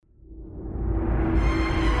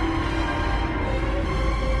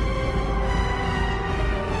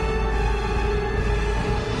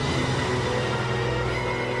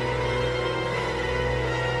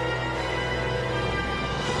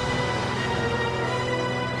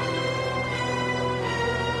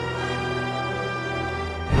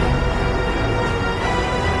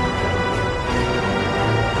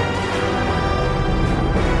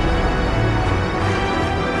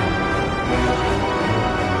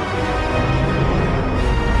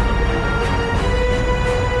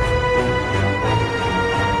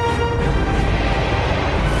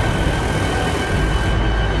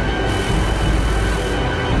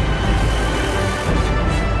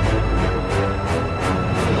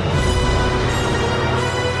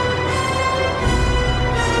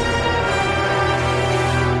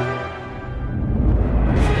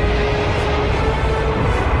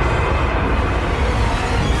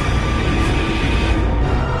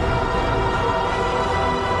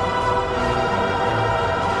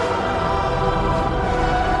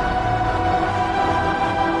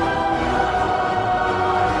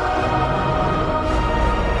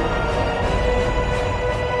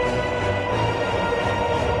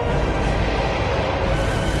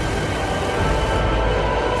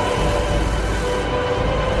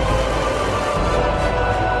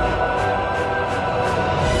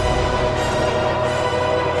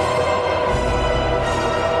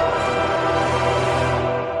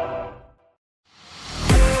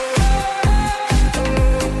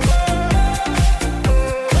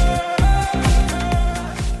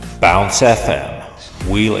Bounce FM,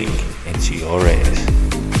 wheeling into your ears.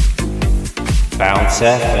 Bounce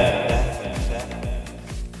FM.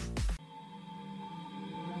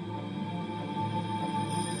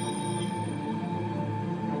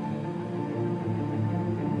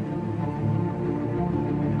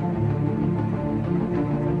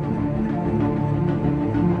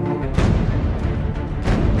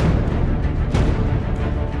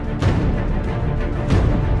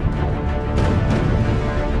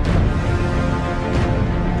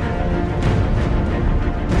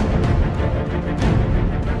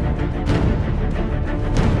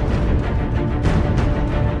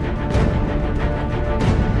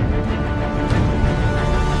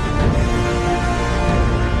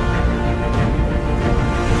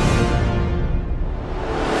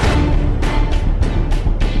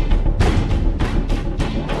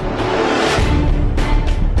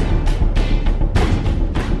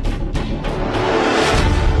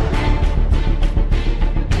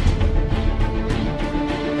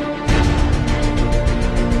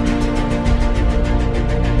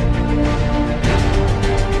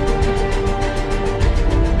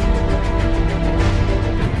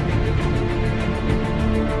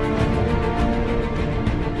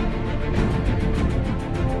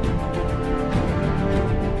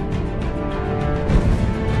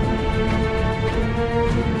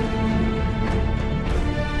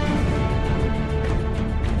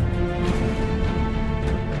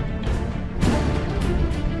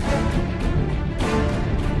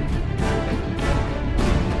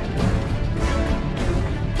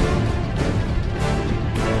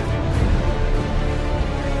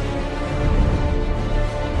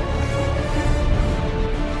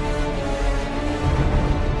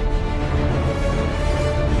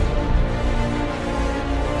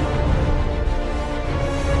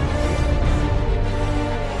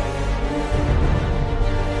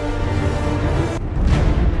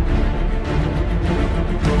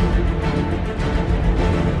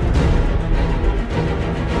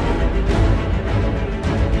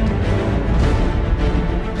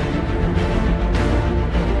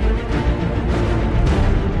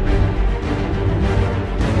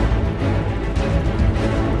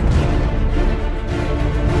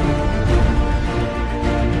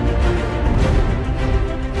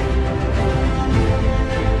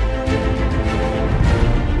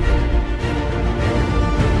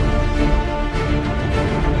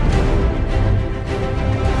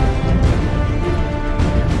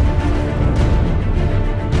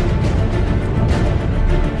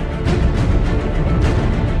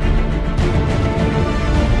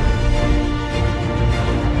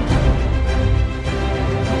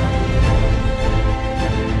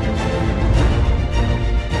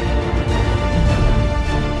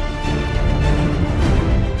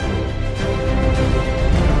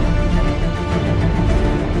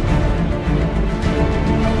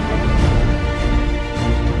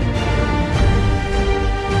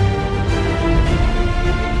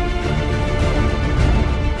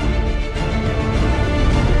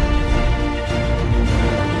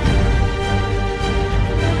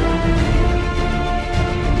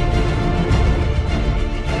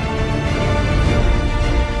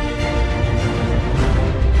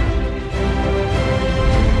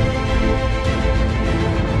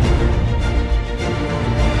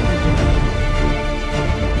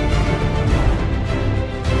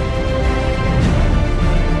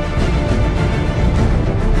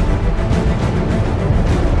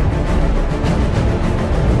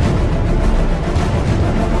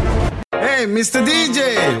 Hey, Mr.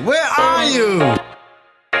 DJ, where are you?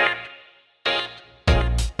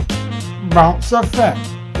 Bounce FM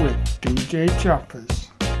with DJ Choppers.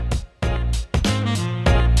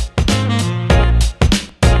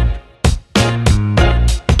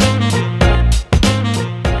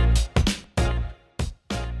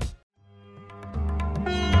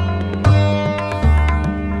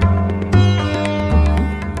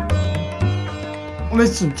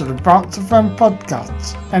 Listen to the Bounce FM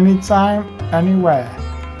podcast anytime, anywhere.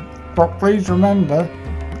 But please remember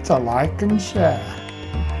to like and share.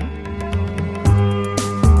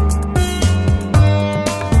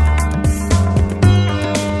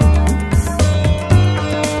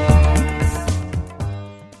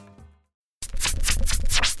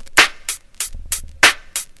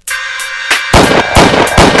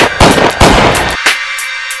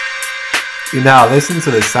 You now listen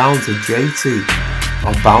to the sounds of JT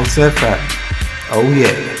on Bounce FM. Oh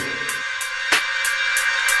yeah.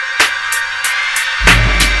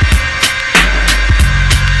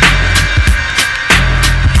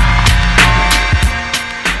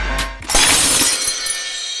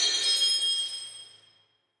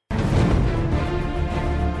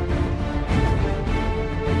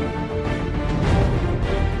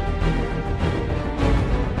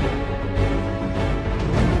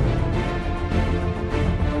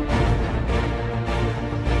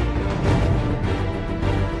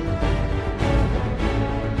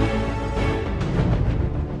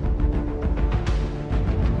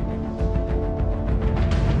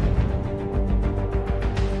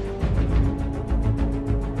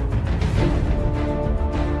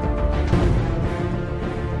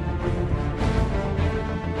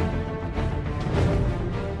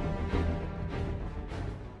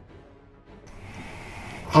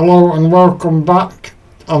 Hello and welcome back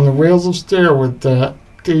on the Wheels of Steel with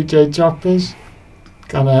DJ Choppers.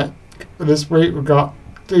 This week we've got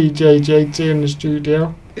DJ JT in the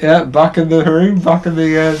studio. Yeah, back in the room, back in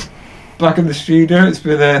the studio. It's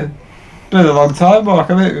been a long time, Mark.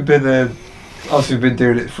 I think we've been obviously we've been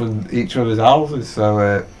doing it from each other's houses,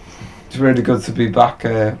 so it's really good to be back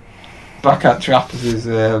at Choppers'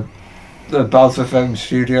 the Bounce FM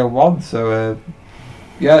Studio 1. So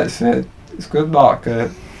yeah, it's good, Mark.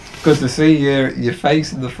 Good to see your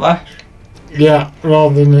face in the flesh. Yeah,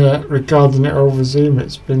 rather than recording it over Zoom,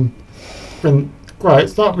 it's been quite.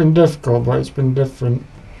 It's not been difficult, but it's been different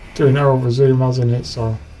doing it over Zoom, hasn't it?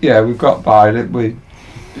 So yeah, we've got by, didn't we?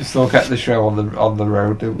 We still get the show on the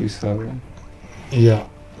road, didn't we? So yeah,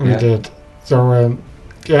 we did. So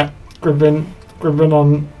yeah, we've been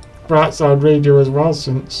on Brightside Radio as well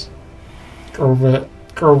since over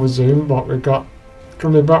Zoom, but we've got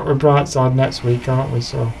coming back with Brightside next week, aren't we?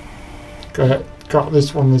 So got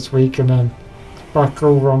this one this week and then back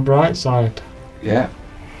over on Brightside. Yeah,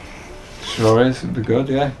 sure is. It'd be good,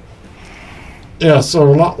 yeah. Yeah, so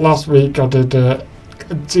last week I did a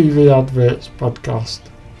TV adverts podcast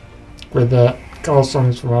with call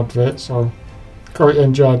songs from adverts, so quite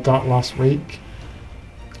enjoyed that last week.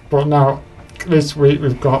 But now, this week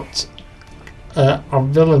we've got a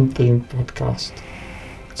villain themed podcast.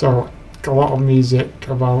 So, a lot of music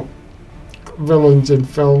about villains in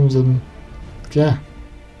films and, yeah,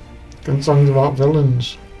 and songs about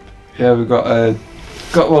villains. Yeah, we've got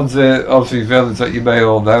ones, obviously villains that you may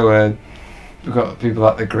all know. We've got people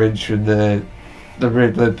like the Grinch and the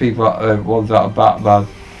Riddler, people like ones out of Batman,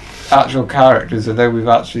 actual characters, and then we've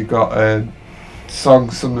actually got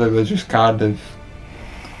songs. Some of them are just kind of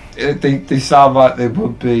they sound like they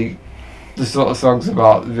would be the sort of songs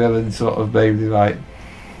about villains, sort of maybe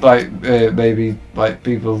maybe like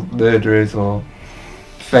people murderers or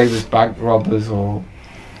famous bank robbers or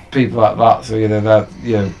people like that. So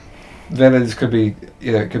that villains could be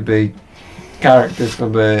it could be characters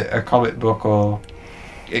from a comic book, or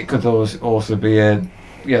it could also be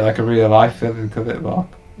like a real life villain, could it, Mark?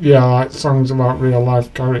 Yeah, like songs about real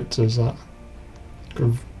life characters that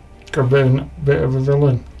could be a bit of a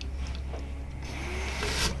villain.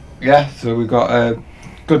 Yeah, so we've got a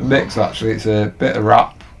good mix actually. It's a bit of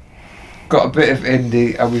rap, got a bit of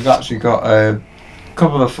indie, and we've actually got a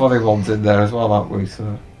couple of funny ones in there as well, haven't we?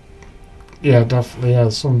 So yeah, definitely. Yeah,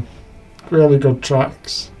 some really good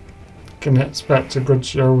tracks. Can expect a good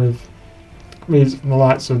show with music from the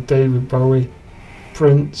likes of David Bowie,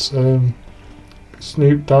 Prince,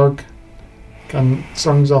 Snoop Dogg, and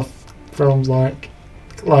songs off films like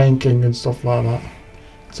Lion King and stuff like that.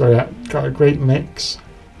 So yeah, got a great mix.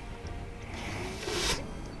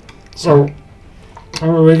 So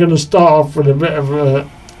we're going to start off with a bit of a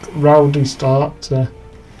rowdy start to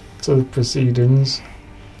the proceedings.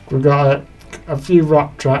 We've got a few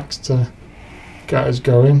rap tracks to get us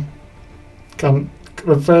going.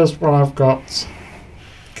 The first one I've got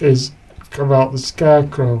is about the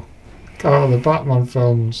Scarecrow, out of the Batman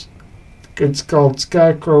films. It's called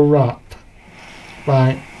Scarecrow Rap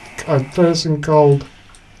by a person called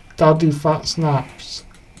Daddy Fat Snaps,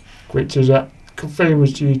 which is a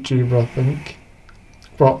famous YouTuber, I think.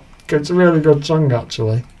 But it's a really good song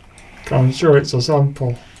actually. I'm sure it's a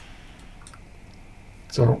sample.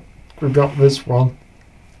 So we've got this one,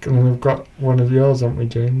 and then we've got one of yours, haven't we,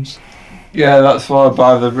 James? yeah, that's followed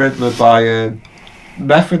by the Riddler by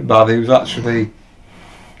Method Man. He was actually,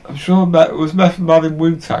 I'm sure it was Method Man in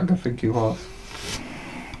Wu-Tang, I think he was.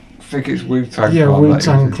 I think it's Wu-Tang Yeah, Clan.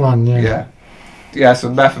 Wu-Tang Clan, yeah. Yeah, so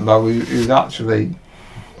Method Man, he was actually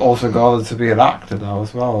also gone on to be an actor now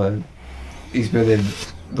as well. And he's been in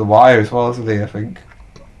The Wire as well, hasn't he, I think?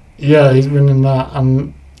 Yeah, he's been in that,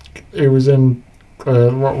 and he was in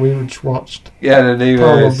what we just watched. Yeah, the new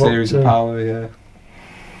series of too. Power,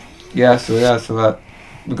 yeah. So that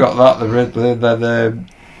we've got that, the Riddler, and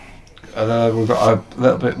then we've got a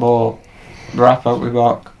little bit more rap, haven't we,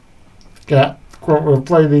 Mark? Yeah, we'll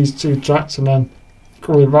play these two tracks and then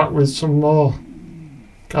coming back with some more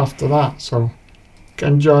after that. So,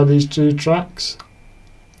 enjoy these two tracks.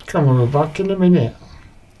 Come on, we're back in a minute.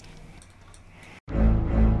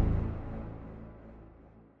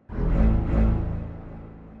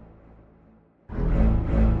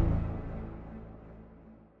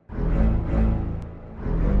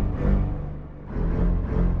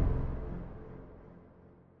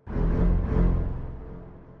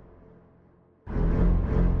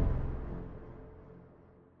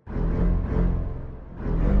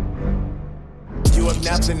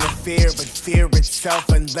 have nothing to fear but fear itself,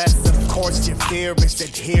 unless of course your fear is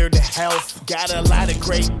adhere to health. Got a lot of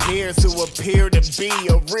great peers who appear to be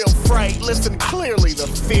a real fright. Listen clearly, the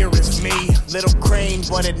fear is me. Little Crane,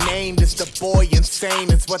 what a name, it's the boy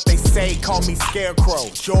insane. It's what they say, call me Scarecrow.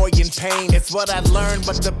 Joy and pain, it's what I learned,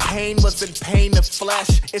 but the pain wasn't pain of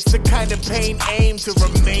flesh. It's the kind of pain aimed to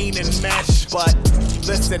remain in mesh. But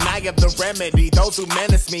listen, I have the remedy. Those who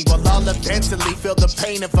menace me will all eventually feel the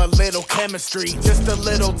pain of a little chemistry. Just a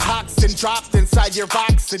little toxin dropped inside your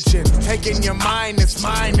oxygen. Taking your mind, it's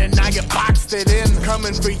mine, and I get boxed it in.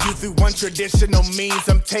 Coming for you through untraditional means.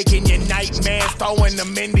 I'm taking your nightmares, throwing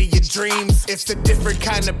them into your dreams. It's a different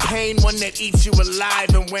kind of pain, one that eats you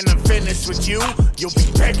alive. And when I'm finished with you, you'll be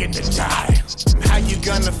begging to die. How you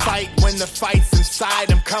gonna fight when the fight's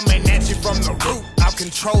inside? I'm coming at you from the root, I'll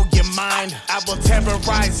control your mind. I will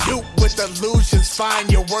terrorize you with illusions.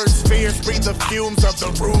 Find your worst fears, breathe the fumes of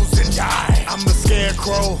the ruse and die. I'm a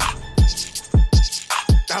scarecrow.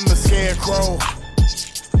 I'm a scarecrow.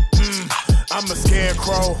 I'm a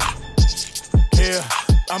scarecrow. Yeah,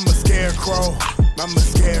 I'm a scarecrow. I'm a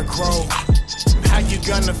scarecrow. How you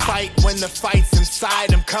gonna fight when the fight's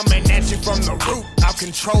inside? I'm coming at you from the root, I'll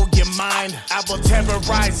control your mind. I will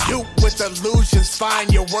terrorize you with illusions.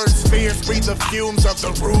 Find your worst fears, breathe the fumes of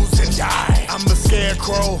the ruse and die. I'm a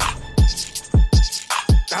scarecrow.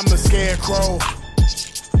 I'm a scarecrow.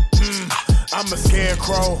 I'm a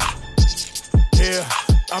scarecrow. Yeah,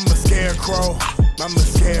 I'm a scarecrow. I'm a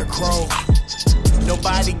scarecrow.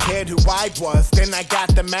 Nobody cared who I was, then I got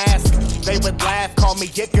the mask. They would laugh, call me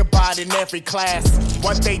Ichabod in every class.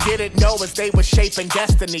 What they didn't know is they were shaping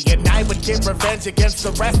destiny, and I would get revenge against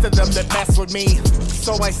the rest of them that messed with me.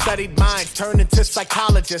 So I studied minds, turned into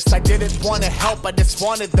psychologist. I didn't want to help, I just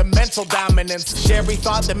wanted the mental dominance. Sherry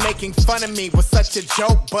thought that making fun of me was such a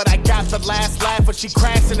joke, but I got the last laugh when she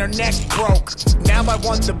crashed and her neck broke. Now I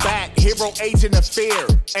want the Bat, hero agent of fear,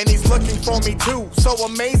 and he's looking for me too, so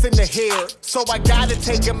amazing to hear. So I gotta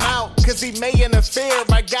take him out, cause he may interfere.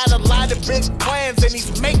 I got a lot of big plans and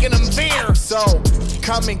he's making them veer. So,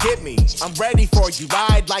 come and get me, I'm ready for you.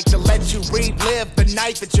 I'd like to let you relive the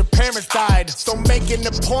night that your parents died. So make an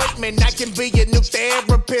appointment, I can be your new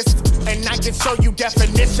therapist, and I can show you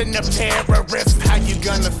definition of terrorist. How you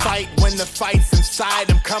gonna fight when the fight's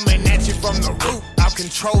inside? I'm coming at you from the root, I'll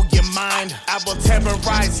control your mind. I will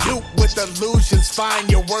terrorize you with illusions.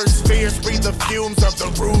 Find your worst fears, breathe the fumes of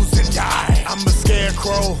the ruse and die. I'm a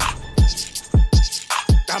scarecrow.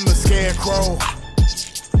 I'm a scarecrow.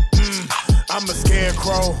 I'm a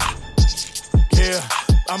scarecrow. Yeah,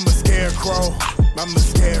 I'm a scarecrow. I'm a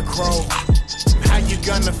scarecrow. How you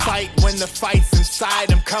gonna fight when the fight's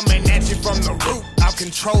inside? I'm coming at you from the root, I'll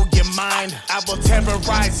control your mind. I will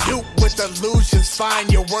terrorize you with illusions.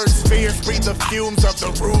 Find your worst fears, breathe the fumes of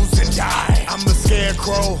the ruse and die. I'm a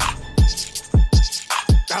scarecrow.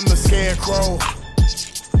 I'm a scarecrow.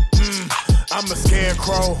 I'm a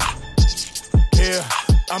scarecrow. Yeah,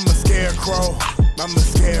 I'm a scarecrow. I'm a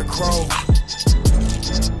scarecrow.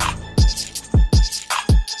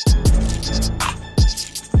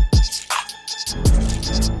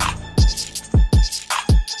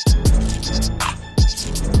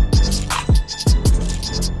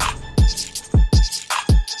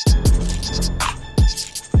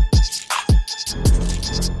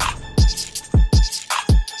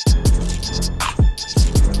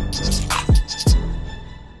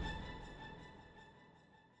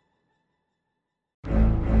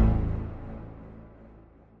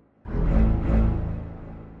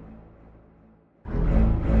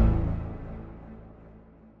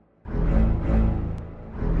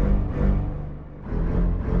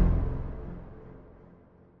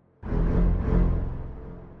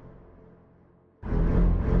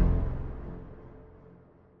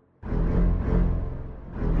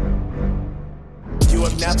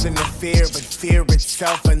 Nothing to fear but fear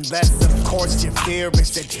itself, unless of course your fear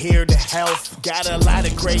is adhere to health. Got a lot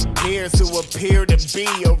of great peers who appear to be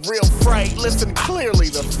a real fright. Listen clearly,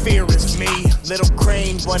 the fear is me. Little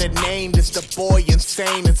Crane, what a name, it's the boy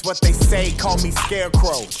insane. It's what they say, call me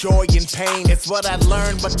Scarecrow. Joy and pain, it's what I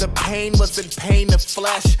learned, but the pain wasn't pain of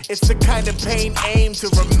flesh. It's the kind of pain aimed to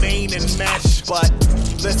remain in mesh. But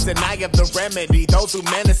listen, I have the remedy. Those who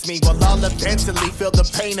menace me will all eventually feel the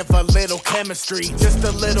pain of a little chemistry. Just a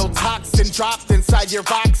a little toxin dropped inside your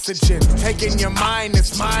oxygen. Taking your mind,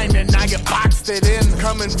 it's mine, and now you boxed it in.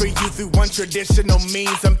 Coming for you through untraditional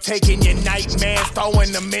means. I'm taking your nightmares,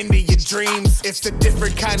 throwing them into your dreams. It's a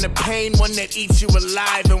different kind of pain, one that eats you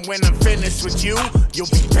alive. And when I'm finished with you,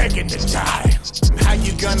 you'll be begging to die. How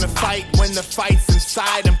you gonna fight when the fight's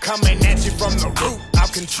inside? I'm coming at you from the root. I'll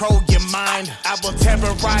control your mind. I will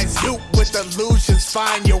terrorize you with illusions.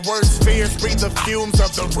 Find your worst fears, breathe the fumes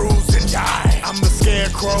of the ruse and die. I'm a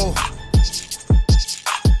scarecrow.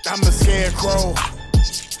 I'm a scarecrow.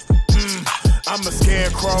 I'm a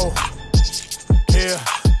scarecrow. Yeah,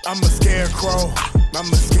 I'm a scarecrow.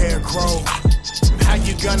 I'm a scarecrow. How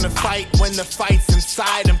you gonna fight when the fight's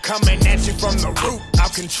inside? I'm coming at you from the root. I'll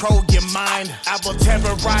control your mind. I will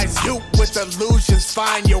terrorize you with illusions.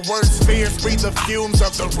 Find your worst fears, breathe the fumes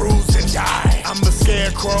of the ruse and die. I'm a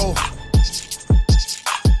scarecrow.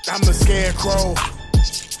 I'm a scarecrow.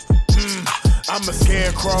 I'm a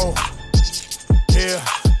scarecrow. Yeah,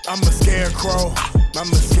 I'm a scarecrow.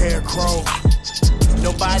 I'm a scarecrow.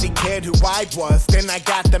 Nobody cared who I was, then I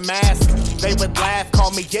got the mask. They would laugh, call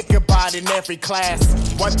me Ichabod in every class.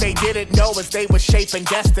 What they didn't know is they were shaping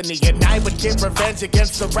destiny, and I would get revenge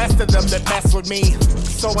against the rest of them that messed with me.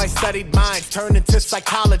 So I studied minds, turned into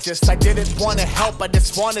psychologist. I didn't want to help, I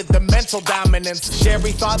just wanted the mental dominance.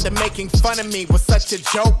 Sherry thought that making fun of me was such a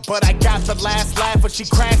joke, but I got the last laugh when she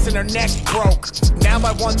crashed and her neck broke. Now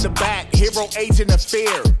I want the bat, hero agent of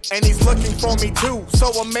fear, and he's looking for me too, so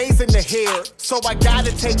amazing to hear. So I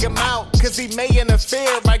gotta take him out, cause he may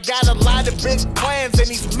interfere. I got a lot of big plans and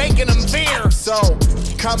he's making them veer. So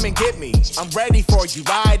come and get me, I'm ready for you.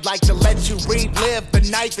 I'd like to let you relive the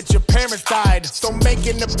night that your parents died. So make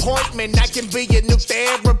an appointment, I can be your new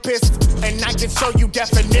therapist, and I can show you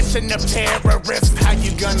definition of terrorist. How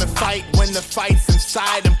you gonna fight when the fight's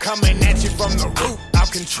inside? I'm coming at you from the root. I'll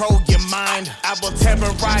control your mind. I will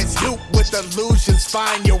terrorize you with illusions.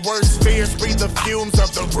 Find your worst fears, breathe the fumes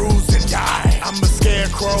of the ruse and die. I'm a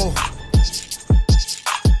scarecrow.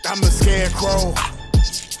 I'm a scarecrow.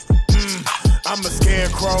 I'm a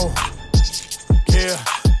scarecrow. Yeah,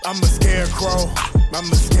 I'm a scarecrow.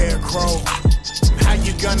 I'm a scarecrow. How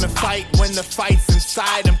you gonna fight when the fight's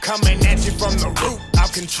inside? I'm coming at you from the root. I'll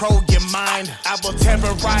control your mind. I will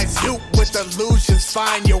terrorize you with illusions.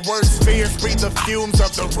 Find your worst fears, breathe the fumes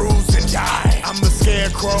of the ruse and die. I'm a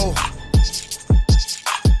scarecrow.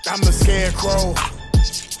 I'm a scarecrow.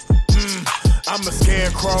 I'm a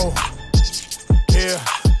scarecrow. Yeah,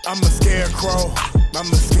 I'm a scarecrow. I'm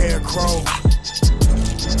a scarecrow.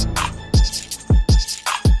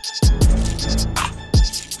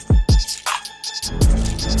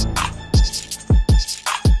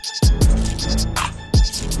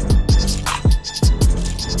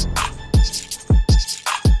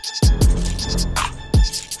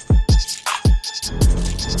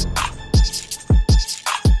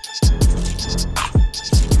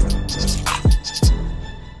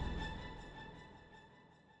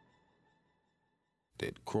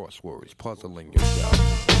 Crosswords puzzling yourself.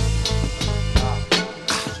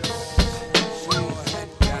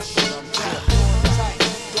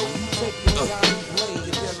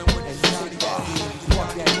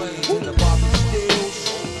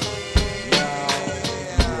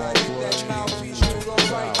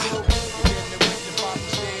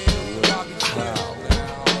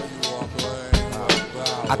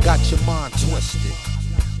 I got your mind twisted.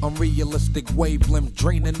 Unrealistic wavelength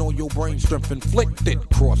draining all your brain strength inflicted.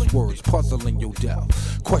 Crosswords puzzling your doubt,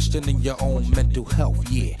 questioning your own mental health.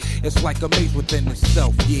 Yeah, it's like a maze within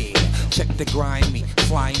itself. Yeah, check the grimy,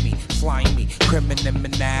 slimy, criminal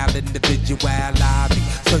individuality,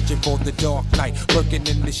 searching for the dark night, lurking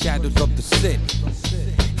in the shadows of the city.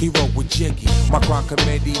 Hero with Jiggy, my crime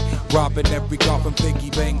committee, robbing every coffin, piggy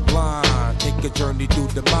bank blind. Take a journey through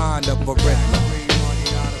the mind of a redneck.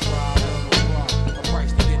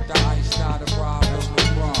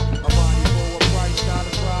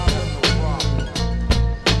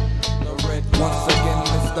 Once again,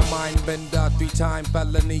 Mr. Mindbender, 3-time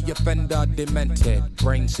felony offender, demented,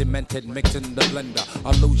 brain cemented, mixing the blender,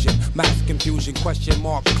 illusion, mass confusion, question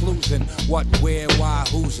mark, cluesing, what, where, why,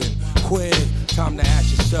 who's in, quiz, time to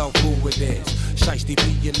ask yourself who it is, shiesty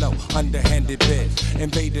be, you know, underhanded biz,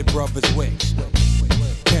 invaded brothers' wigs.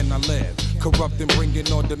 Can I live? Corrupting,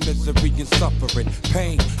 bringing all the misery and suffering.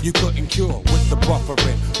 Pain you couldn't cure with the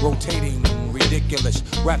buffering. Rotating, ridiculous,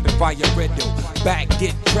 rapid fire riddle. Back,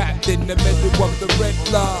 get trapped in the middle of the red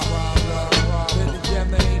line.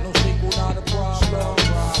 Ain't no sequel, not a problem.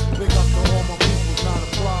 Big up to all my people, not a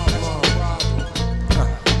problem.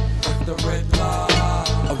 The red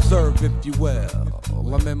line. Observe, if you will.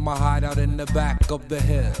 real. I'm in my hideout in the back of the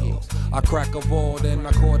hill. I crack a ball, then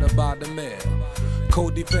I quarter by the mill.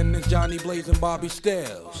 Co-defendants Johnny Blaze and Bobby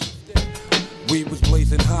Stills. We was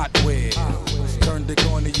blazing Hot Wheels. Turn the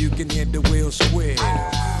corner, you can hear the wheels squeal.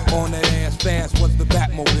 On that ass fast was the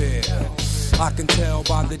Batmobile. I can tell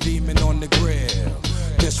by the demon on the grill.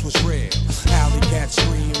 This was real. Alley cat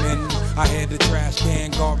screaming. I hear the trash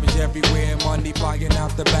can, garbage everywhere. Money flying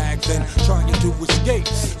out the bags and trying to escape.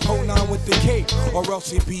 Hold on with the cape, or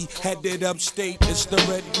else he be headed upstate. It's the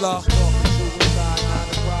red glove. Suicide, not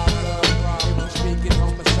a problem. If we speaking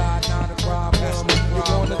homicide, not a problem. You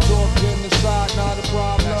wanna talk genocide, not a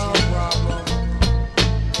problem.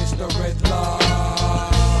 It's the red love.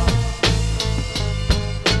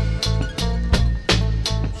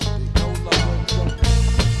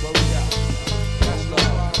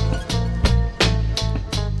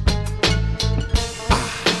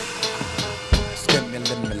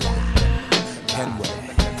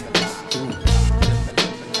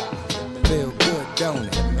 Feel good, don't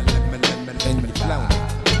it? And you flown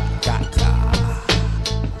it. Got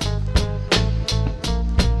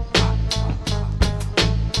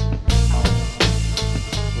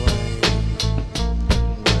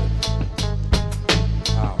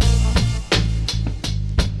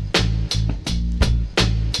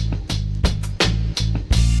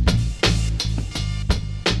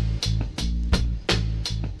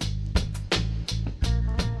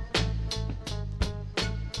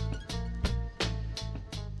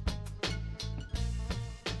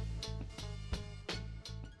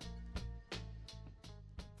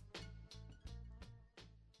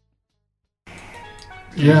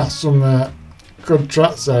Yeah, some good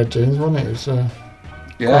tracks there, James, wasn't it? It was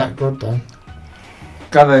Yeah, quite good then.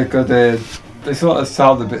 kind of good. They sort of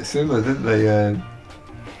sound a bit similar, didn't they?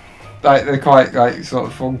 Like they're quite like sort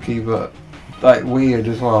of funky, but like weird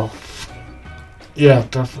as well. Yeah,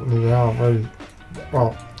 definitely they are very,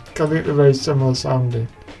 well, I think they're very similar sounding.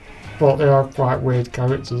 But they are quite weird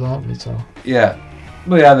characters, aren't they? So Yeah,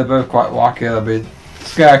 but yeah, they're both quite wacky. I mean,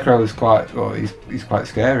 Scarecrow is quite, well, he's quite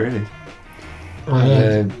scary, isn't he?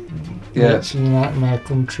 yeah, Yeah, it's a nightmare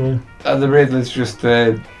come true. and the Riddler's just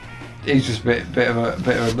he's just a bit of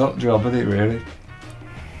a nut job, isn't he? Really,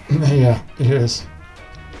 Yeah, it is.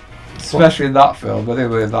 especially in that film.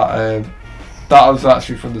 Anyway, that was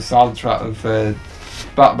actually from the soundtrack of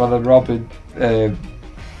Batman and Robin,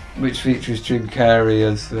 which features Jim Carrey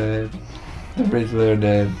as the Riddler,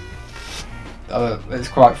 and it's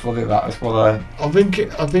quite funny. That's one I think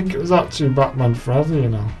it was actually Batman Forever, you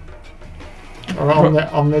know. Or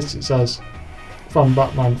on this it says from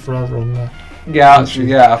Batman Forever on there. Yeah, actually,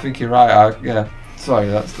 yeah, I think you're right. Sorry,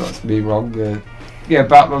 that's me wrong. Yeah,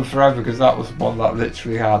 Batman Forever, because that was one that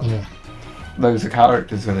literally had Yeah. loads of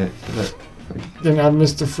characters in it, didn't it? Then it had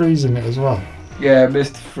Mr. Freeze in it as well. Yeah,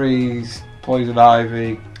 Mr. Freeze, Poison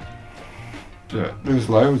Ivy. There was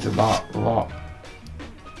loads of that, a lot.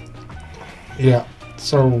 Yeah.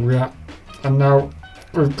 So yeah, and now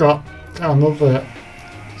we've got another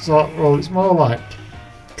sort. Well, it's more like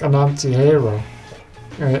an anti-hero.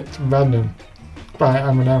 It's Venom by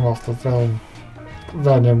Eminem off the film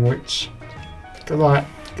Venom, which like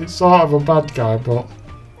it's sort of a bad guy, but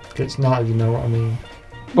it's not, if you know what I mean.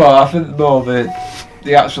 Well, I think more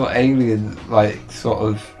the actual alien, like, sort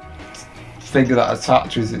of figure that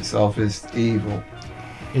attaches itself is evil.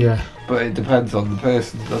 Yeah. But it depends on the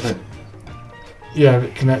person, doesn't it? Yeah,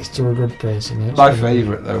 it connects to a good person. It's My really-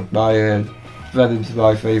 favourite, though. Venom's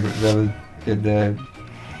my favourite villain in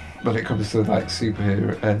when it comes to, like,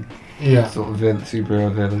 superhero and Yeah. sort of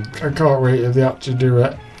superhero villain. I can't wait if they actually do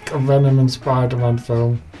it. A Venom and Spider-Man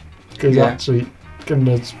film. Because Yeah. actually, in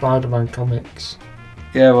the Spider-Man comics.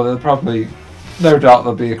 Yeah, well, there'll probably, no doubt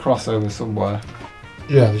there'll be a crossover somewhere.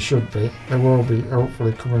 Yeah, there should be. There will be,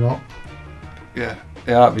 hopefully, coming up. Yeah,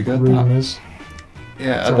 that'd be good. That. Rumours.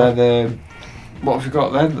 Yeah, So- and then what have you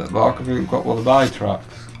got then, Mark? I think we've got one of my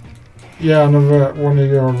tracks. Yeah, another one of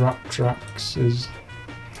your rap tracks is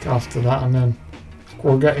after that, and then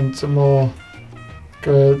we'll get into more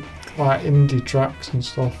good, like, indie tracks and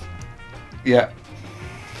stuff. Yeah.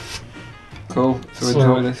 Cool. So So-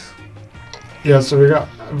 enjoy this. Yeah, so we got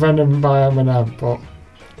Venom by Eminem, but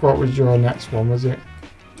what was your next one? Was it?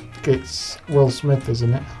 It's Will Smith,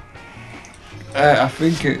 isn't it? I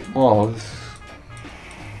think it was.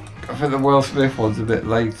 I think the Will Smith one's a bit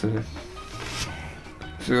later.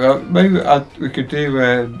 So maybe we could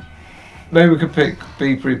do. Maybe we could pick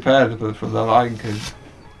 "Be Prepared" from the Lion King.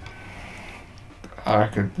 I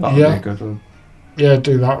reckon that would Yeah. be a good one. Yeah,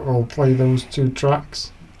 do that. We'll play those two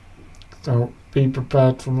tracks. So Be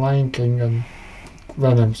Prepared from Lion King and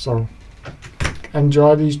Venom. So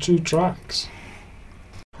enjoy these two tracks.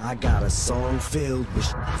 I got a song filled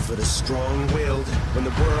with for the strong-willed. When the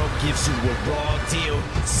world gives you a raw deal,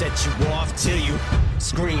 set you off till you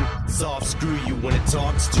scream soft, screw you when it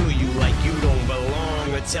talks to you like you don't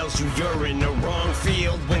belong, or tells you you're in the wrong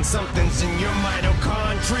field when something's in your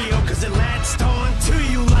mitochondrial, cause it latched on to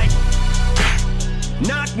you like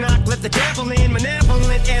knock, knock, let the devil in,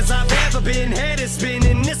 malevolent as I've ever been. Head is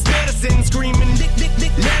spinning, this medicine screaming, lick, lick,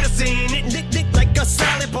 lick, medicine, it lick, lick, like a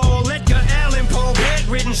solid ball. Edgar Allan Poe,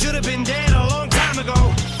 bedridden, should have been dead a long time ago.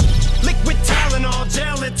 Liquid Tylenol,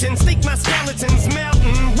 gelatin, sneak my skeletons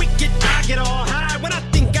melting. Wicked, I get all high when I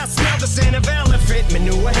think I smell the scent of elephant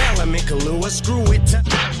manure. Element, Kahlua, screw it,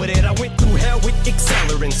 with it. I went through hell with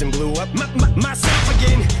accelerants and blew up myself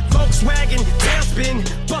again. Volkswagen, tailspin,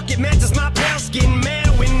 bucket matches my pale skin.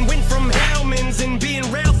 Melwin, went from Hellman's and being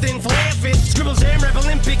rail thin, flare fish. Scribble Jam, Rap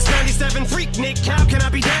Olympics, 97, Freak Nick, how can I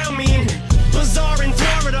be down me in? Bazaar in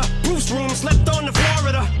Florida, Bruce room, slept on the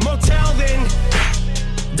Florida motel then.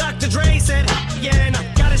 Dr. Dre said, yeah, and I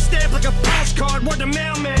got it stamped like a postcard, word to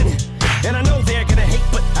mailman. And I know they're gonna hate,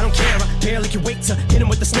 but I don't care. I barely can wait to hit him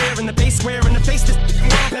with the snare and the bass square in the face. This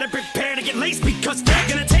better prepare to get laced because they're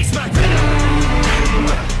gonna taste my venom.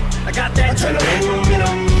 I got that adrenaline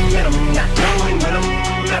momentum, not knowing when I'm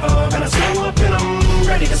never gonna slow up and I'm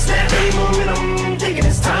ready to snap any momentum. Thinking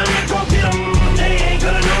it's time to go get 'em. They ain't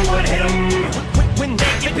gonna know what hit 'em when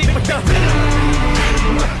they get beat with the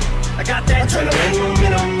venom. I got that adrenaline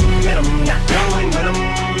momentum, not knowing when I'm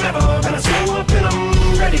never gonna slow up and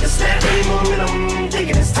I'm ready to snap any momentum.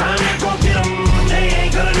 Thinking it's time to go get 'em. They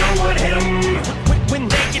ain't gonna know what hit 'em when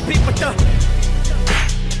they get beat with the.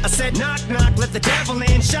 I said knock, knock, let the devil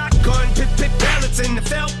in. Shotgun, pip, pellets in the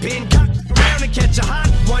felt pin. Cock around and catch a hot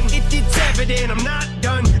one. It's evident I'm not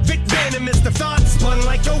done. Vic venomous, the thoughts spun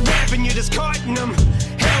like a weapon. You're discarding them.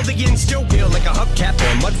 Held against your will like a hubcap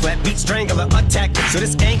or a mud flat. Beat strangler attack. So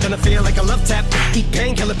this ain't gonna feel like a love tap. Eat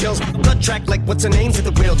painkiller pills, blood track like what's her name's at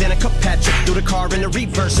the wheel. Then a cup Patrick through the car in the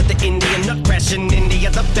reverse at the Indian nut crash in India.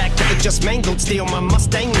 The back of the just mangled steel. My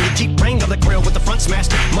Mustang and the Jeep Wrangler grill with the front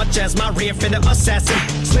smashed. Much as my rear fender assassin.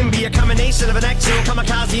 Slim be a combination of an actual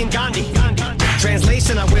kamikaze and Gandhi.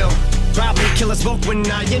 Translation, I will probably kill us both when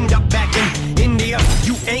I end up back in India.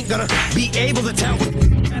 You ain't gonna be able to tell.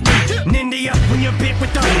 India, when you're bit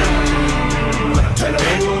with the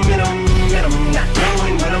adrenaline momentum, not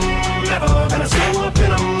knowing when I'm never gonna slow up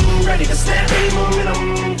and I'm ready to snap any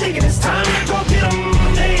momentum. Thinking it's time to go get 'em.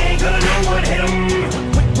 They ain't gonna know what hit 'em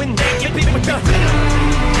when they get bit with the venom.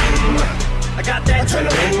 I got that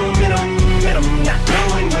adrenaline momentum, not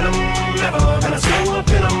knowing when I'm never gonna slow up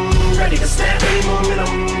and I'm ready to snap any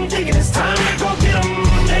momentum. Thinking it's time to go get 'em.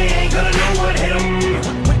 They ain't gonna know what hit 'em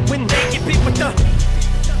when they get beat with the.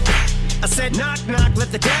 I said knock, knock,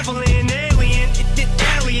 let the devil in. Alien, it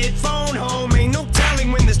Elliot, phone home. Ain't no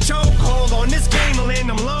telling when this chokehold on this game will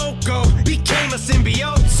end. I'm loco, became a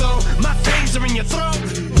symbiote, so my fangs are in your throat.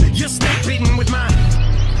 You're snake bitten with my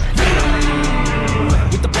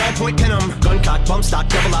with the ballpoint venom. Gun cock, bump stock,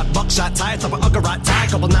 double lock, buckshot, tires up a Uggarot, tie,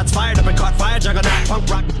 couple knots fired up and caught fire, juggernaut, punk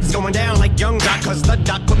rock. It's going down like young jock, cause the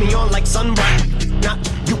doc put me on like sunbright. Not,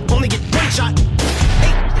 you only get one shot.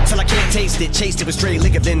 Till I can't taste it, chased it with stray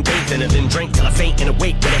liquor, then bathed in it, then drank till I faint and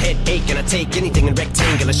awake with a headache. And I take anything in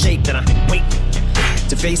rectangular shape, then I wait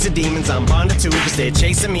to face the demons I'm bonded to, cause they're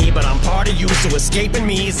chasing me, but I'm part of you, so escaping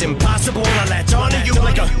me is impossible. I latch onto you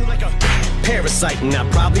like a parasite, and I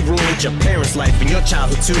probably ruined your parents' life and your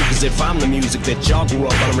childhood too, cause if I'm the music that y'all grew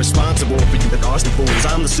up on, I'm responsible for you that arson fools.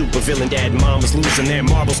 I'm the super villain, dad and mom was losing their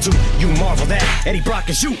marbles too. You marvel that Eddie Brock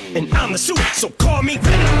is you, and I'm the suit, so call me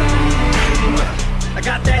Venom. I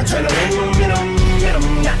got that adrenaline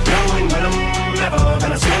momentum, not knowing when I'm never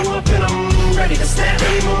gonna slow up and I'm ready to snap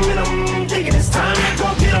any momentum. Thinking it's time to go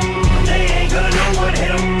get 'em. They ain't gonna know what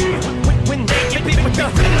hit 'em when they get beat with the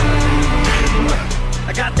venom.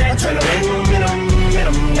 I got that adrenaline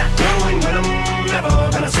momentum, not knowing when I'm never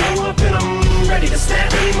gonna slow up and I'm ready to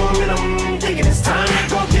snap any momentum. Thinking it's time to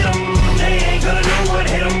go get 'em. They ain't gonna know what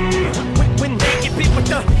hit 'em when they get beat with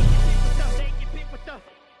the.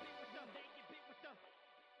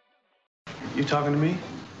 You talking to me?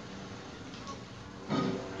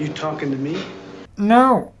 You talking to me?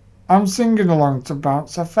 No, I'm singing along to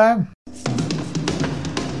Bounce FM.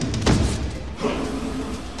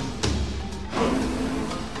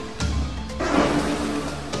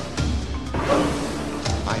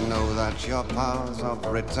 I know that your powers of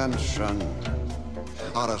retention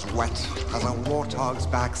are as wet as a warthog's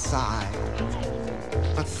backside.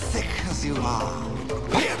 But thick as you are,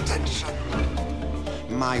 pay attention.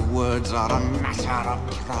 My words are a matter of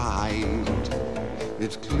pride.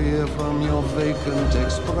 It's clear from your vacant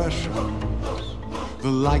expressions The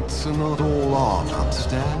lights are not all on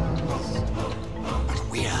upstairs. But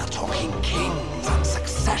we're talking kings and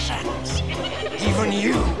successions. Even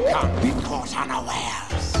you can't be caught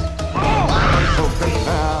unawares. So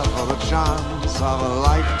prepare for the chance of a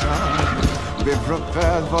lifetime. Be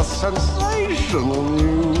prepared for sensational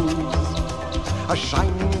news. A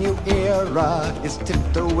shiny new era is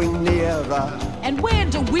tiptoeing nearer. And where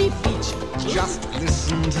do we feature? Just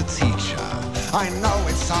listen to teacher. I know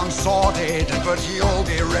it sounds sordid, but you'll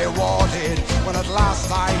be rewarded when at last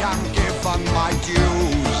I am given my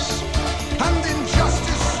dues. And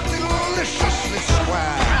injustice deliciously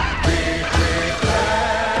square. Be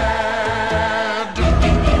prepared.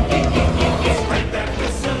 Spread that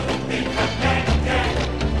whistle, be connected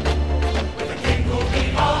with the king who'll be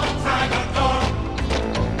all time ago.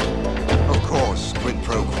 Of course, quid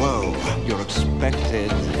pro quo, you're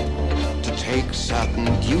expected to take certain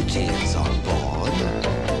duties on board.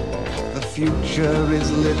 The future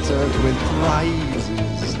is littered with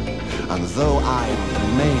prizes, and though I'm the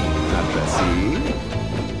main addressee,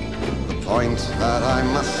 the point that I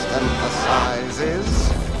must emphasize is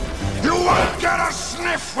you won't get a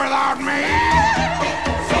sniff without me.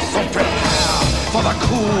 So prepare for the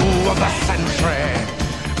coup of the century.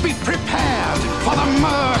 Be prepared for the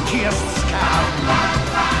murkiest scam.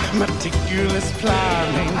 Meticulous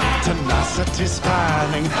planning, tenacity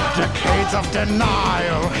spanning, decades of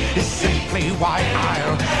denial is simply why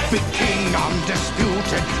I'll be king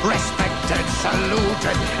undisputed, respected,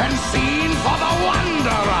 saluted, and seen for the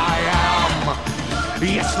wonder I am.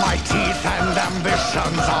 Yes, my teeth and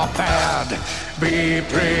ambitions are bared. Be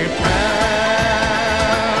prepared.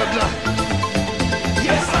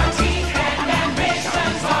 Yes, my teeth and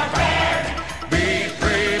ambitions are bared. Be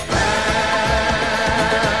prepared.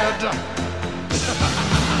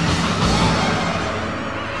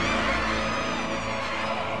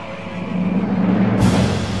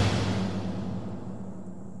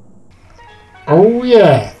 Oh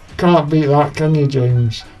yeah, can't beat that, can you,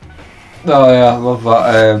 James? Oh yeah, I love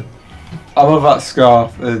that. I love that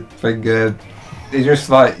scarf thing. It's just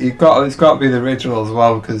like it's got to be the original as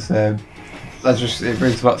well, because it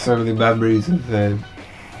brings back so many memories of when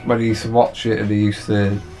I used to watch it and I used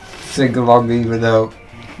to sing along, even though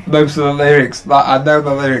most of the lyrics, like I know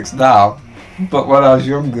the lyrics now, but when I was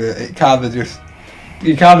younger, it kind of just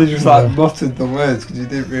like muttered the words because you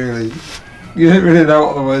didn't really know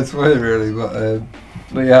what the words were really.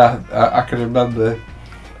 But yeah, I can remember.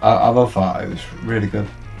 I love that. It was really good.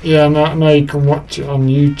 Yeah, now you can watch it on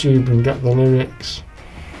YouTube and get the lyrics.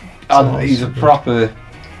 And he's a proper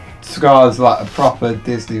Scar's like a proper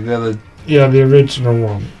Disney villain. Yeah, the original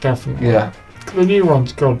one, definitely. Yeah. The new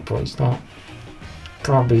one's good, but it's not.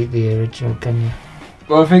 Can't beat the original, can you?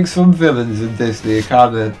 Well, I think some villains in Disney are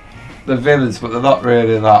kind of they're villains, but they're not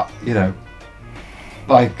really that.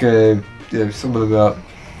 Like some of them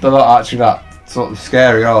they're not actually that sort of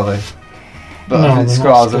scary, are they? But No, I think they're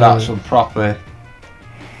not Scar's an scary. actual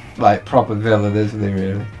proper villain, isn't he?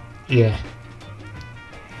 Really? Yeah.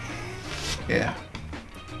 Yeah.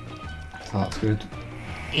 So that's good.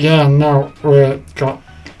 Yeah, now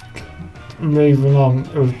moving on.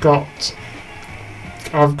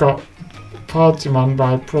 I've got Party Man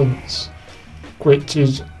by Prince, which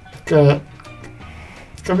is I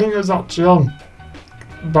think it was actually on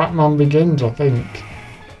Batman Begins, I think.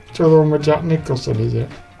 So the one with Jack Nicholson, is it?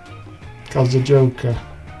 As the Joker.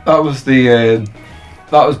 That was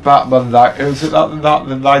Batman. Was it the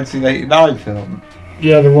 1989 film?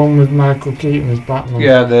 Yeah, the one with Michael Keaton as Batman.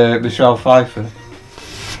 Yeah, the Michelle Pfeiffer.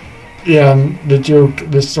 Yeah, and the joke.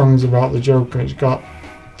 This song's about the Joker. It's got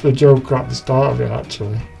the Joker at the start of it,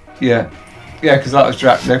 actually. Yeah, because that was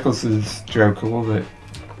Jack Nicholson's Joker, wasn't it?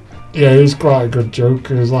 Yeah, he's quite a good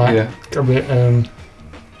Joker. He's like Yeah. a bit, a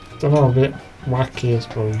bit wacky, I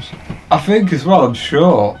suppose. I think as well. I'm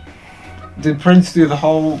sure. Did Prince do the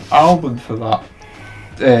whole album for that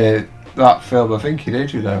film? I think he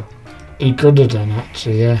did. He could have done,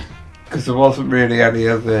 actually. Yeah. Because there wasn't really any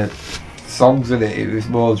other songs in it. It was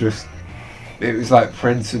more just. It was like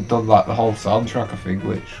Prince had done like the whole soundtrack, I think.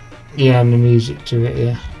 Yeah, and the music to it.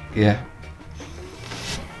 Yeah.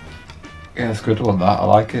 Yeah, it's a good one. That I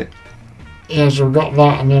like it. Yeah, so I've got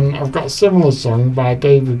that, and then I've got a similar song by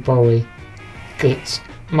David Bowie. It's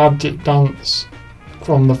Magic Dance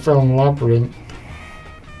from the film Labyrinth,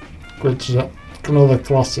 which is another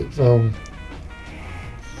classic film.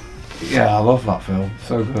 Yeah, I love that film.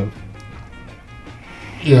 So good.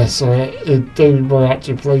 Yeah, so David Bowie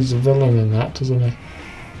actually plays the villain in that, doesn't he?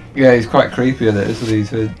 Yeah, he's quite creepy in it, isn't he?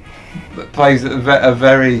 He plays a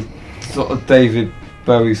very sort of David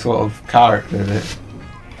Bowie sort of character in it.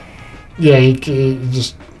 Yeah, he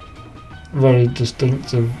just very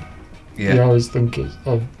distinctive. Yeah. You always think it's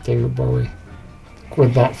of David Bowie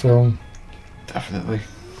with that film. Definitely.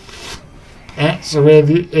 So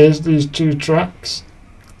here's these 2 tracks.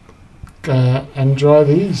 Enjoy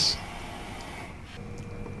these.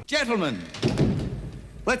 Gentlemen,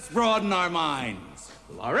 let's broaden our minds.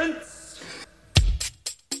 Lawrence?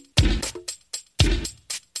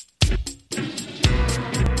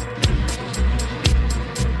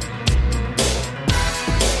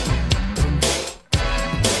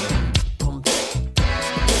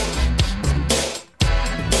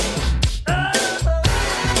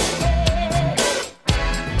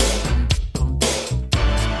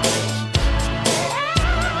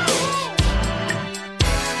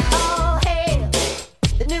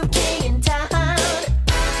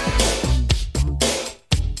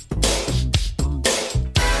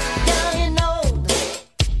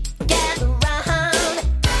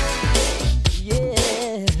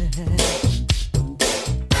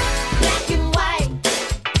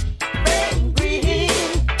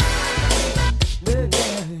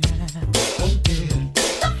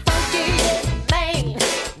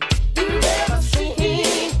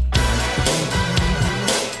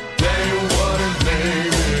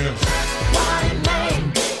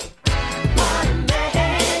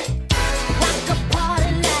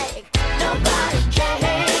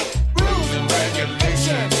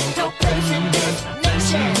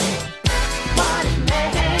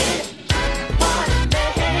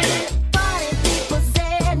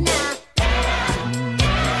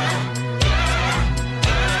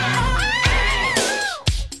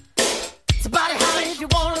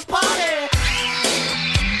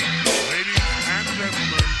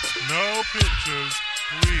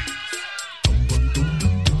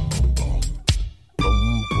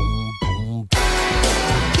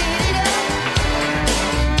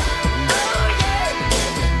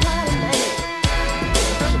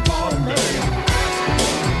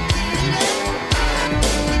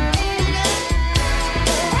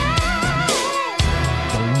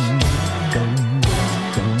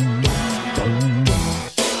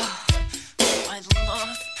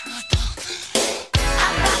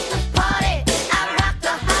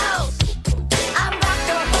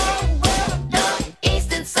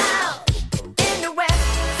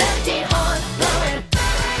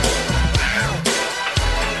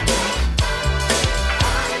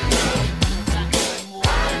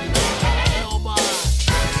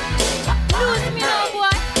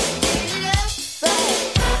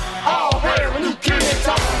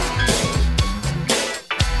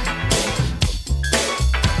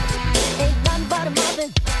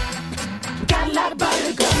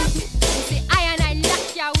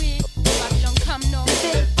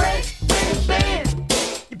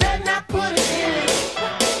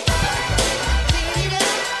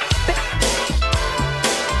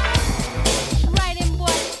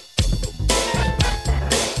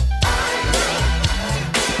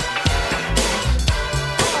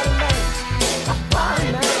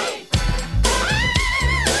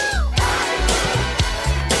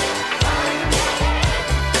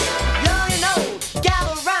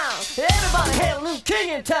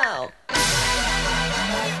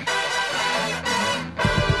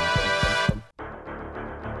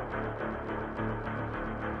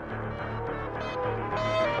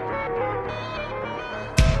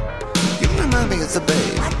 It's a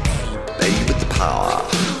babe, babe with the power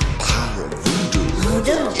of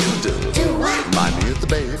voodoo. You do. Remind me of the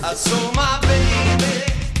babe. I saw my baby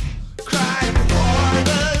crying for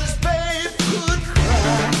this babe could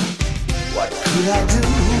cry. What could I do?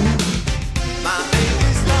 My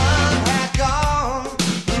baby's love had gone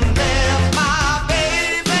and left my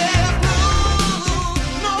baby blue.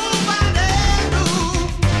 Nobody knew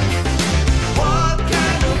what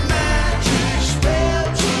kind of magic spell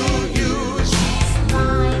to use.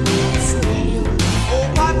 Oh,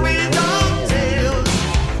 what we don't tell.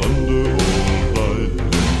 Thunder on light.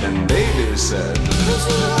 And baby said,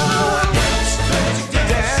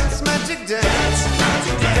 dance, magic dance. Dance,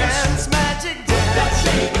 magic dance. Dance, magic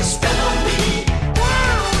dance.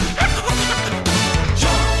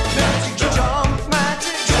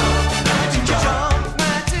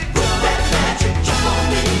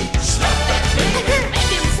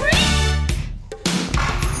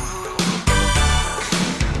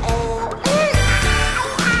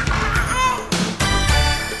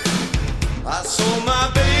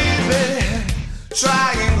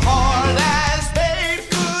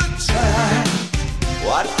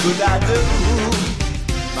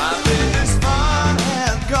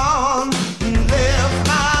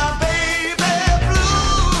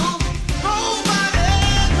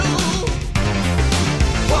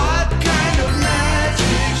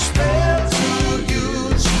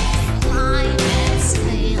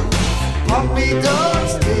 puppy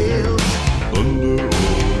dog's tails. Thunder or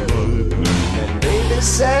lightning. And baby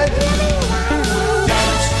said,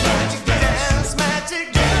 dance magic, dance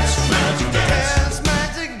magic, dance magic, dance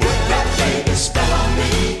magic. Put that baby spell on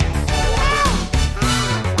me.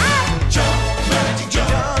 Jump magic, jump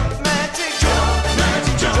magic, jump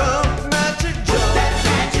magic, jump magic. Put that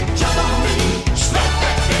magic jump on me. Slap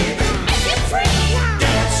that baby, make it free.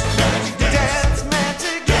 Dance magic, dance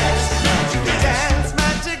magic, dance magic, dance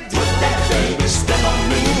magic. Put that baby spell on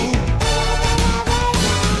me.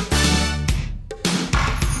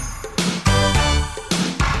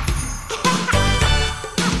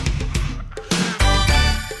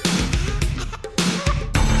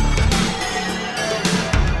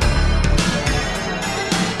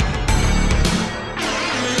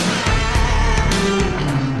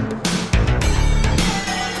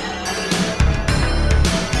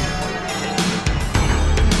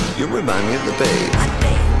 You remind me of the babe.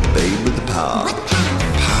 Babe with the power.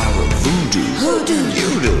 Power of voodoo. You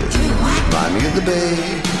do. Remind me of the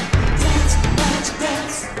babe. Dance magic,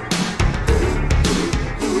 dance.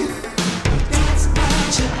 Dance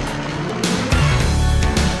magic.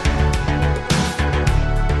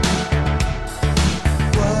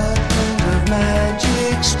 What kind of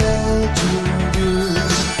magic spell to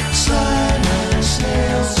use? Silent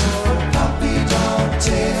snails or puppy dog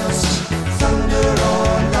tails? Thunder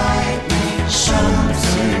or lightning?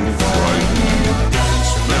 Something frightening.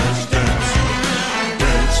 Dance magic, dance.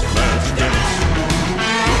 Dance magic, dance.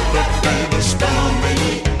 Put that baby spell on me.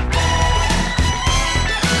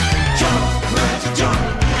 Jump magic, jump.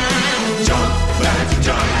 Jump magic,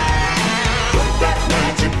 jump. Put that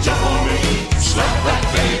magic jump on me. Slap that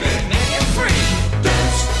baby, make it free.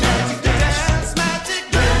 Dance magic, dance. Dance magic,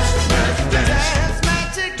 dance. Dance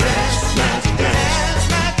magic, dance. Magic, dance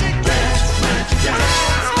magic, dance. Magic, dance.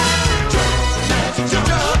 Jump magic,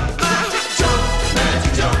 jump. Magic, jump.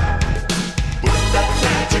 Magic, jump. Put that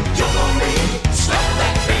magic jump on me. Slap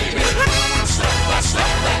that baby.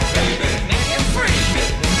 Slap that baby, make it free.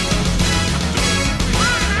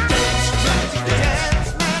 Dance magic, dance.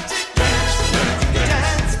 Dance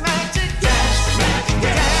magic, dance. Dance magic, dance.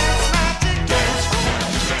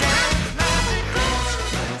 Magic,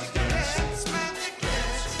 dance magic, dance. Dance magic,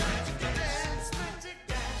 dance. Dance magic,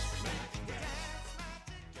 dance.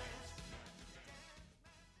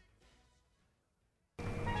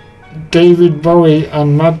 Magic, David Bowie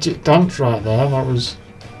and Magic Dance right there. That was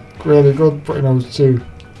really good, putting those two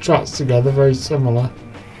tracks together, very similar.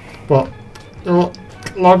 But you know,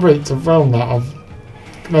 elaborate to film that I've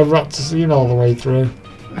never had to see all the way through.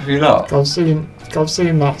 Have you not? I've seen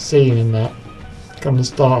that scene in that kind of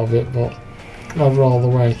start of it, but never all the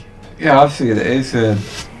way. Yeah, I've seen it. It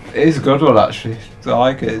is a good one actually. I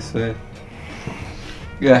like it. It's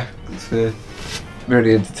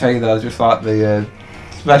really entertaining. I just like the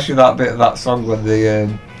especially that bit of that song when the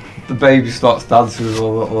baby starts dancing with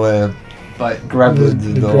all the little like gremlins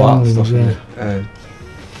and all gremlins, that stuff. Yeah.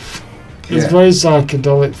 It's very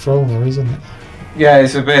psychedelic film though, isn't it? Yeah, it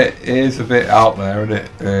is a bit out there,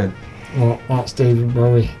 isn't it? Well, that's David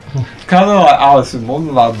Bowie. It's kind of like Alice in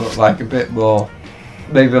Wonderland, but like a bit more,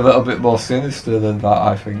 maybe a little bit more sinister than that,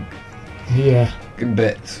 I think. Yeah. In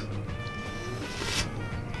bits.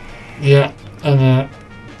 Yeah, and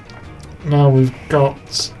now we've got,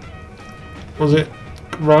 was it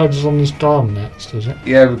Riders on the Storm next, is it?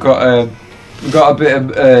 Yeah, we've got a bit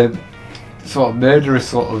of sort of murderous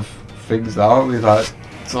sort of things now, haven't we? Like,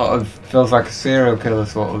 sort of feels like a serial killer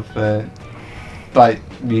sort of like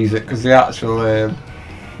music, because the actual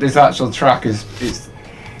this actual track is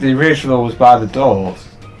the original was by The Doors,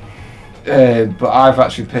 but I've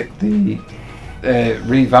actually picked the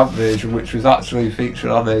revamped version, which was actually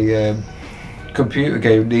featured on a computer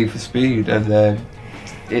game, Need for Speed, and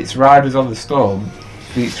it's Riders on the Storm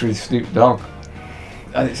featuring Snoop Dogg,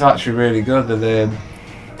 and it's actually really good. And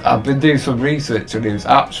I've been doing some research, and it was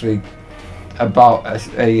actually about a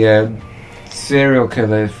serial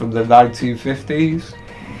killer from the 1950s,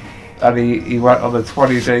 and he went on a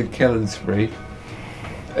 20-day killing spree,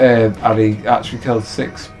 and he actually killed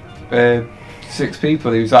six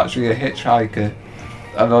people. He was actually a hitchhiker.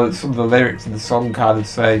 I know some of the lyrics in the song kind of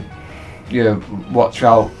say, you know, watch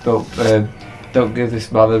out, don't give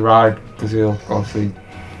this man a ride because he'll obviously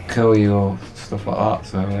kill you or stuff like that.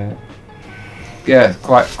 So yeah,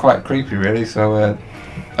 it's quite creepy really. So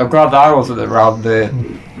I'm glad that I wasn't around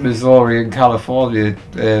Missouri and California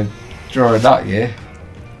during that year.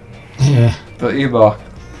 Yeah. But you, Mark?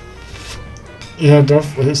 Yeah,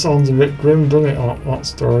 definitely. It sounds a bit grim, doesn't it, that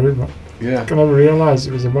story? But yeah. I never realised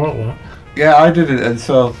it was about that. Yeah, I didn't. And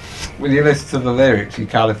so when you listen to the lyrics, you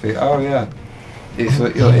kind of think, oh yeah, It's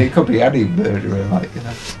it could be any murderer, like, you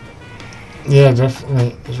know. Yeah,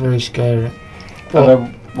 definitely. It's very scary. And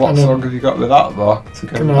then, what song have you got with that, Mark? To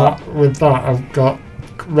go with that? With that, I've got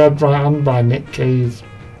Red Right Hand by Nick Cave,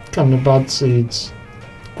 kind of Bad Seeds,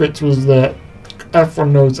 which was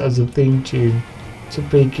everyone knows it as a theme tune to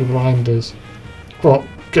Peaky Blinders, but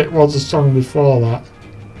it was a song before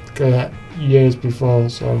that, years before,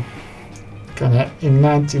 so kind of in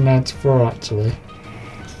 1994 actually.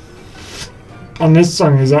 And this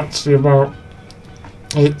song is actually about,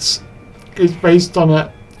 it's based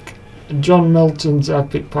on John Milton's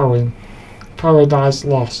epic poem, Paradise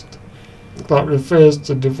Lost, that refers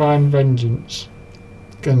to divine vengeance.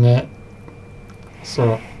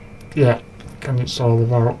 It's all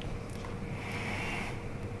about,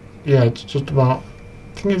 it's just about,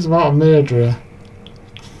 I think it's about a murderer,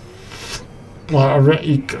 like a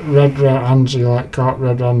red-handed, like caught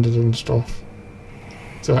red-handed and stuff.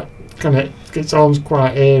 So it sounds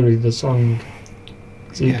quite eerie, the song,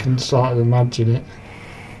 so you can sort of imagine it.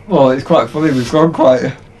 Well, it's quite funny. We've gone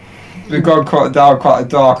down quite a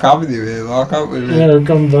dark avenue here, Mark, haven't we? Yeah, we've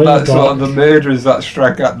gone very dark. That's sort of the murderers that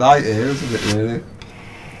strike at night here, isn't it? Really.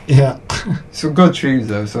 Yeah. Some good tunes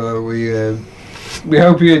though, so we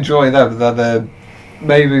hope you enjoy them. And then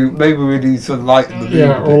maybe we need to lighten the mood.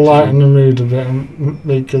 Yeah, we'll lighten the mood a bit and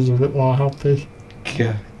make us a bit more happy.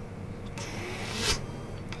 Yeah.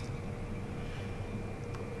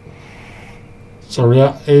 So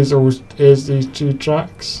yeah, here's these two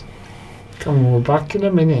tracks. Come on, we're back in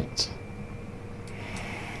a minute.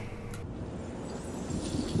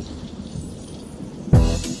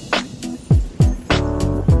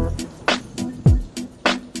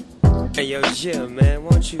 Hey yo, Jim, man,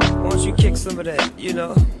 won't you kick some of that? You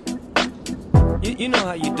know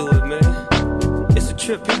how you do it, man. It's a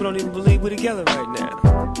trip. People don't even believe we're together right now.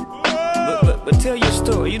 But tell your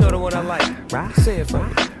story. You know the one I like. Right? Say it for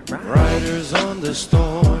me. Riders on the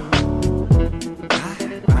storm.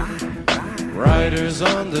 Riders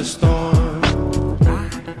on the storm.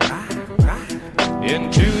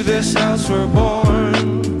 Into this house we're born.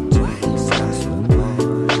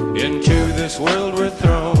 Into this world we're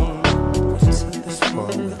thrown.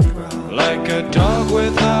 Like a dog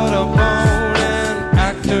without a bone, an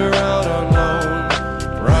actor out alone.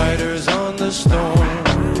 Riders on the storm.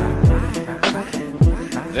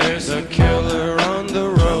 There's a killer on the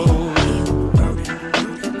road.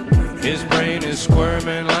 His brain is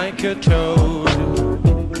squirming like a toad.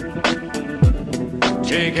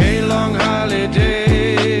 Take a long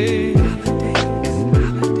holiday.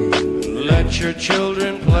 Let your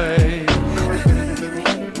children play.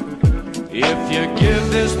 If you give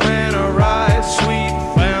this man a ride, sweet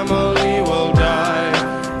family will die.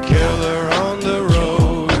 Killer on the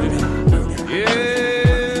road.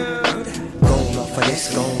 Yeah. Going off of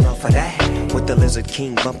this, going off of that. With the Lizard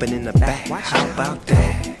King bumping in the back. How about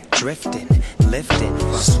that? Drifting, lifting,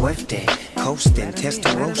 swifting, coasting,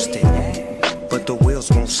 testing, roasting. But the wheels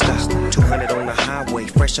won't stop. 200 on the highway,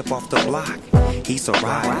 fresh up off the block. He's a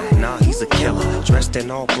rider, nah, he's a killer. Dressed in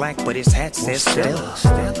all black, but his hat says Stella.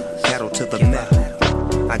 Pedal to the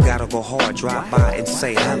metal. I gotta go hard, drive by and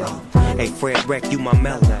say hello. Hey, Fred Wreck, you my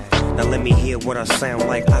mellow. Now let me hear what I sound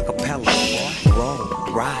like a cappella.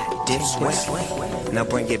 Roll, ride, dip, sweat. Now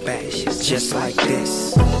bring it back, just like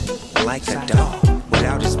this. Like a dog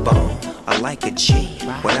without his bone. I like a G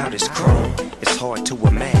without his chrome. It's hard to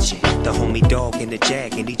imagine the homie dog in the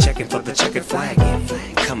jag and he checking for the checkered flag.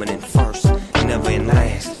 Coming in first, never in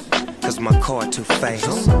last. Cause my car too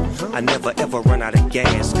fast. I never ever run out of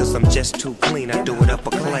gas. Cause I'm just too clean, I do it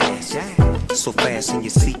upper class. So fast in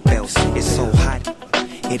your seatbelts, it's so hot,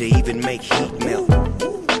 it'll even make heat melt.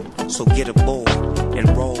 So get aboard and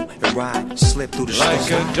roll and ride, slip through the storm.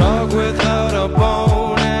 Like a dog without a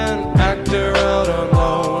bone, an actor out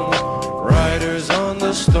alone. Riders on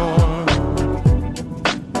the storm.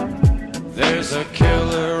 There's a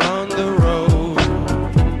killer on the road.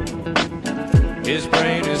 His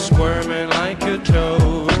brain is squirming like a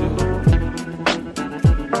toad.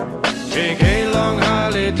 Take a long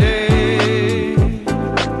holiday.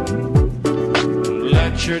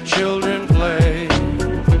 Let your children play.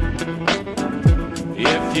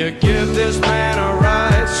 If you give this man a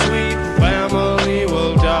ride, sweet family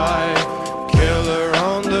will die. Killer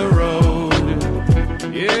on the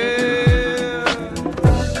road. Yeah.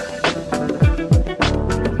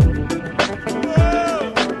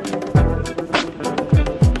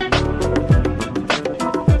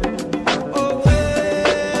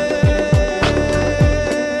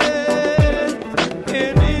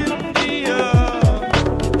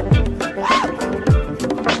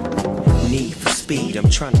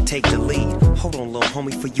 Trying to take the lead, Hold on, little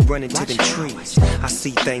homie, before you run into them trees. I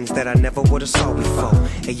see things that I never would've saw before.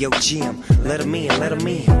 Hey, yo, Jim, let 'em in, let 'em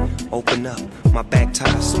in. Open up, my back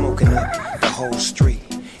tire smoking up the whole street.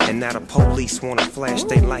 And now the police wanna flash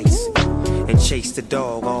their lights and chase the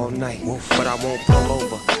dog all night. But I won't pull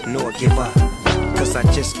over, nor give up, cause I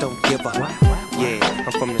just don't give up. Yeah,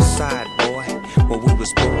 I'm from the side, boy, where we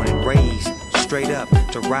was born and raised. Straight up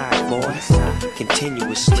to ride, boys,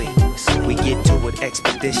 continuously. We get to it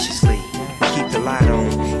expeditiously. We keep the light on,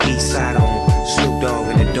 east side on, Snoop Dogg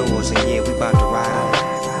in the doors, and yeah, we about to ride on.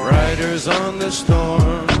 Riders on the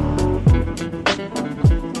storm.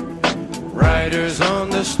 Riders on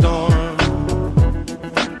the storm.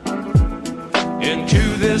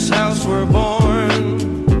 Into this house we're born.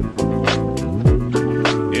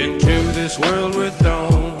 Into this world we're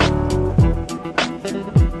thrown.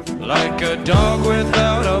 Like a dog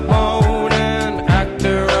without a bone, an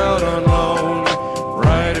actor out on loan.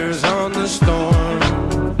 Riders on the storm.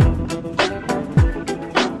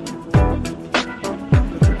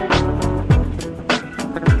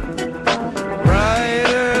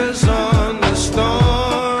 Riders on the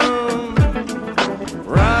storm.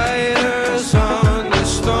 Riders on the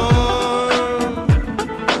storm.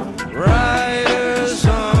 Riders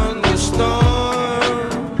on the storm.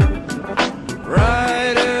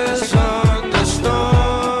 Riders on the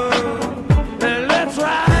storm. And let's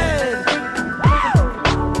ride.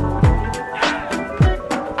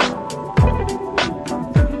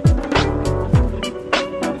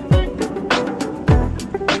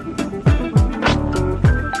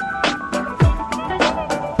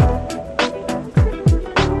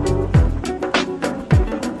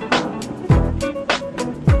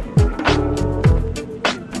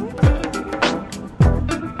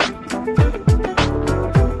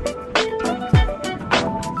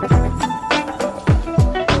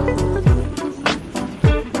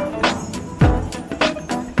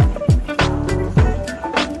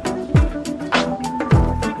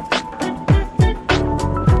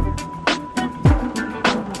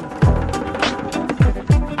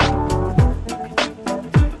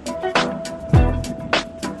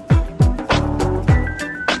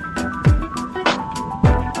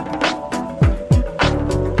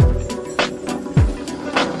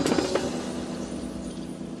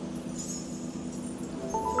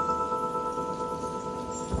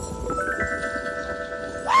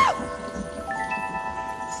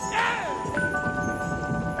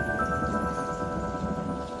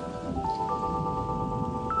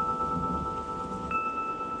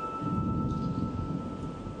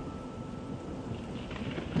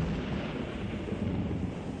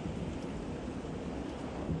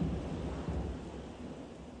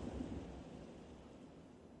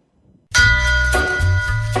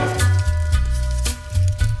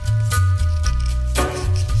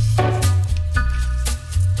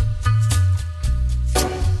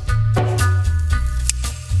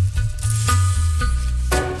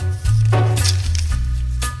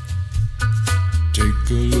 Take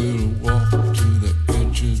a little walk to the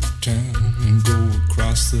edge of town and go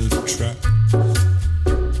across the track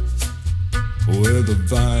where the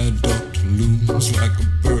viaduct looms like a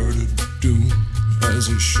bird of doom as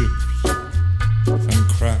it ships and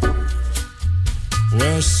cracks,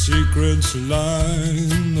 where secrets lie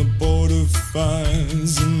in the border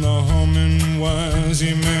fires and the humming wires.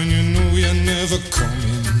 Yeah, man, you know you're never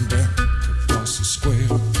coming back. Across the square,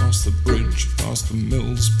 across the bridge, past the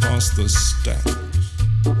mills, past the stacks.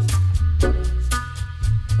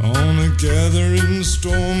 On a gathering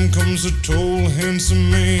storm comes a tall, handsome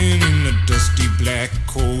man in a dusty black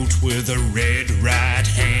coat with a red right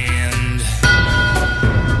hand.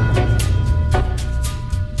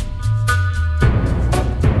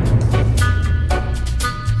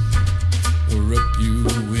 Wrap you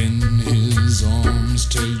in his arms,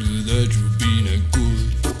 tell you that you've been a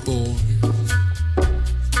good boy.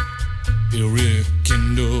 He'll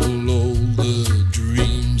rekindle all the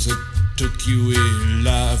dreams that took you a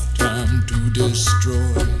lifetime to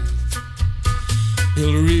destroy.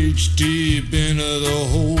 He'll reach deep into the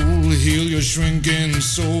hole, heal your shrinking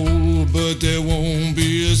soul, but there won't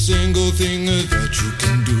be a single thing that you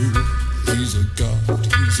can do. He's a god,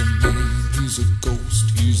 he's a man, he's a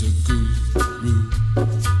ghost, he's a guru.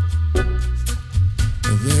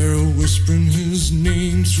 They're whispering his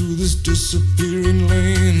name through this disappearing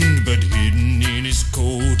land, but hidden in his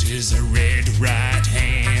coat is a red right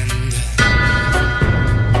hand.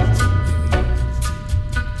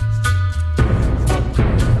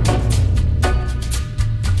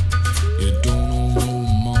 You don't owe no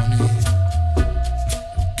money,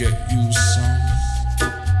 he'll get you some.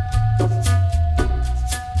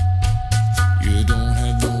 You don't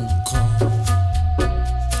have no car,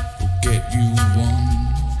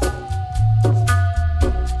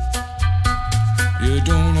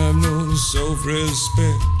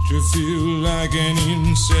 self-respect. You feel like an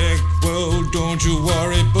insect. Well, don't you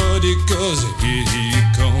worry, buddy, 'cause here he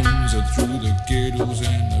comes through the ghettos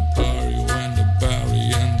and the barrio and the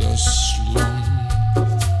barry and the slum.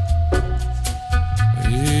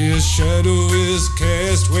 His shadow is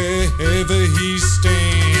cast wherever he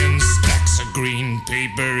stands. Stacks of green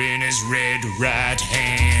paper in his red right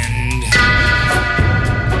hand.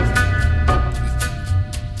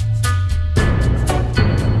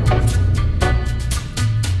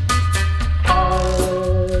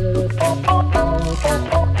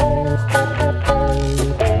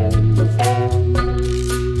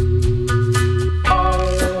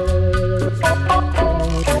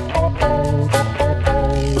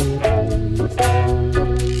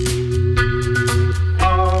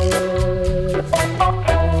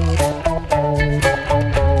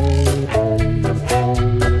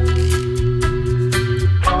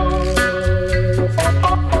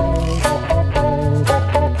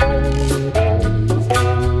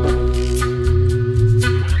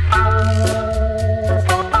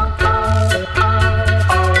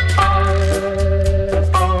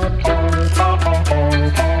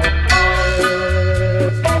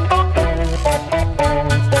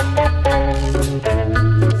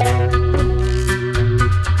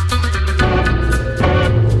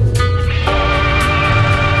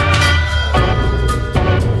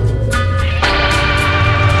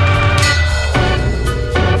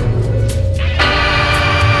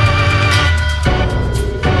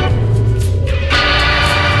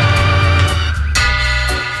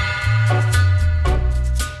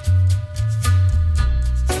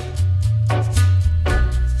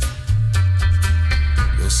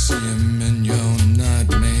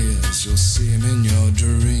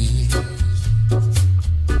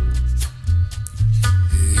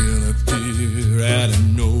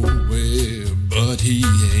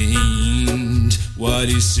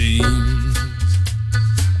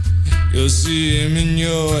 You'll see him in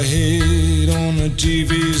your head on the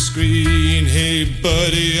TV screen. Hey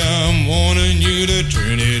buddy, I'm warning you to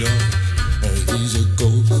turn it off. He's a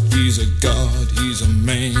ghost, he's a god, he's a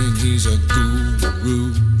man, he's a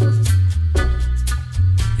guru.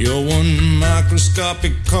 You're one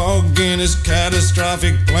microscopic cog in his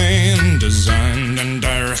catastrophic plan, designed and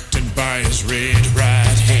directed by his red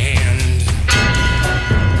right hand.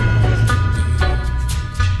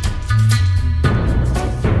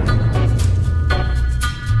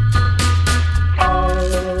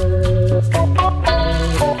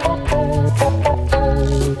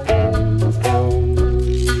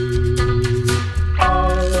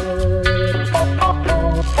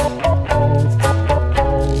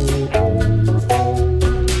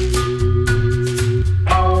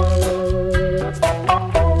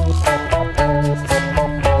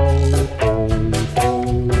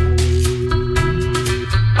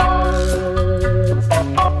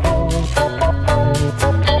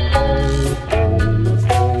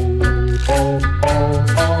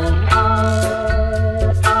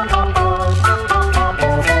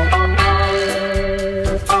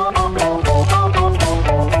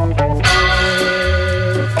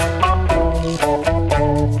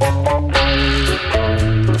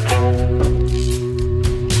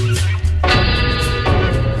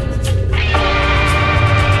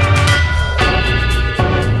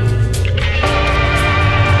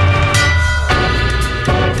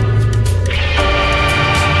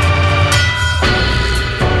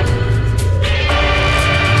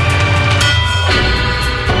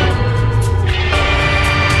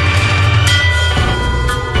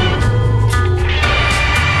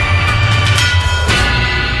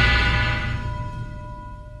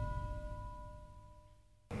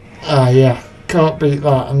 Yeah, can't beat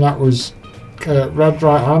that, and that was Red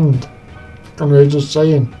Right Hand. And we were just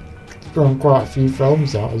saying, it's been on quite a few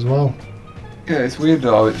films that as well. Yeah, it's weird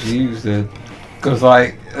how it's used because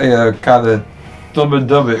like, kind of Dumb and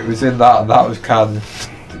Dumber, it was in that, and that was kind of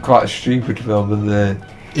quite a stupid film, and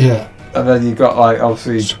yeah, and then you got like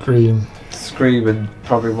obviously Scream, and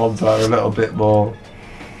probably ones that are a little bit more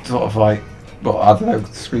sort of like, but I don't know,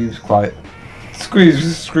 Scream's quite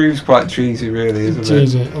cheesy, really, isn't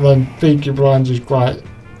cheesy. it? And then Peaky Blinders is quite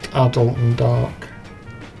adult and dark.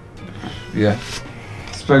 Yeah,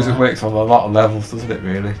 I suppose it works on a lot of levels, doesn't it,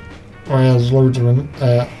 really? Well, yeah, there's loads of them.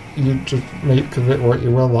 You just make of it what you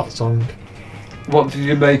will, that song. What did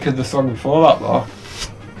you make of the song before that, though?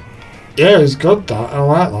 Yeah, it was good, that. I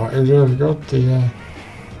like that. It was really good.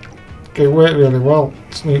 It worked really well.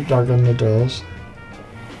 Snoop Dogg and the Doors.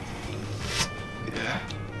 Yeah,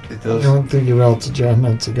 it does. I don't think you're able to join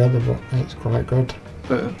them together, but it's quite good.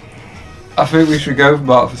 But I think we should go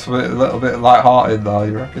back for something a little bit light-hearted now,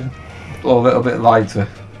 you reckon? or a little bit lighter?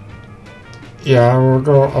 Yeah, we'll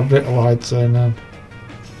go a bit lighter now.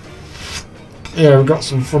 Yeah, we've got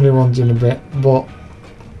some funny ones in a bit, but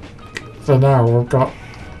for now we've got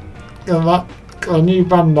a new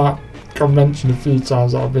band that I've mentioned a few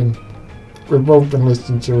times that we've both been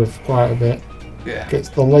listening to for quite a bit. Yeah. It's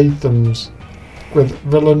the Lathams with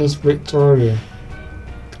Villainous Victoria,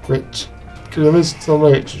 which, if you listen to the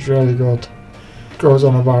lyrics, it's really good. It goes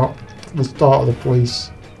on about the start of the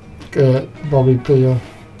police, Bobby Peel,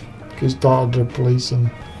 who started the police, and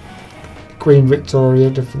Queen Victoria,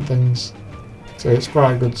 different things. So it's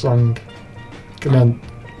quite a good song. And then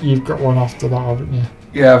you've got one after that, haven't you?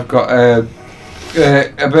 Yeah, I've got a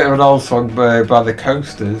bit of an old song by the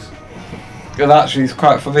Coasters. And actually, it's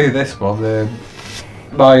quite funny, this one.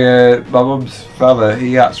 My mum's fella,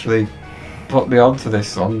 he actually put me onto this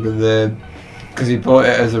song, and because he bought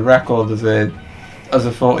it as a record, as a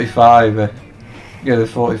 45, the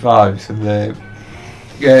 45s, and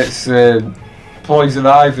it's Poison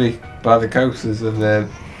Ivy by the Coasters, and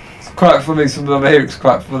it's quite funny. Some of the lyrics are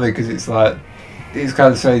quite funny because it's like he's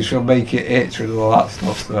kind of saying she'll make it itch and all that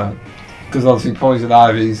stuff. So, because obviously Poison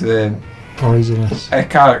Ivy's poisonous, a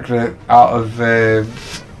character out of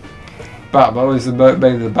Batman. Is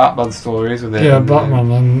mainly the Batman story, isn't it? Yeah,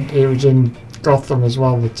 Batman, and it was in Gotham as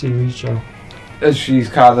well, the TV show. And she's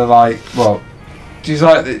kind of like, well, she's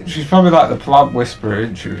probably like the plant whisperer,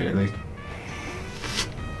 isn't she? Really?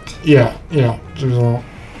 Yeah, she's all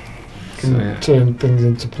turn things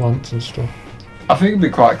into plants and stuff. I think it'd be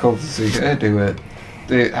quite cool to see her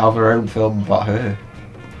have her own film about her.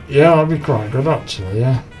 Yeah, that'd be quite good actually.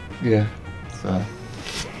 Yeah. Yeah.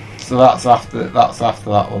 So that's after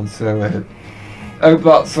that one. So I hope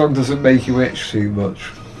that song doesn't make you itch too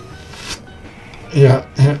much. Yeah,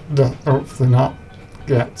 hopefully not.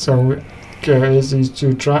 Yeah. So here's these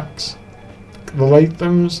two tracks: the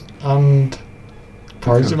Lathams and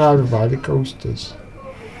Poison Ivy by the Coasters.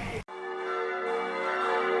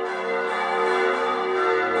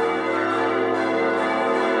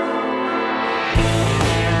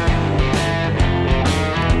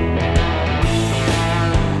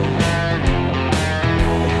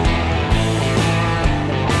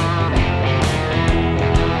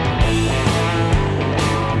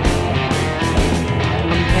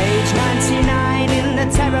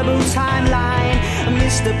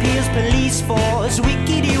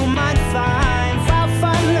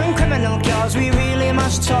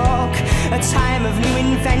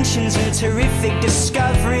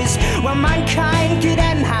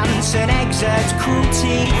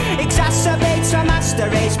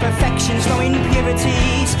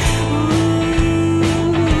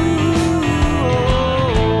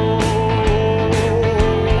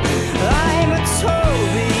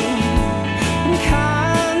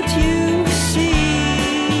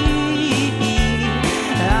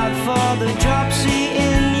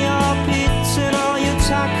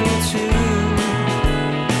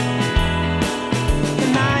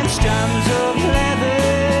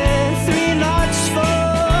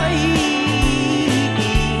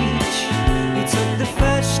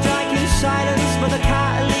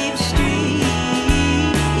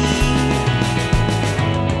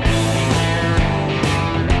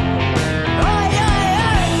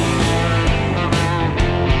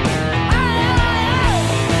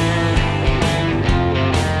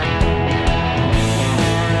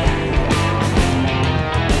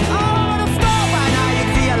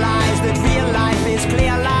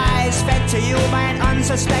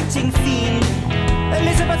 Unsuspecting fiend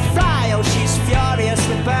Elizabeth Fry, oh she's furious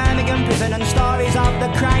with Birmingham prison and stories of the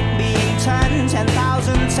crank being turned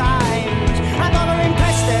 10,000 times. And over in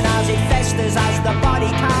Preston as it festers as the body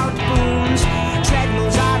count booms,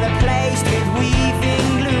 treadmills are replaced with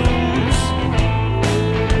weaving looms.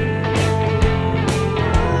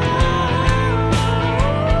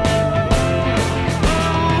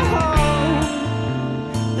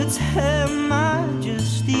 Oh, that's Her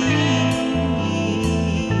Majesty.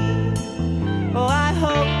 Oh, I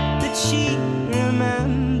hope that she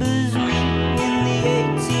remembers me in the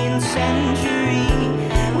 18th century,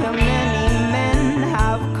 where many men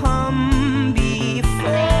have come before.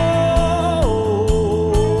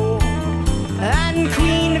 And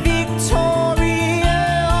Queen Victoria,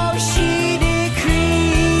 oh, she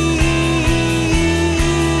decreed.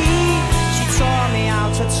 She taught me how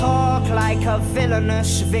to talk like a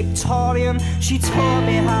villainous Victorian. She taught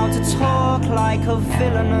me how to talk like a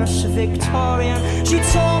villainous Victorian. She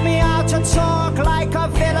taught me how to talk like a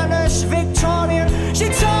villainous Victorian. She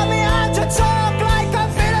taught me how to talk like a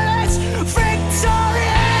villainous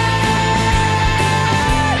Victorian.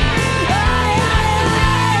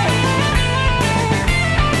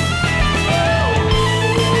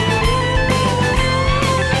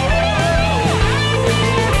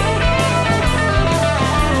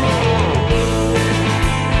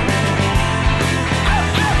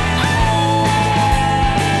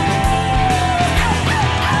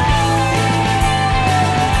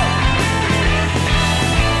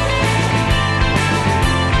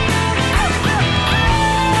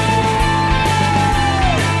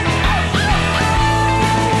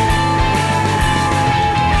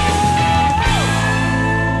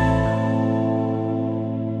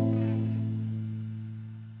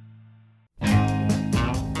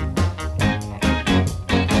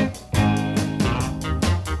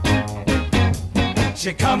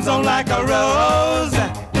 She comes on like a rose,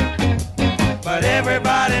 but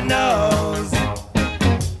everybody knows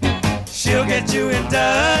she'll get you in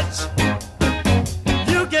touch.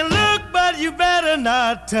 You can look, but you better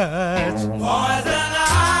not touch. Poison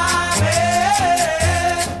ivy,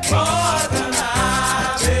 poison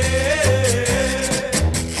ivy.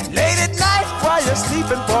 Late at night while you're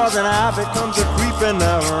sleeping, poison ivy comes a creeping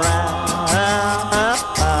around.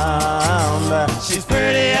 She's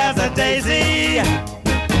pretty as a daisy,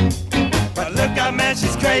 but look out, man,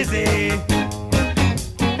 she's crazy.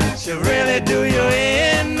 She'll really do you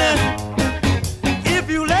in if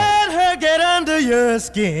you let her get under your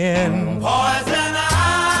skin. Poison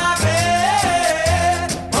ivy,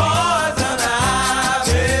 poison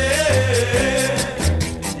ivy.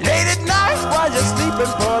 Late at night while you're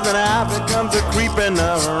sleeping, poison ivy comes a creeping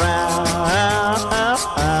around.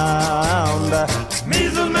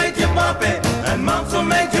 Measles make you bumpy, and mumps will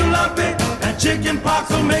make you lumpy, and chicken pox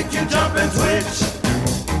will make you jump and twitch.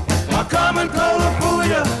 A common cold will fool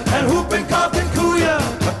ya, and whooping cough can cool ya.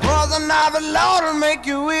 A poison ivy Lord will make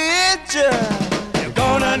you itch. You're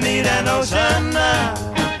gonna need an ocean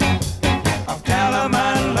of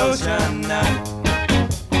calamine lotion.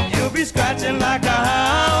 You'll be scratching like a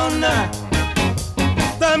hound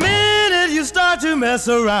the minute you start to mess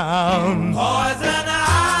around. Poison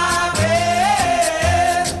ivy,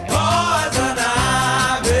 poison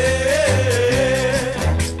ivy.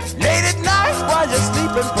 Late at night while you're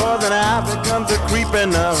sleeping, poison ivy comes a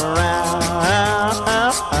creeping around.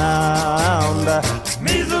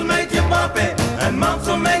 Measles make you bumpy, and mumps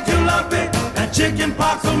will make you lumpy, and chicken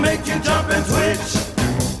pox will make you jump and twitch.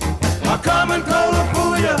 A common cold will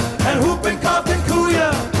fool ya, and whooping cough can cool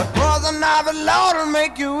ya. A poison ivy Lord will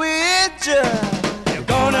make you itch. You're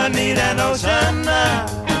gonna need an ocean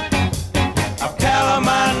of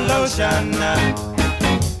calamine lotion.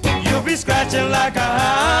 You'll be scratching like a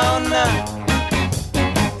hound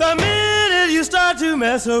the minute you start to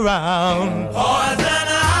mess around. Poison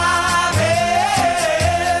ivy,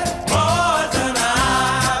 poison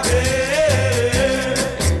ivy.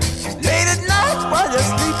 Late at night while you're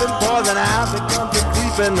sleeping, poison ivy comes a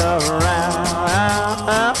creeping around.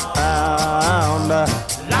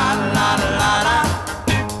 La la la la.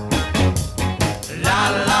 La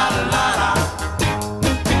la la la.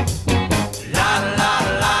 La la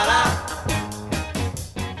la la.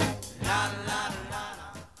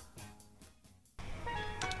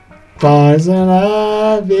 Poison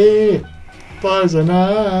ivy, poison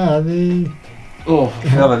ivy. Oh, I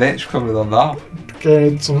feel an itch coming on that.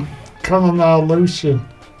 Get some chamomile lotion,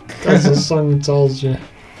 as the song tells you.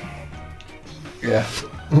 Yeah.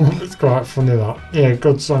 It's quite funny that. Yeah,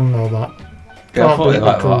 good song though that. Yeah, I Can't thought beat it the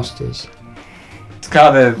like that. Coasters. It's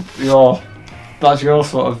kind of that's your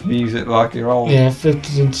sort of music, like your old. Yeah,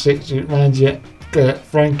 50s and 60s, it reminds you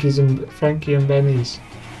Frankie and Benny's.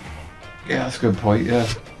 Yeah, that's a good point. Yeah.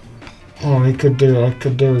 Oh, I could do a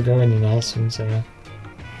Going in Nelson singer.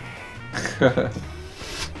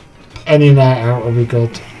 Any night out will be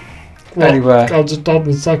good. Well, Anywhere. I just had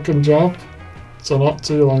my second job, so not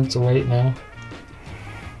too long to wait now.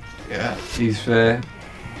 Yeah, he's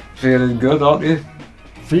feeling good, aren't you?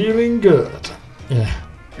 Feeling good. Yeah.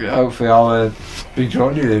 Yeah, hopefully I'll be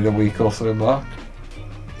joining you in a week or so, Mark.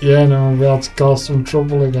 Yeah, no, I'll be able to cause some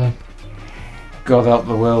trouble again. God help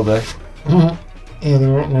the world, eh? Yeah, they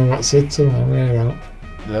won't know what's hitting them, we're out.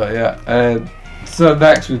 No, yeah. So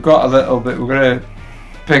next we've got a little bit. We're gonna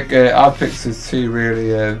pick. I picked these two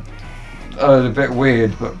really a bit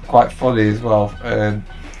weird, but quite funny as well.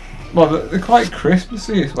 Well, they're quite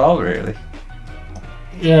Christmassy as well, really.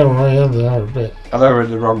 Yeah, well, yeah, they are a bit. I know we're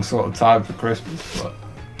in the wrong sort of time for Christmas, but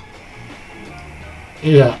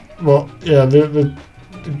yeah, well, yeah, the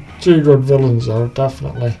two good villains though,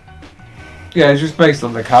 definitely. yeah, it's just based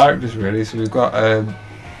on the characters really. So we've got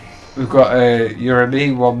You're a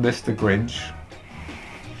Mean One, Mr. Grinch,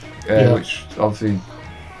 Yeah. which obviously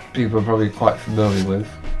people are probably quite familiar with.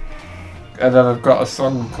 And then I've got a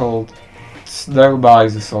song called Snow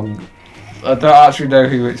Miser song. I don't actually know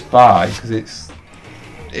who it's by because it's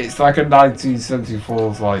like a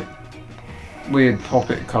 1974's like weird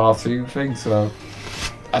puppet cartoon thing. So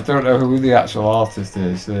I don't know who the actual artist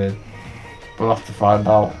is. We'll have to find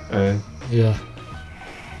out. Yeah.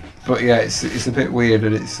 But yeah, it's a bit weird,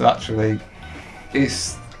 and it's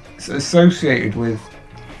associated with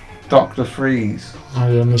Dr. Freeze. Oh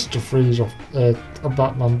yeah, Mr. Freeze off a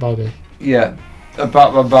Batman baddie. Yeah, a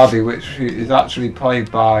Batman baddie, which is actually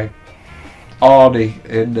played by Arnie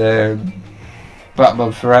in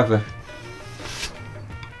Batman Forever.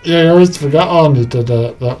 Yeah, you always forget Arnie did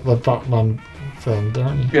the Batman film,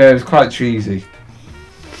 don't you? Yeah, it was quite cheesy.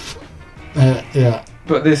 Yeah.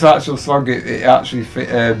 But this actual song, it actually fit.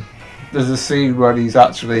 There's a scene where he's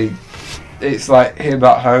actually, it's like him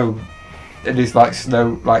at home in his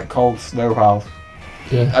like cold snow house.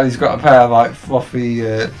 Yeah. And he's got a pair of like fluffy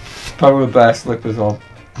polar bear slippers on.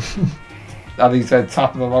 And he's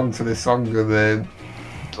tapping along to this song, and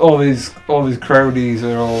all his cronies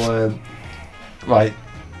are all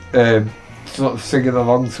sort of singing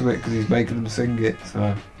along to it because he's making them sing it.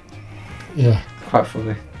 So yeah, quite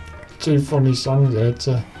funny. 2 funny songs there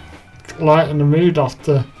to lighten the mood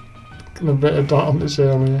after a bit of darkness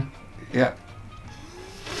earlier. Yeah.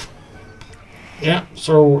 Yeah.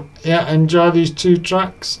 So yeah, enjoy these 2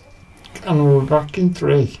 tracks, and we'll be back in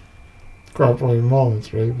 3. Probably more than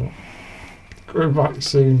 3, but we're back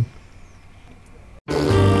soon. With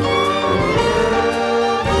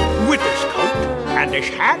this coat and this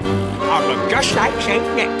hat, I look just like Saint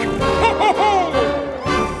Nick.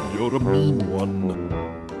 You're a mean one,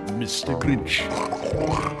 Mr. Grinch.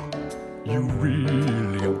 You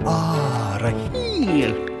really are a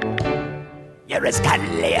heel. You're as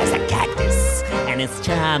cuddly as a cactus and as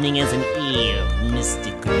charming as an eel,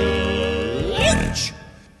 Mr. Grinch.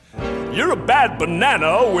 You're a bad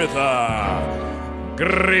banana with a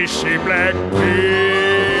greasy black peel.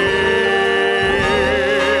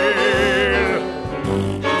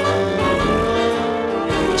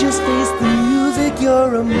 Just face the music,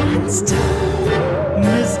 you're a monster,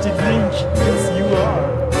 Mr. Grinch. Yes, you are.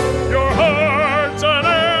 Your heart's an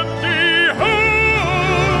empty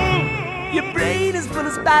hole. Your brain is full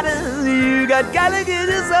of spatters. You got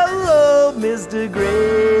Gallagher's soul, Mr.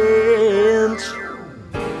 Grinch.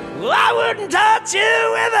 Well, I wouldn't touch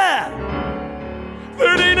you with a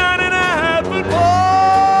 39.5 pole.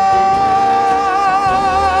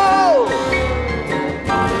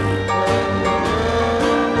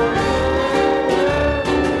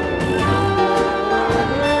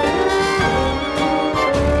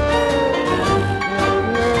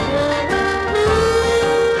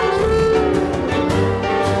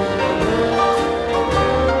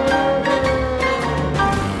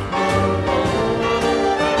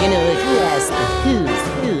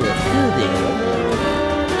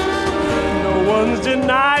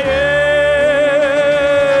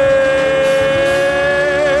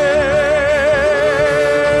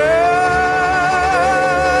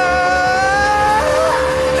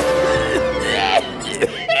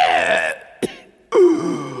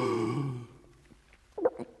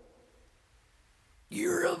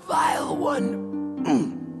 You're a vile one,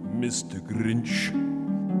 Mr. Grinch.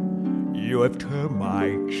 You have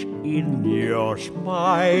termites in your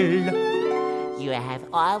smile. You have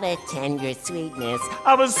all the tender sweetness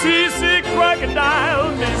of a seasick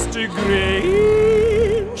crocodile, Mr.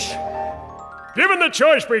 Grinch. Given the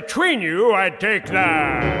choice between you, I'd take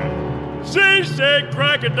the seasick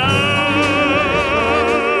crocodile.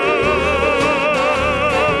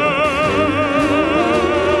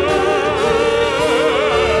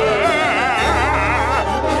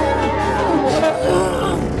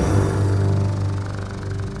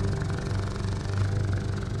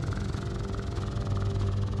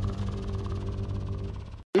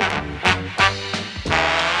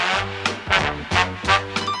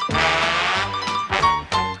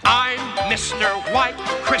 Mr. White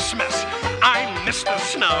Christmas, I'm Mr.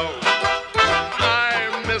 Snow.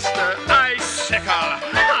 I'm Mr. Icicle,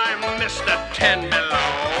 I'm Mr. Ten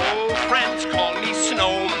Below. Friends call me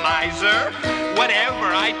Snow Miser.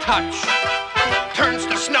 Whatever I touch turns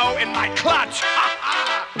to snow in my clutch.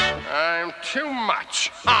 I'm too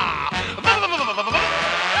much.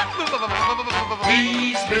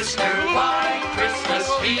 He's Mr. White Christmas,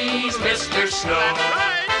 he's Mr. Snow.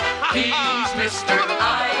 He's Mr.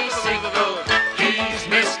 Icicle, he's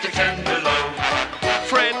Mr. Ten Below.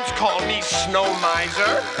 Friends call me Snow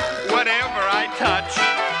Miser. Whatever I touch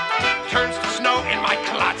turns to snow in my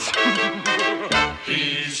clutch.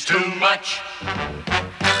 He's too much.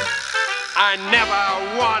 I never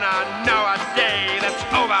wanna know a day that's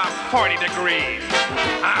over 40 degrees.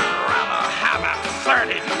 I'd rather have a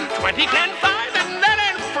 30, 20, 10, 5, and then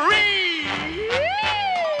I'm free.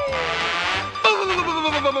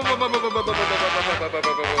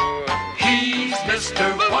 He's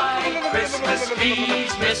Mr. White Christmas,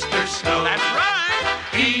 he's Mr. Snow. That's right.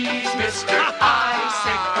 He's Mr.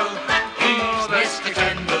 Icicle, he's Mr.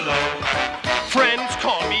 Ten Below. Friends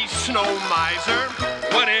call me Snow Miser.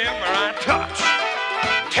 Whatever I touch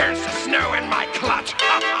turns to snow in my clutch.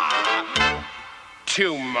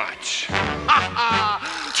 Too much.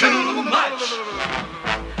 Too much.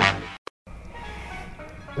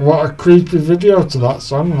 What a creepy video to that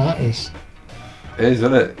song that is. It is,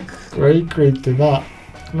 isn't it? Very creepy that.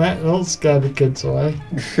 Mate, don't scare the kids away.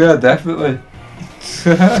 Yeah, definitely.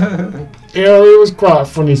 It was quite a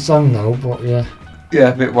funny song though, but yeah. Yeah,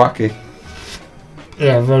 a bit wacky.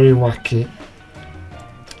 Yeah, very wacky.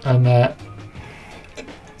 And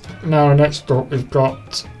now next up we've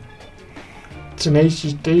got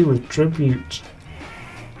Tenacious D with Tribute.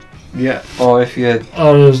 Yeah, or if you...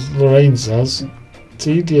 Or as Lorraine says,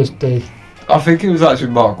 Tedious D. I think it was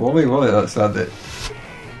actually Mark Woolley, wasn't it, that said it?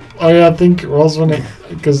 Oh yeah, I think it was, wasn't it?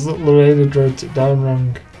 Because Lorraine had wrote it down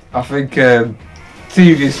wrong. I think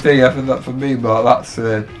Tedious D, I think that for me, Mark, that's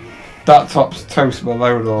that tops Toast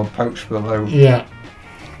Malone or Poach Malone. Yeah.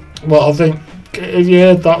 Well, I think if you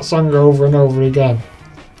heard that song over and over again,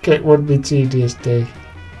 it would be Tedious D.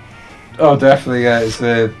 Oh, definitely, yeah. It's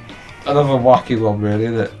another wacky one, really,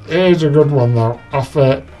 isn't it? It is a good one, though. Off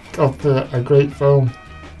a great film.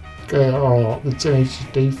 Or the Tenacious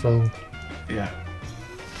D film. Yeah.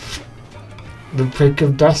 The Pick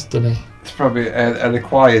of Destiny. It's probably an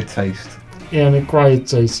acquired taste. Yeah, an acquired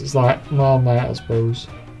taste. It's like Marmite, I suppose.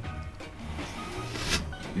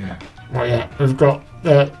 Yeah. Well, yeah, we've got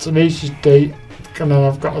Tenacious D, and then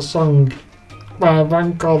I've got a song by a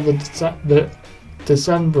band called the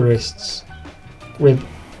Decemberists with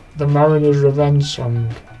the Mariner's Revenge song,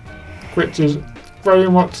 which is very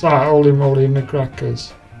much like Holy Moly and the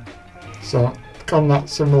Crackers. So, on that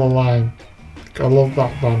similar line, I love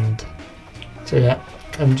that band. So yeah,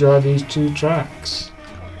 enjoy these two tracks.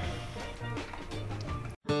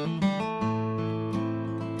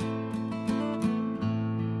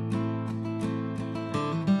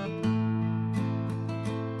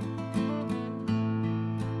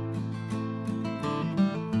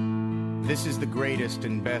 This is the greatest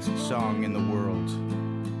and best song in the world.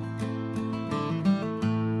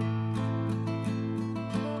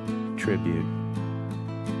 Tribute.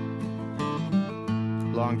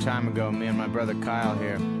 Long time ago, me and my brother Kyle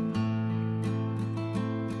here,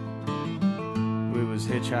 we was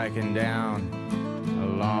hitchhiking down a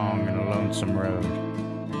long and a lonesome road.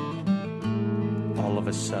 All of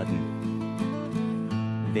a sudden,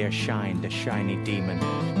 there shined a shiny demon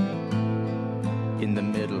in the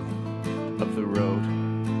middle of the road.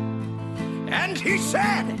 And he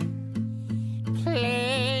said,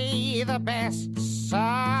 "Play the best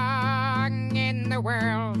song in the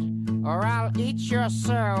world, or I'll eat your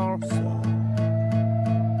soul."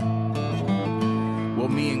 Well,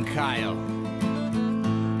 me and Kyle,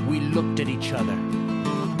 we looked at each other,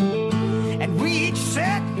 and we each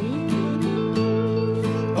said,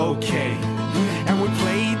 okay. And we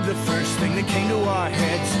played the first thing that came to our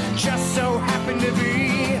heads. Just so happened to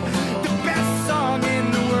be the best song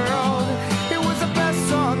in the world. It was the best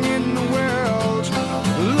song in the world.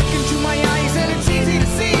 Look into my eyes and it's easy to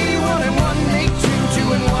see. 1 and 1 make 2,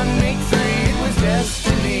 2 and 1 make 3. It was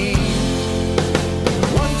destiny.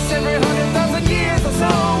 Once every 100,000 years or so,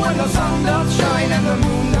 when the sun doth shine and the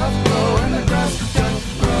moon doth glow and the grass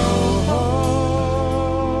doth grow.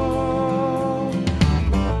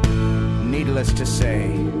 Needless to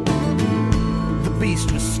say, the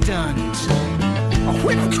beast was stunned. A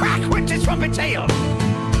whip crack went his trumpet tail,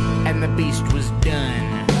 and the beast was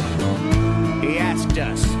done. He asked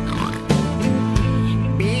us,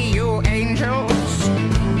 "Be you angels?"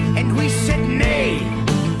 And we said, "Nay,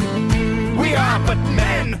 we are but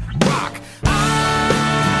men." Rock.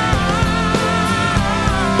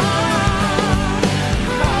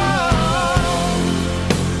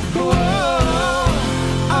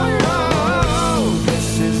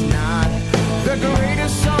 This is not the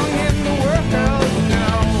greatest song in the world, no.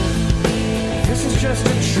 This is just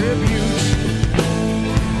a tribute.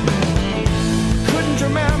 Couldn't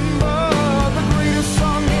remember the greatest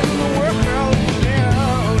song in the world,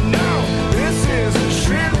 no. This is a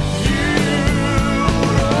tribute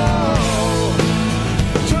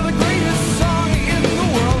to the greatest song in the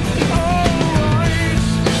world. Alright,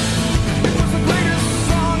 it was the greatest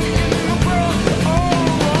song in the world.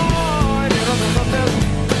 Alright,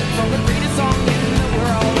 from the greatest song in the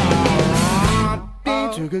world.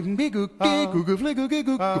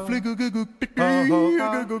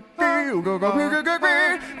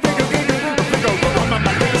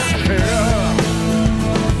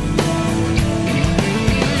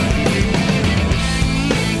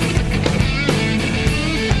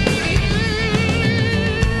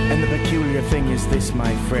 And the peculiar thing is this,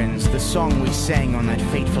 my friends, the song we sang on that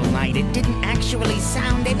fateful night, it didn't actually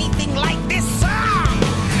sound anything like this song.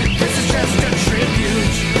 This is just a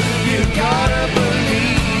tribute. You gotta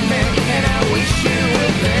believe it, and I wish you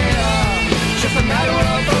were there. Just a matter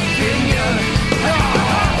of opinion.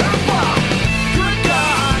 Good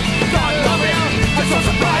God, God love him. I'm so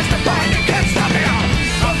surprised to find you can't stop him.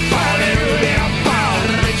 I'm filing with a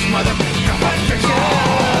rich motherfucker.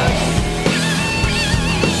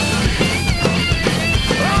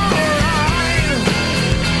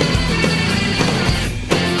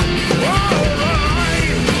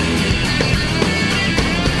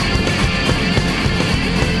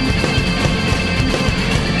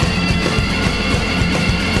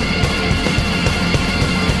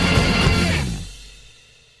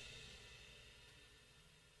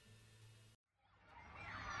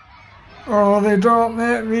 Well, they don't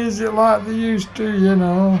make music like they used to, you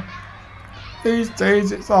know. These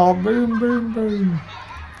days it's all boom, boom, boom.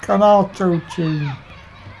 Can auto-tune.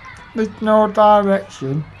 There's no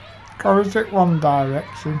direction. Goes it one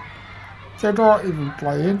direction. They don't even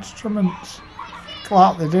play instruments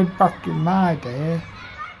like they did back in my day.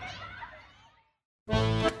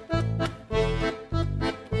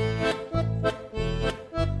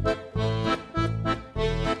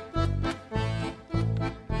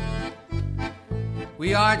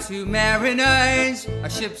 We are two mariners, our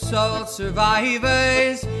ship's sole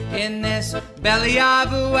survivors in this belly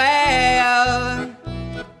of a whale.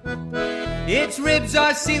 Its ribs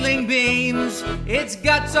are ceiling beams, its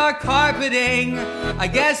guts are carpeting. I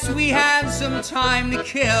guess we have some time to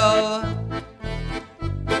kill.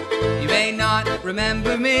 You may not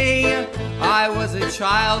remember me, I was a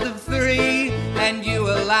child of 3 and you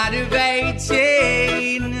a lad of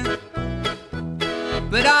 18.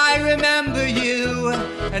 But I remember you,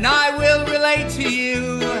 and I will relate to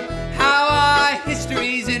you how our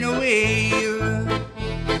history's in a weave.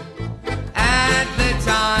 At the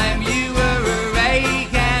time you were a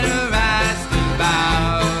rake and a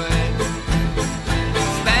roustabout,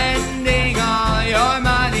 spending all your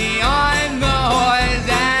money on boys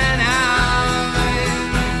and hounds.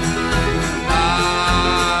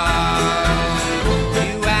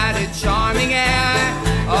 You had a charming air,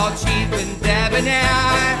 all cheap and debonair.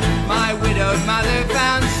 My widowed mother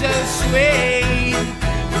found so sweet,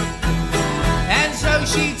 and so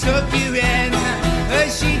she took you in, her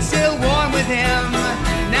sheet still warm with him,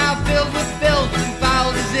 now filled with filth and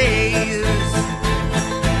foul disease.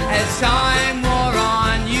 As time wore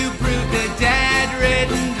on, you proved a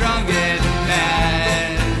dead-ridden, drunken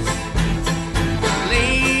mess,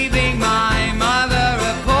 leaving my mother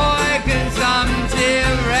a poor,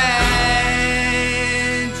 consumptive wretch.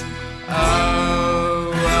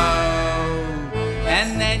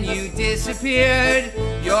 And then you disappeared,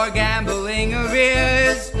 your gambling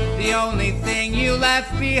arrears, the only thing you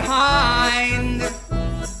left behind.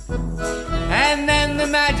 And then the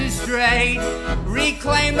magistrate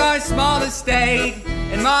reclaimed our small estate,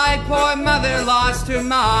 and my poor mother lost her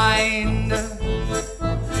mind.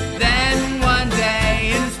 Then one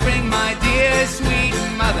day in spring, my dear sweet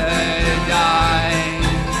mother died.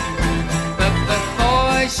 But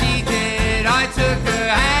before she did, I took her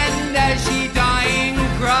hand as she dying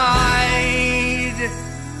cried.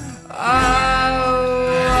 Oh,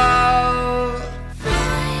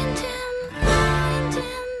 find him,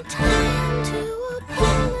 tie him to a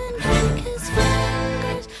pole and break his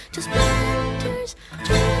fingers to splinters,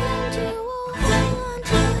 turn him to a hole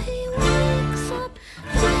until he wakes up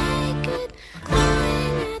naked,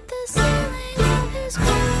 clawing at the ceiling of his grave.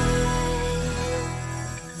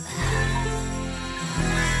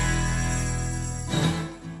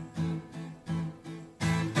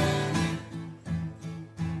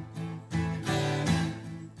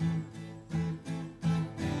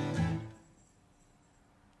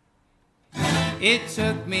 It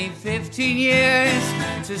took me 15 years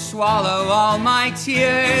to swallow all my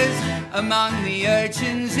tears among the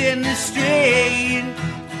urchins in the street,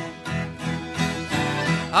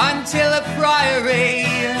 until a priory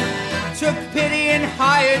took pity and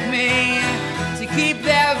hired me to keep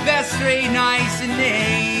their vestry nice and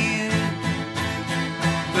neat.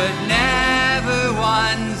 But never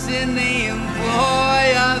once in the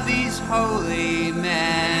employ of these holy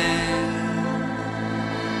men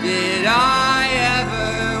did I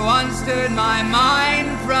ever once turn my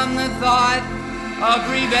mind from the thought of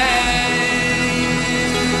revenge.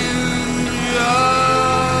 Oh.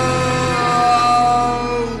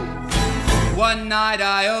 One night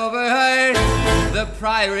I overheard the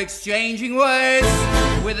prior exchanging words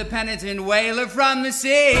with a penitent whaler from the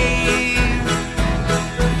sea.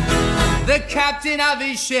 The captain of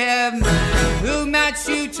his ship, who matched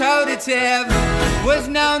you toe-to-tip, was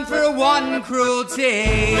known for one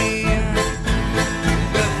cruelty.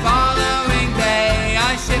 The following day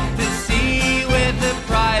I shipped to sea with the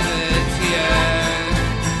privateer,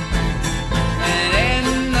 and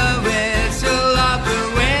in the whistle of the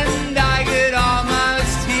wind I could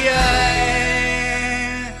almost hear,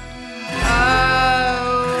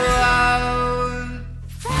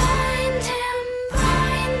 Find him,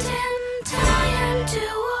 tie him to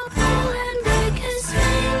a pole and break his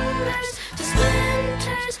fingers to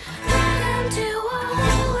splinters, turn him to a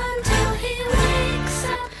hole until he wakes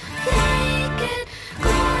up naked,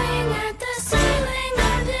 clawing at the ceiling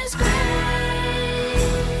of his grave.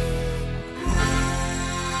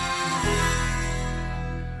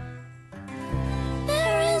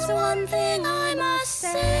 There is one thing I must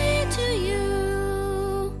say to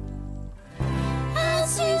you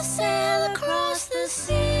as you sail across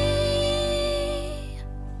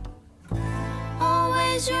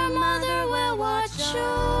 'cause your mother will watch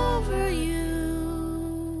over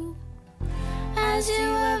you as you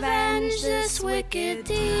avenge this wicked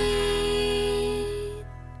deed.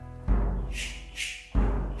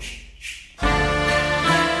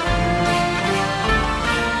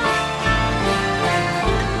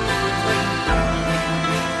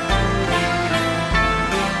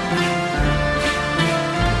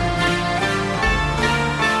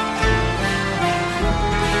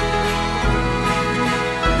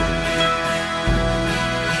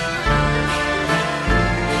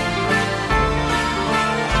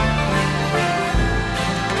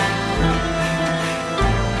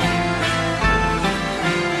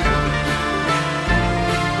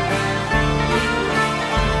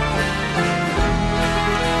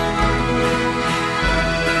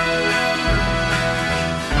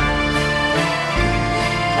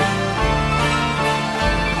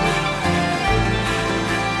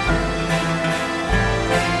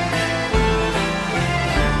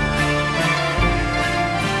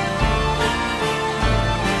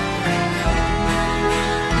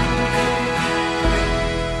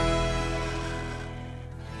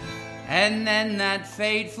 And then that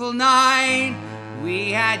fateful night,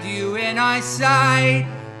 we had you in our sight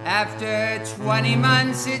after 20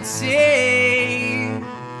 months at sea.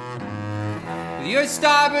 With your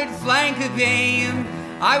starboard flank abeam,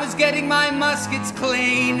 I was getting my muskets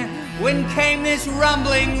clean when came this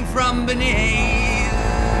rumbling from beneath.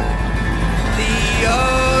 The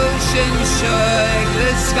ocean shook,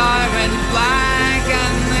 the sky went black,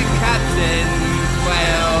 and the captain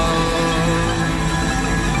quailed.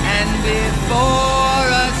 And before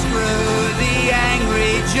us grew the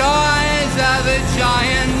angry joys of a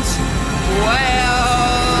giant whale.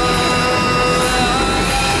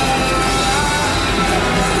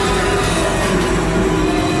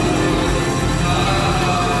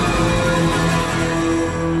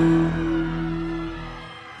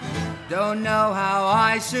 Don't know how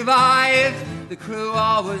I survived. The crew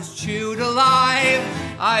all was chewed alive.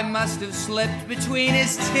 I must have slipped between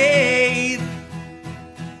his teeth.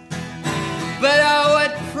 But oh,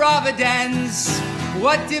 what providence,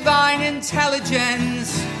 what divine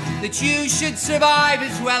intelligence, that you should survive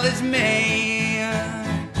as well as me.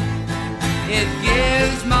 It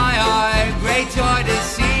gives my heart great joy to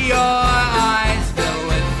see your eyes fill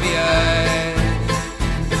with fear.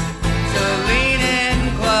 So lean in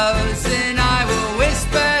close and I will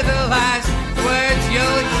whisper the last words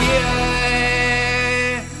you'll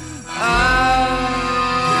hear. Oh.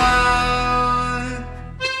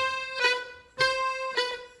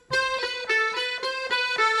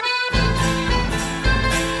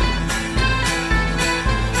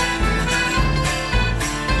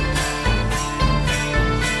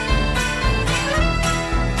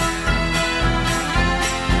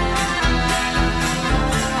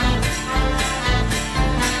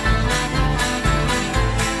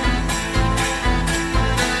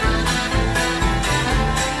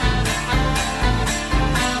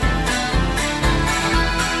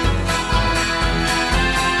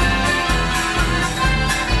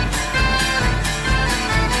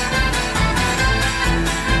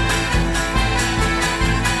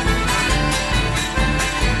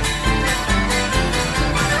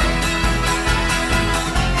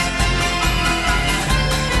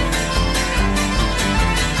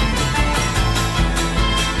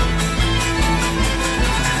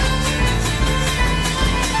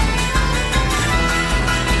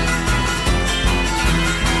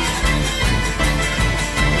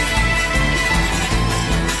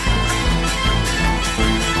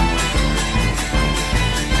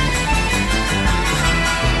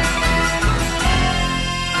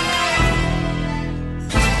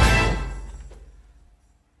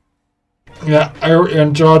 Yeah, I hope you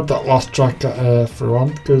enjoyed that last track that threw on,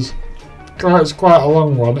 because it's quite a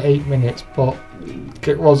long one, 8 minutes, but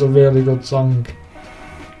it was a really good song.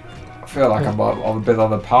 I feel like I'm a bit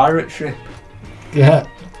on a pirate ship. Yeah.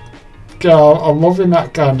 I'm loving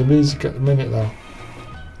that kind of music at the minute though.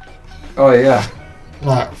 Oh yeah.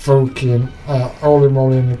 Like folky and Holy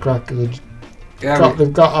Moly and the Crackers. Yeah,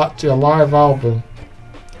 They've got actually a live album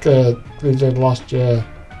they did last year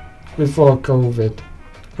before COVID.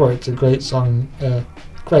 But it's a great song,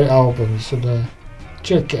 great album, so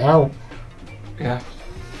check it out. Yeah.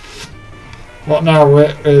 But now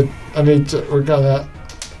we're gonna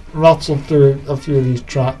rattle through a few of these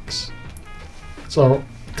tracks. So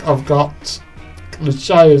I've got The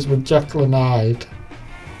Shires with Jekyll and Hyde,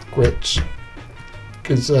 which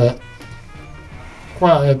is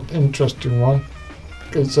quite an interesting one,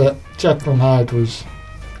 because Jekyll and Hyde was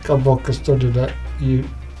a book I studied at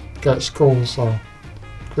school, so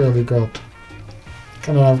really good.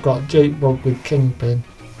 kind of I've got Jake Bug with Kingpin,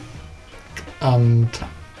 and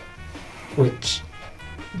which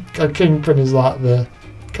Kingpin is like the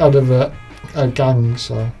kind of a gang,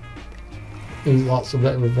 so that's a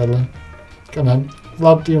bit of a villain. Kind of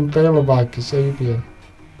Vlad the Impaler by Kasabian.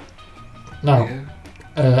 Now,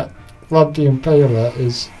 Vlad the Impaler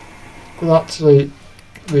is actually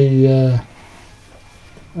the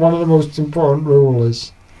one of the most important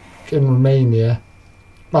rulers in Romania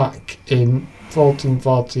back in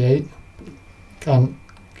 1448.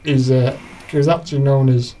 He was actually known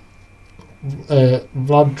as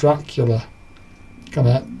Vlad Dracula.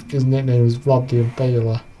 His nickname was Vlad the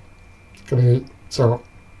Impaler. So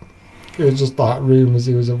it was just like rumours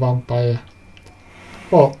he was a vampire.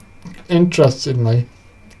 But interestingly,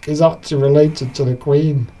 he's actually related to the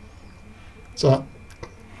Queen. So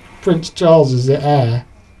Prince Charles is the heir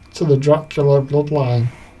to the Dracula bloodline.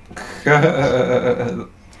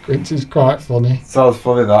 Which is quite funny. Sounds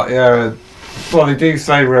funny that, yeah. Well, they do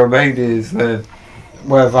say Romania is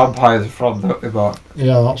where vampires are from, don't they, Mark?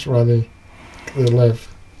 Yeah, that's where they live.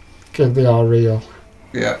 Because they are real.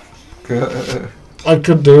 Yeah. I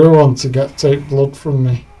could do one to take blood from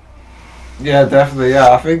me. Yeah, definitely.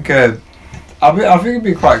 Yeah, I think it'd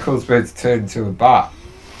be quite cool to be able to turn into a bat.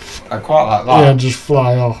 I quite like that. Yeah, just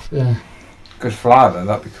fly off. Yeah. Could fly though.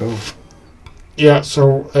 That'd be cool. Yeah.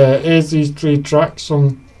 So here's these 3 tracks.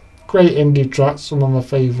 Some great indie tracks. Some of my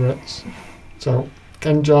favourites. So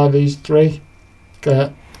enjoy these 3.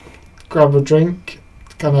 Grab a drink.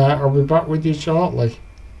 I'll be back with you shortly.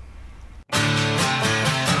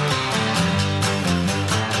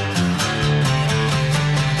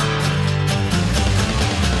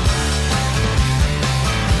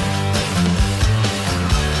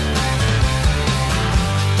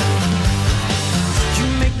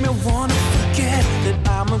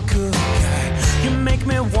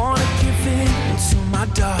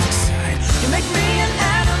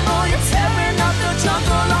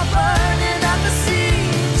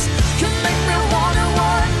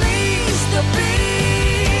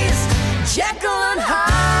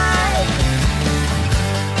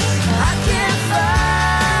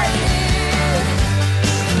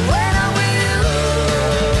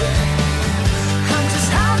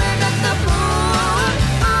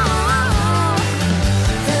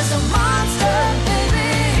 There's a monster,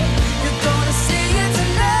 baby. You're gonna see it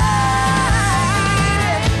tonight.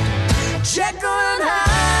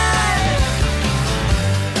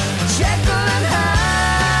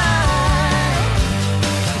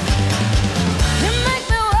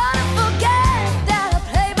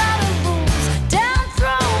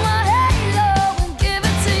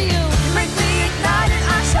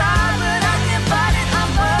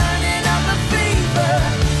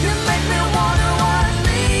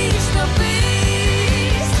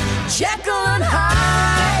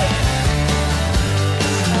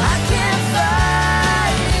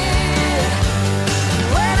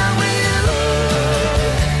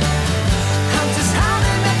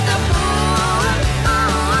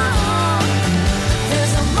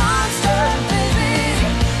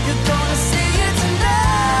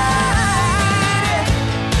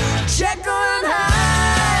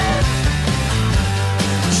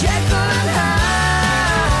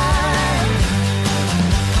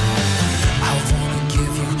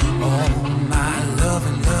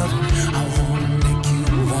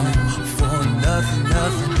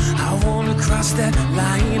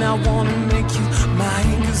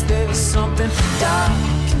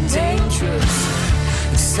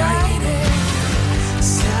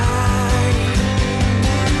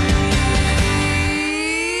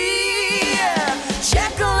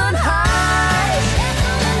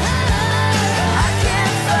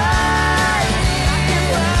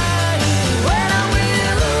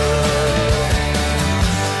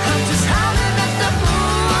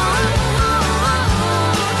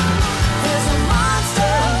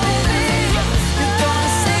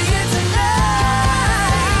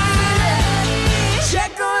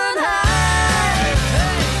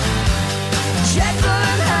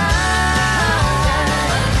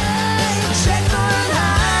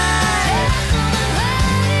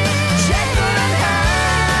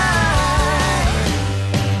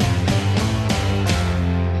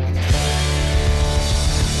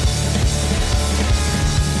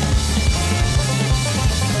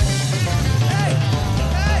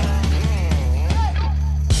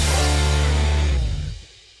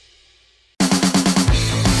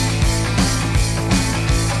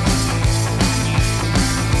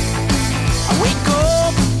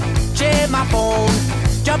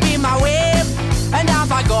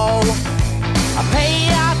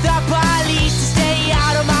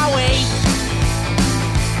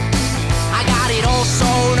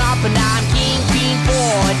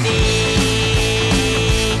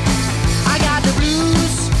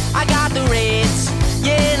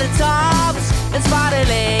 and spider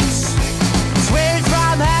legs. Swear it's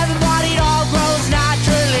from heaven, but it all grows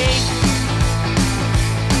naturally.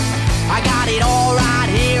 I got it all right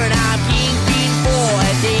here, and I'm kingpin for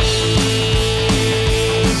a day.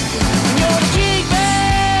 You're the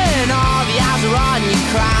kingpin, all the eyes are on your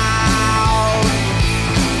crowd.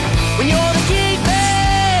 When you're the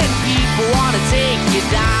kingpin, people wanna take you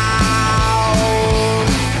down.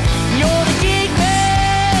 You're the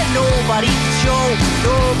kingpin, nobody can show,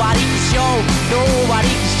 nobody can show, nobody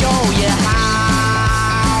can show you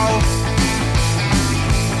how.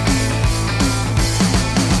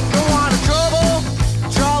 Don't want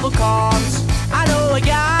trouble comes. I know a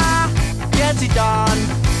guy gets it done.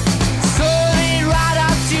 Serve it right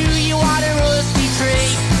up to you on a rusty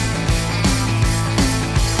tree.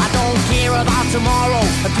 I don't care about tomorrow,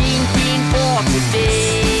 I'm kingpin for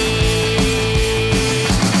today.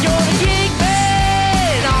 You're the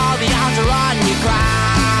kingpin, all the odds are on your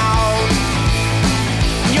crowd.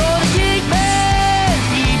 You're the kingpin,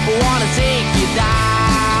 people wanna take you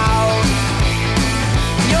down.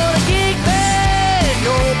 You're the kingpin,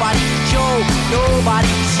 nobody can show, nobody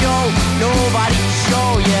can show, nobody can show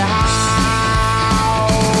you how.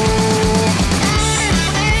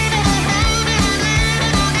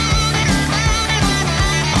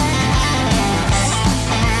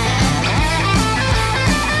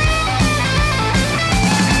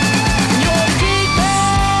 You're the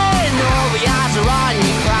kingpin, all the eyes are on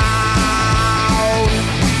your crowd.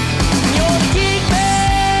 You're the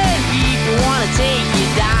kingpin, people wanna take you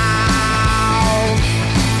down.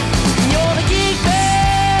 You're the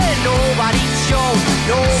kingpin, nobody can show,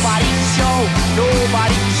 nobody can show,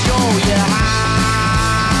 nobody can show you how.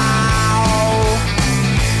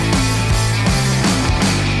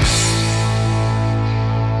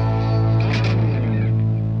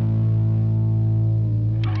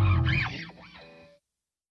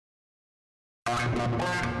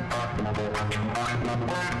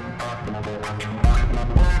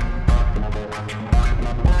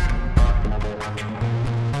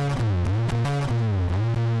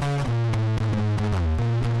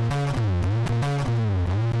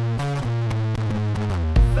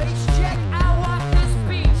 Face check, I walk this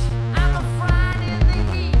beach. I'm a frying in the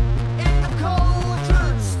heat, in the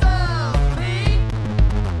cauldron, stuffing.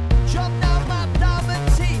 Jumped out my diamond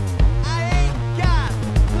teeth. I ain't got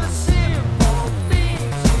the simple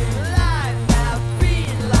things in life have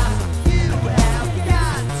been lost. You have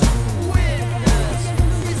got to witness.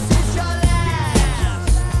 This is your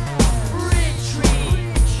last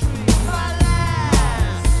retreat, my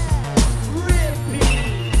last repeat.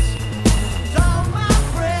 All my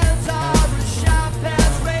friends are as sharp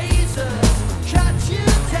as razors. Cut you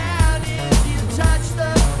down if you touch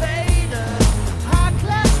the fader.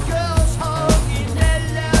 High-class girls hung in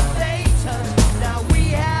elevators. Now we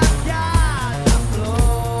have got the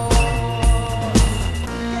floor.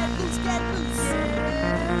 Get loose, get loose.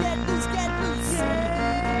 Get loose, get loose.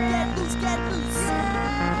 Get loose, get loose.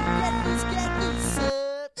 Get loose, get loose.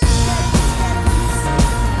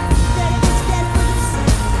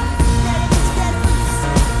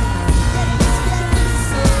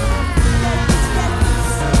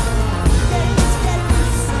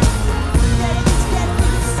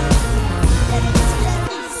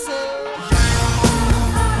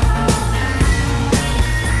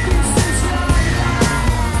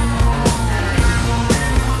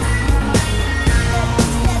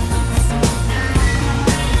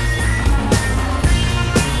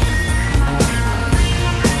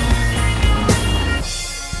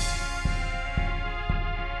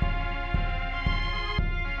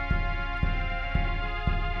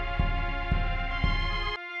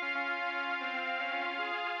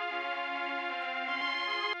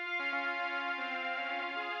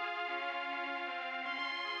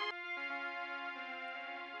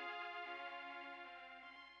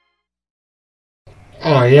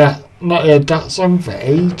 Oh yeah, not heard that song for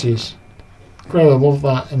ages. Really love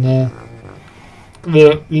that, and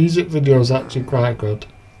the music video is actually quite good.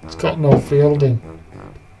 It's got no Fielding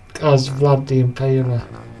as Vlad the Impaler.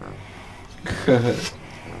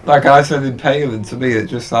 Like I said, impaling, to me it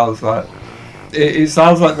just sounds like it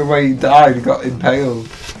sounds like the way he died, he got impaled.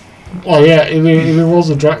 Oh yeah, if he was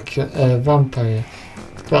a vampire,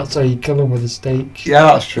 that's how you kill him, with a stake.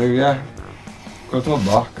 Yeah, that's true, yeah. Good on,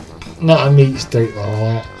 Mark. Not a meat steak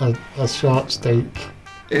though, a sharp steak.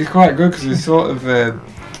 It's quite good because it's sort of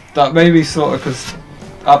that made me sort of, because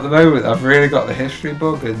at the moment I've really got the history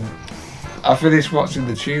bug, and I finished watching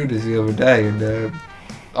the Tudors the other day, and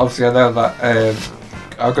obviously I know that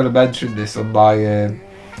I'm going to mention this on my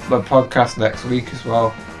my podcast next week as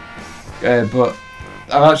well. But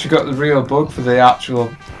I've actually got the real bug for the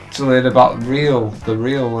actual to learn about the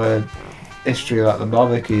real history, like the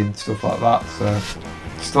monarchy and stuff like that. So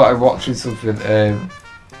started watching something, and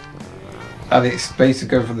it's basically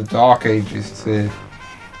going from the Dark Ages to,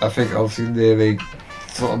 I think, obviously nearly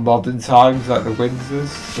sort of modern times, like the Windsors.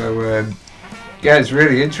 So yeah, it's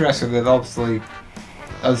really interesting, and obviously,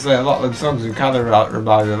 as I say, a lot of them songs are kind of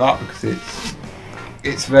remind me of that because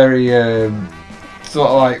it's very sort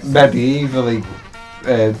of like medievally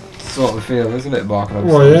sort of feel, isn't it, Mark?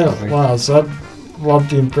 Well, yeah, like I said,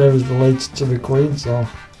 Lord Imperial is related to the Queen, so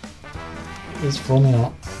it's funny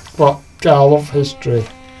that. But yeah, I love history.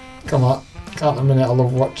 Come on, at the minute I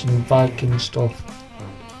love watching Viking stuff.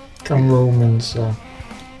 Romans, so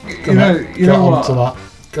you know onto that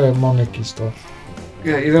monarchy stuff.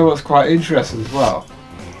 Yeah, you know what's quite interesting as well?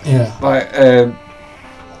 Yeah. Like,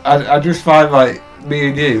 I just find, like, me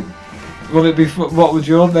and you, what would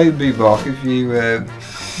your name be, Mark, if you,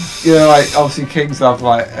 you know, like, obviously kings have,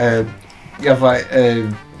 like, you have, like,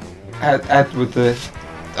 Edward the,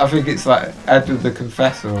 I think it's, like, Edward the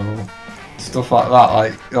Confessor or stuff like that,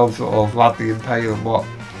 like, or Vlad the Impaler.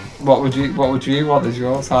 What would you want as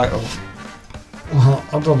your title?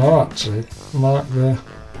 I don't know, actually. Might be.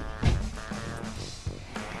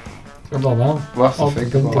 I don't know. We'll have to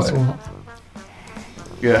think about it.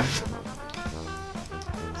 Yeah.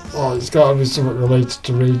 Oh, it's got to be something related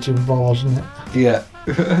to Raging Bull, isn't it? Yeah.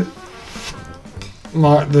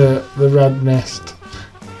 Like the Red Mist.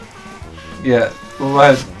 Yeah.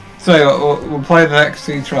 Well, so we'll play the next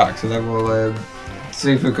 2 tracks and then we'll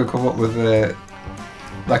see if we can come up with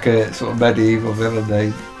like a sort of medieval villain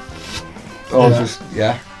name. Or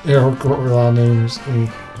Yeah, we'll come up with our names.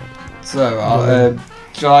 So,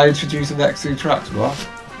 shall I introduce the next 2 tracks, Mark?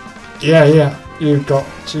 Yeah. You've got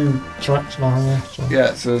 2 tracks now, yeah. So.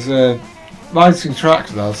 Yeah, so there's my 2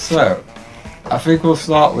 tracks now. So, I think we'll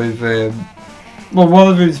start with, well, one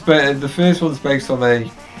of them is, the first one's based on a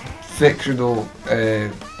fictional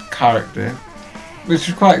character, which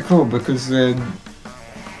is quite cool because it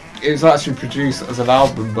was actually produced as an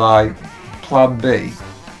album by Plan B,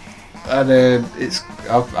 and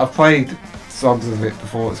I've played songs of it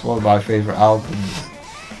before. It's one of my favourite albums,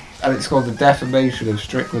 and it's called The Defamation of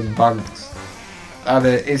Strickland Banks, and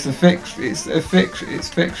it's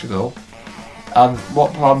fictional. And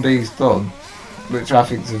what Plan B's done, which I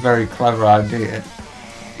think is a very clever idea,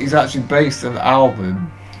 he's actually based an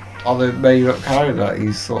album on a made-up character that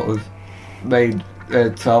he's sort of made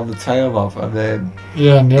tell the tale of, and then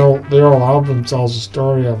and the whole album tells the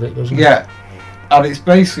story of it, doesn't it? Yeah, and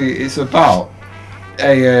it's about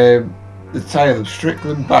the tale of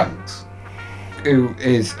Strickland Banks, who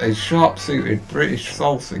is a sharp-suited British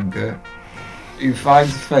soul singer who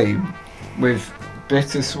finds fame with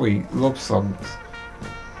bittersweet love songs,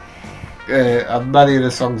 and many of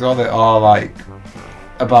the songs on it are like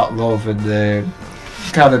about love and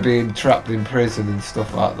kind of being trapped in prison and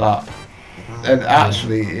stuff like that. And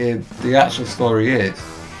actually, the actual story is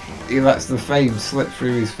he lets the fame slip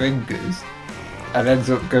through his fingers and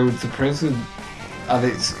ends up going to prison.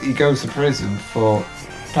 And he goes to prison for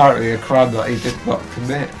apparently a crime that he did not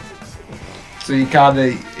commit. So he kind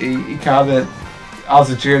of, as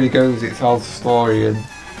the journey goes, it tells the story, and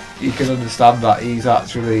you can understand that he's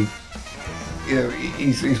actually, you know,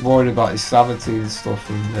 he's worried about his sanity and stuff.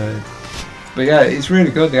 And but yeah, it's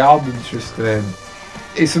really good. The album's just,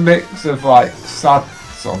 it's a mix of like sad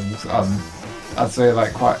songs and I'd say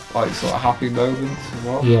like quite like sort of happy moments as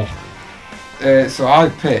well. Yeah. So I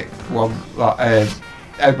picked one that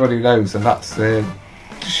everybody knows, and that's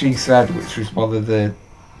She Said, which was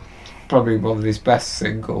probably one of his best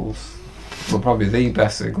singles. Well, probably the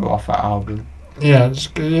best single off that album. Yeah, it's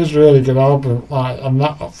a really good album. Like, and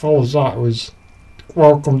that follows that was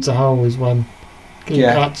Welcome to Hell is when King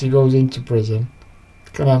actually goes into prison.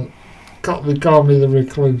 They call me the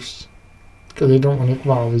recluse because they don't want to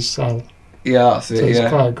come out of his cell. Yeah, that's it. So it's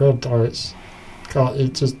quite good. Or it's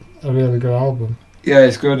just a really good album. Yeah,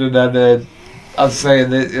 it's good. And then as I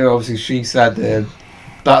say, obviously She Said,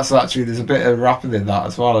 that's actually, there's a bit of rapping in that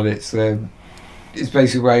as well, and it's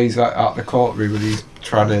basically where he's at the courtroom and he's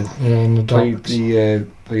trying to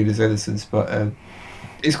plead his innocence. But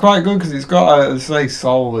it's quite good because it's got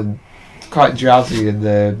soul and it's quite jazzy,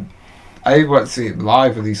 and I even went to see him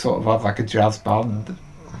live and he sort of had like a jazz band.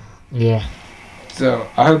 Yeah. So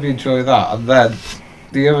I hope you enjoy that. And then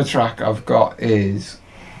the other track I've got is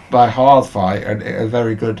by Hardfight, and a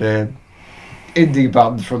very good indie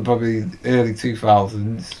band from probably early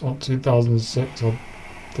 2000s. What, 2006?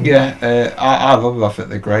 Yeah, I love them. I think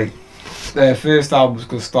they're great. Their first album was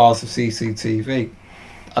called Stars of CCTV,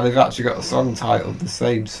 and they've actually got a song titled the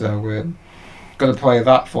same, so we're going to play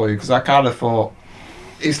that for you, because I kind of thought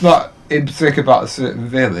it's not in particular about a certain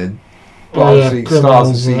villain, but Oh, yeah, obviously stars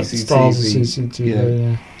of criminals, stars of CCTV. CCTV, you know,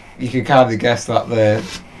 yeah. you can kind of guess that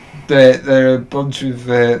they're a bunch of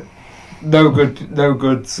no good,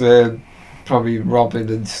 probably robbing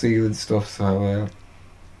and stealing stuff. So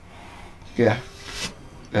yeah.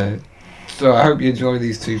 So I hope you enjoy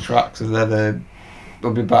these 2 tracks, and then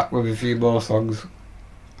we'll be back with a few more songs.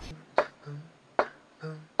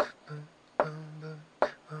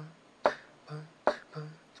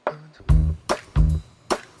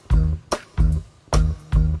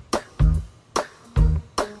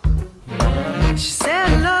 She said,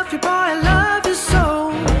 I love you, boy, I love you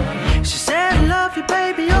so. She said, I love you,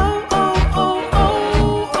 baby, oh, oh, oh,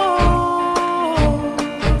 oh,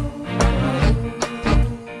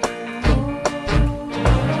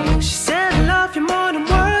 oh. She said, I love you more than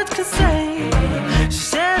words can say. She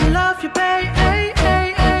said, I love you, baby, ay,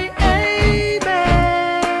 ay, ay, ay,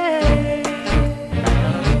 babe.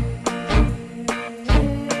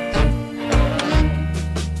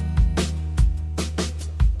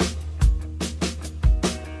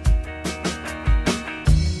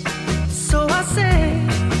 So I say,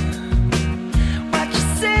 what you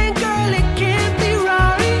saying, girl, it can't be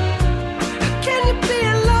right. How can you be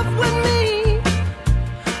in love with me?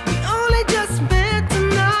 We only just met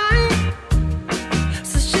tonight.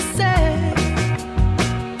 So she said,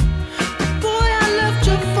 boy, I loved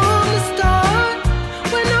you from the start.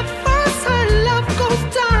 When I first heard love goes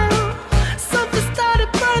down, something started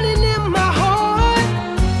burning in my heart.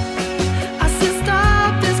 I said,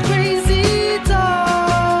 stop this crazy talk.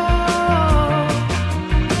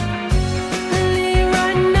 Leave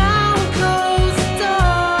right now and close the door.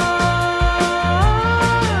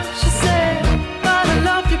 She said, but I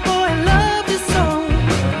love you, boy, I love you so.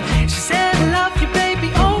 She said, I love you, baby,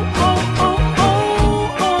 oh, oh, oh,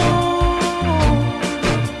 oh, oh.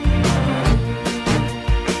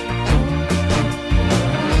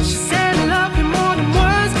 She said, I love you more than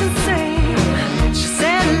words can say. She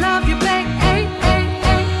said, I love you, babe, ay, ay,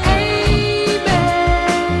 ay, ay, babe.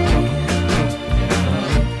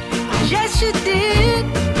 Yes, she did.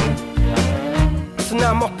 So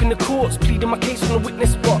now I'm up in the courts, pleading my case from the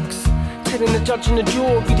witness box. Telling the judge and the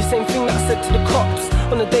jury the same thing that I said to the cops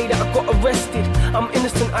on the day that I got arrested. I'm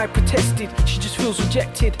innocent, I protested. She just feels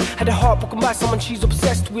rejected. Had her heart broken by someone she's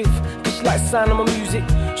obsessed with. Cause she likes the sound of my music.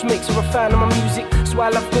 She makes her a fan of my music. So why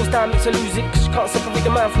love goes down makes her lose it. Cause she can't separate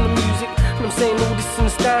the man from the music. And I'm saying all this in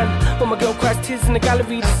the stand. When my girl cries tears in the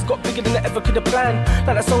gallery, this has got bigger than I ever could have planned.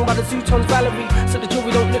 Like that song by the Zootons, Valerie. So the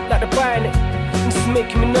jury don't look like they're buying it. And this is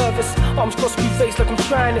making me nervous. Arms crossed, screw face like I'm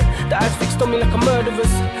trying it. The eyes fixed on me like a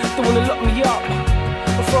murderer's. They wanna lock me up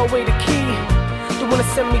and throw away the key. They wanna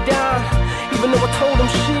send me down, even though I told them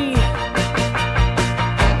she.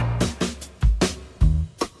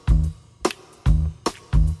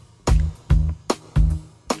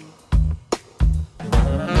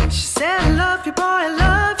 She said, I love you, boy, I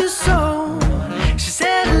love you so. She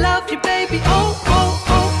said, I love you, baby, oh, oh,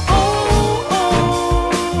 oh, oh,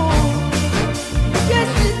 oh. Yes,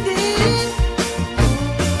 she did.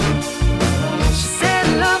 She said, I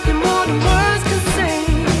love you more than words can say.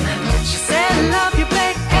 She said, I love you,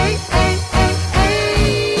 babe, ay, ay, ay, ay,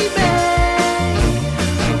 babe.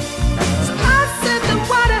 So I said, then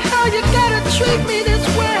why the hell you gotta treat me this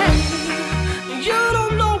way? You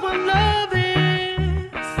don't know what love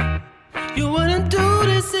is. You wouldn't do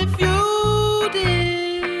this if you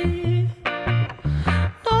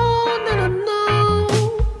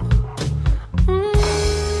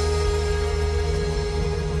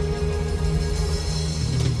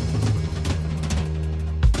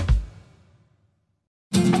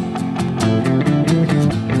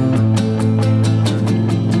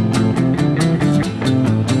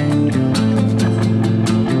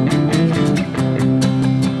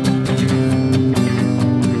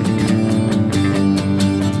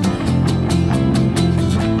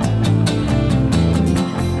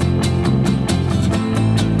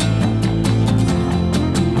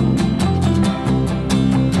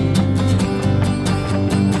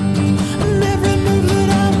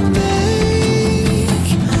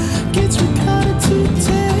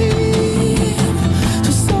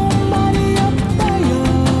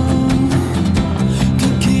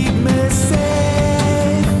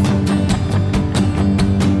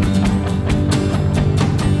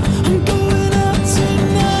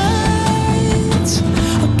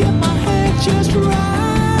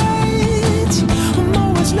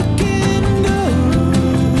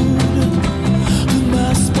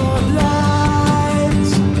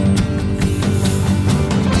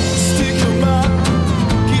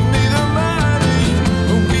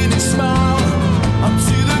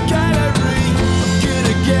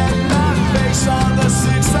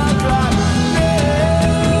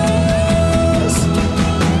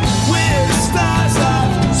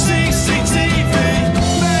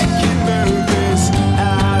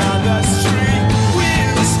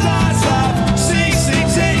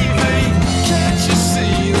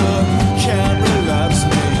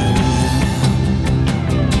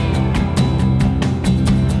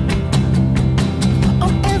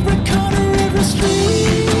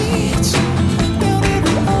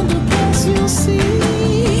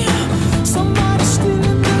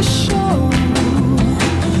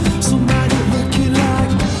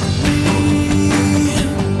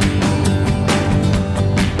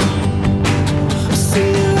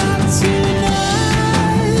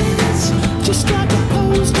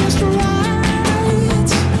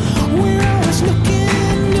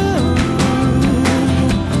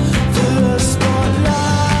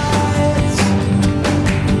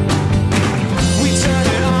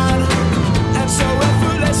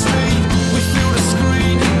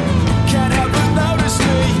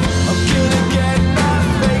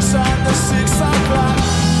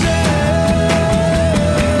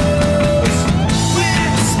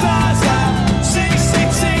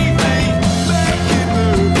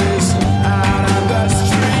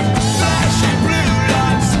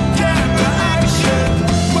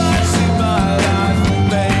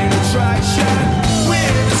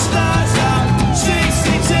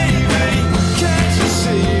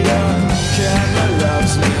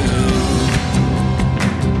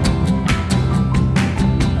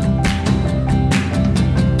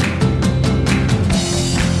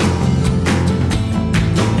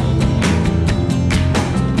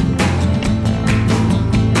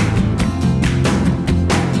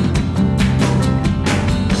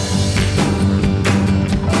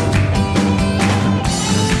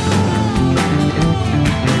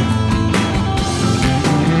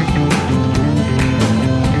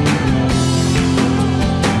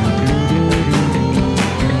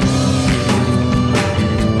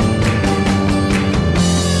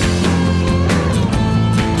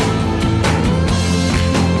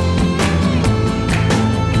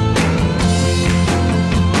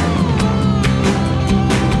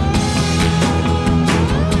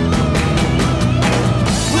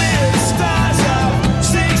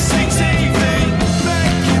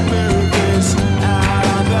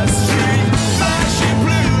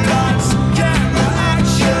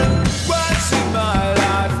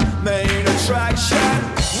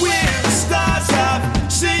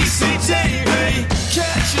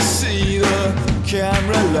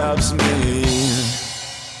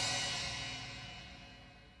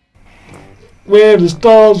we're the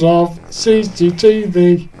stars of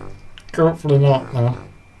CCTV. Hopefully not now.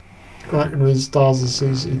 We're not going to be the stars of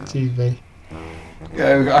CCTV.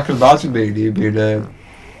 Yeah, I can imagine me and you being,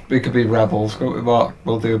 we could be rebels, can't we, Mark?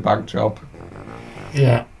 We'll do a bank job.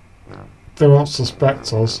 Yeah. They won't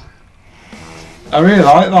suspect us. I really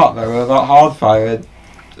like that though, that Hardfire.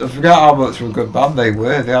 I forget how much of a good band they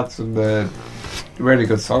were. They had some really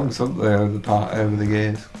good songs, haven't they, over the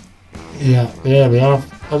years? Yeah, they have.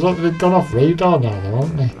 I thought they've gone off radar now, though,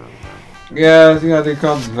 haven't they? Yeah, they've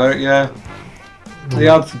gone very, yeah. They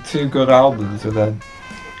had some 2 good albums and then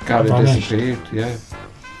kind of disappeared, yeah.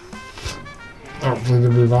 Hopefully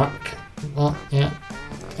they'll be back. Yeah.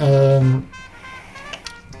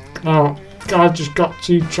 Now, I just got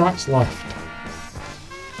 2 tracks left.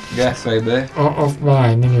 Yeah, same there. Off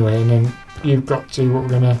mine, anyway, and then you've got 2 what we're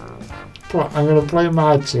gonna play. I'm gonna play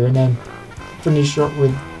my 2 and then finish up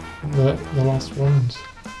with the last ones.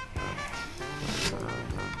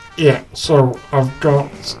 Yeah, so I've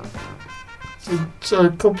got a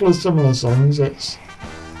couple of similar songs. It's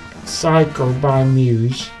Psycho by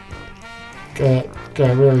Muse. Get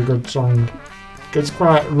a really good song. It's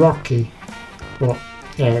quite rocky, but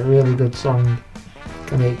yeah, really good song.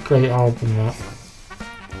 Kind of great album that.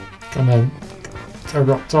 And then I've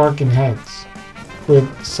got Talking Heads with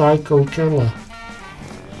Psycho Killer.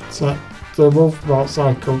 So they're both about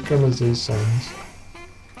psycho killers, these songs.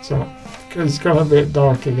 So it's got a bit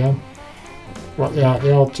dark again. But yeah,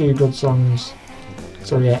 they are 2 good songs.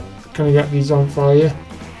 So yeah, can I get these on for you?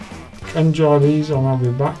 Enjoy these and I'll be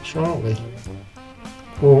back shortly.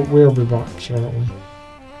 We'll be back shortly.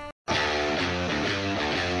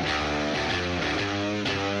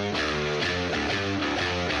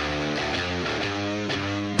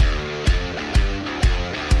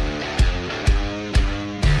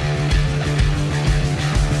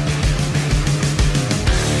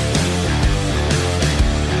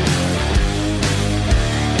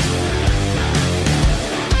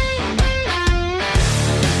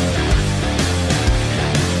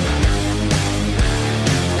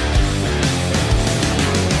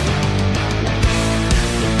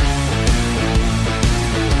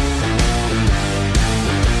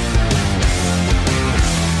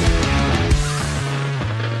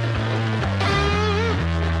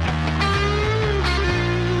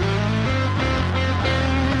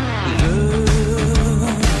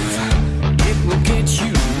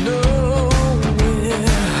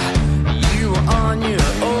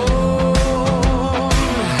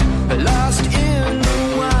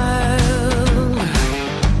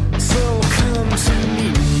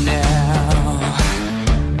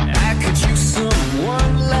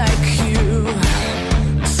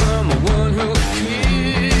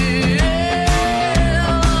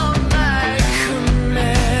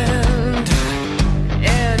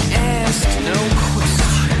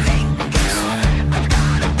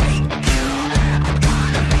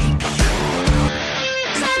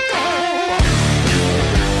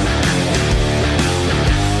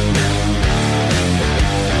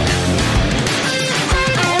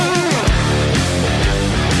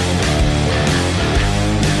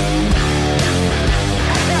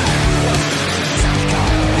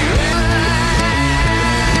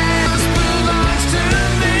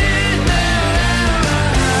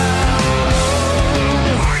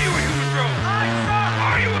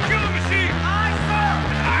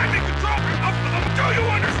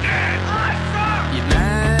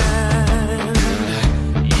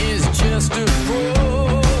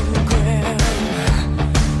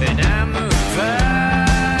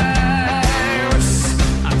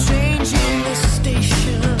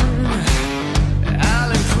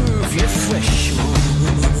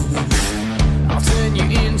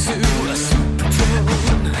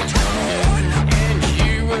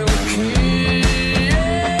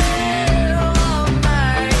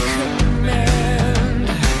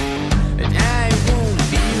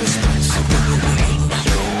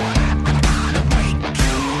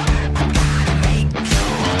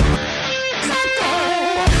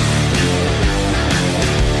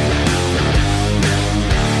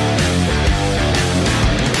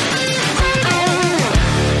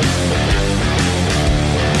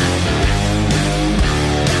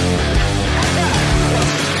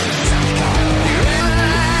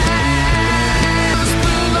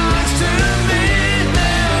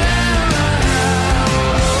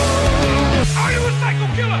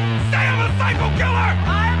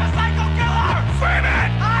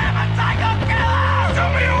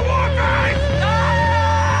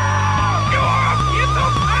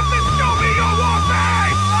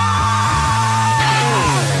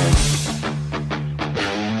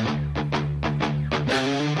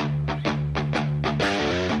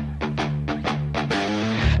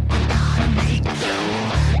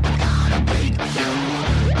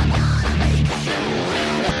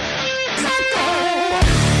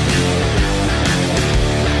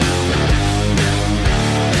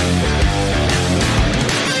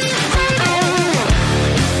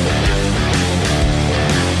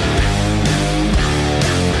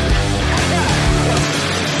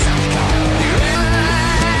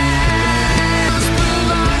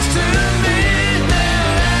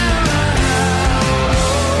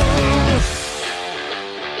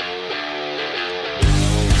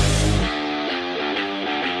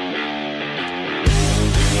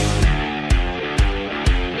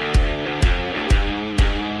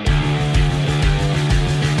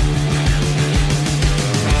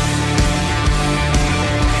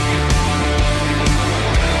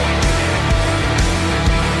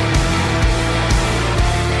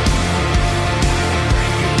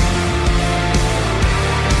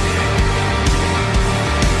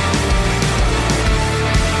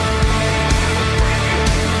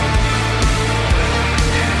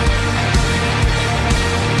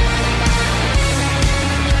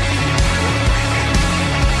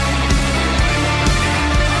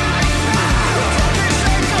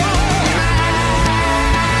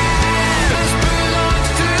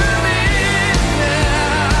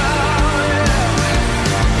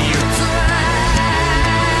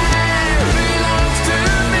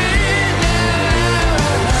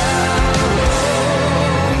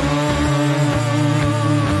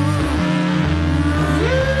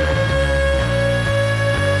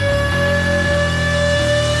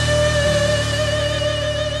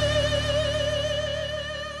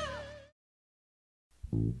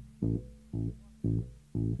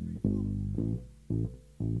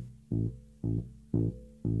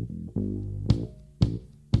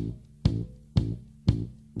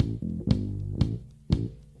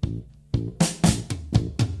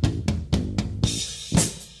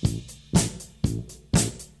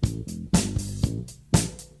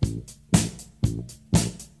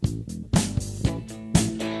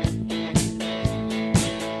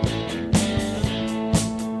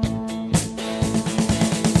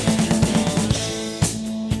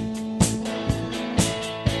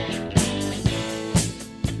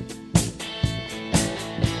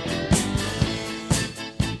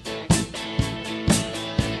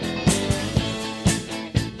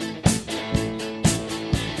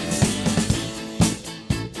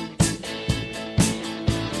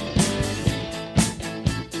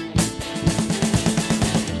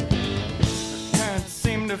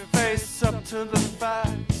 to the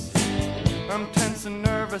facts. I'm tense and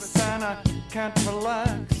nervous and I can't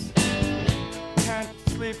relax. Can't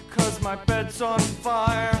sleep cause my bed's on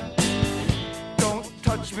fire. Don't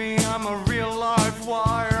touch me, I'm a real live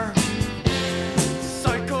wire.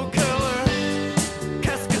 Psycho killer,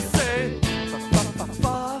 qu'est-ce que c'est?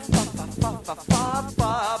 Fa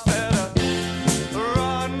better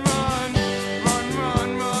run, run, run, run,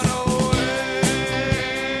 run away.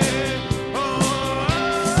 Oh,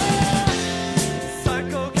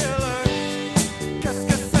 psycho killer, qu'est-ce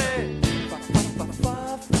que c'est? Fa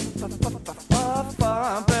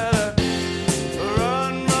better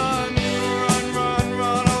run, run, run, run,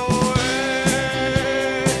 run away.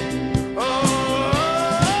 Oh,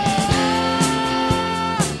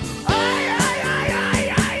 ay, ay, ay, ay,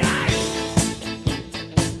 ay, ay.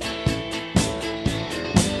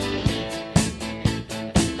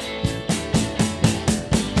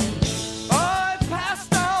 I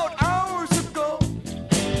passed out hours ago.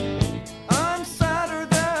 I'm sadder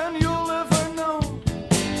than you'll ever know.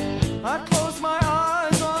 I close my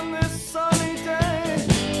eyes on this sunny day.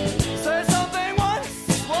 Say something once,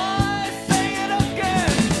 why say it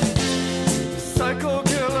again? Psycho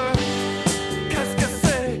killer, qu'est-ce que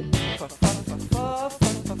c'est? Better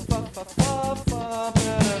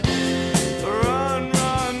run,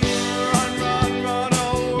 run, run, run, run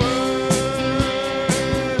away.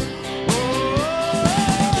 Oh,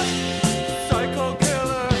 psycho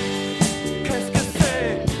killer, qu'est-ce que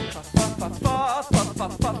c'est? Better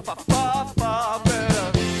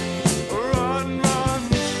run, run,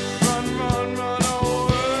 run, run, run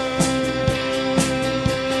away.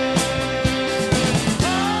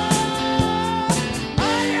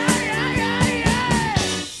 Aïe, aïe, aïe, aïe, aïe.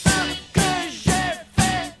 Ce que j'ai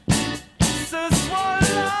fait ce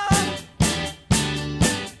soir-là,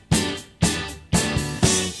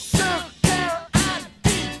 ce qu'elle a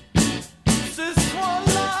dit ce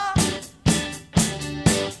soir-là,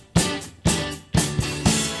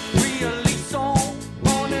 réalisons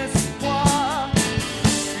mon espoir.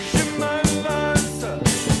 Je me lance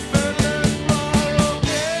vers le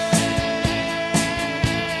marocain.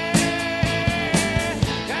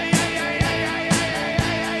 Aïe, aïe, aïe, aïe, aïe, aïe,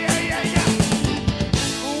 aïe, aïe, aïe, aïe.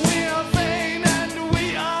 We are vain and we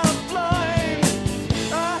are blind.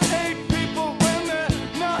 I hate people when they're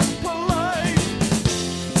not polite.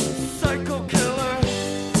 Psycho killer,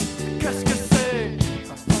 qu'est-ce que c'est?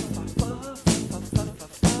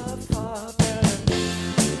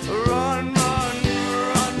 Run, run,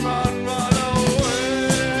 run, run, run away.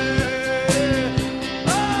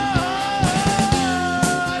 Ah,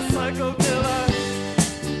 psycho killer,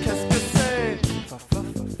 qu'est-ce que c'est?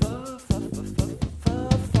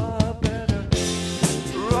 Better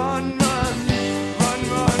run, run, run,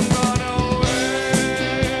 run, run away.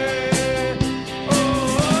 Oh,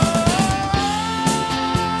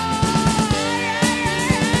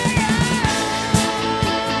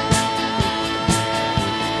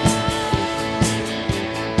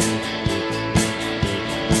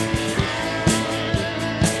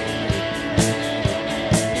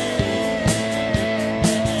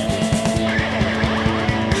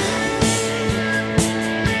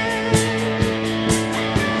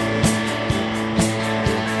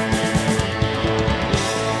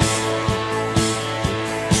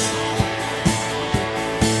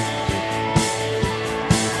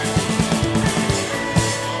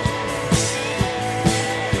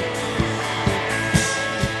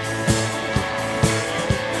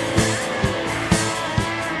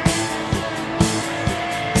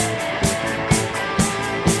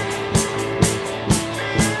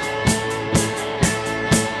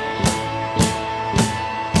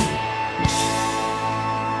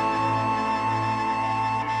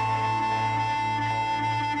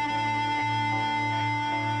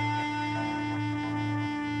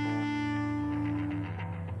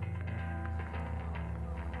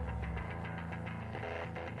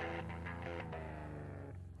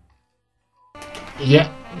 Yeah,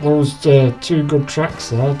 those two good tracks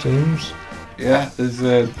there, James. Yeah, there's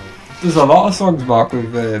a lot of songs, Mark,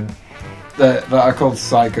 with that are called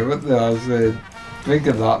Psycho, isn't there? I was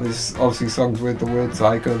thinking that there's obviously songs with the word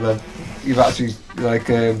Psycho, and then you've actually like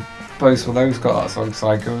Post Malone's got that song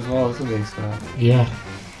Psycho as well, hasn't he? So Yeah.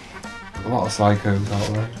 a lot of psychos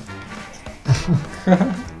out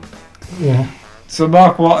there. Yeah. So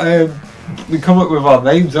Mark, what we come up with our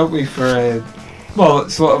names, don't we, for well,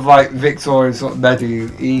 sort of like Victorian, sort of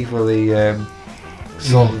medievally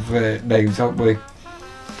sort of names, don't we?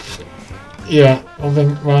 Yeah, I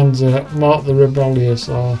think mine's Mark the Rebellious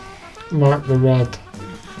or Mark the Red.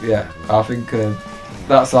 Yeah, I think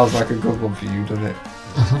that sounds like a good one for you, doesn't it?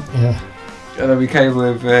 Yeah. And then we came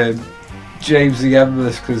with James the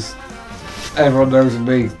Endless, because everyone knows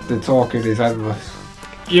me, the talking is endless.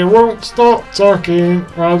 You won't stop talking,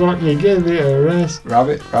 why don't you give it a rest?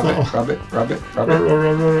 Rabbit. Rabbit.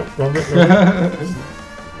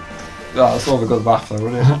 That's all the good laugh though,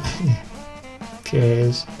 isn't it?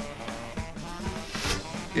 Cheers.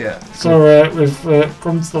 Yeah. So we've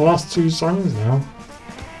come to the last two songs now.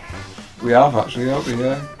 We have actually, haven't we?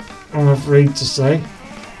 Yeah. I'm afraid to say.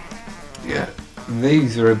 Yeah.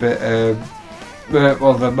 These are a bit,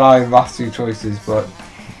 well, they're my last two choices, but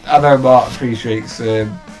I know Mark appreciates,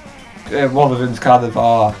 one of them's kind of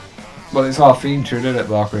our, well, it's our theme tune, isn't it,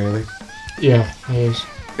 Mark, really? Yeah, it is.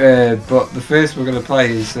 But the first we're going to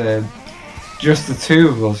play is Just the Two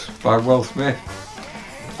of Us by Will Smith.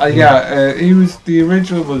 He was, the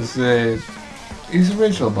original was, he's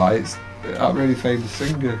original by it's that really famous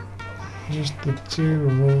singer. Just the two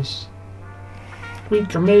of us. We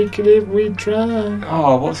can make it if we try.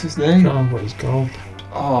 Oh, what's his name? I can't remember what he's called.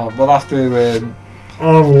 Oh, we'll have to.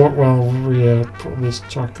 I'll have a look while we put this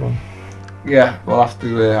track on. Yeah, we'll have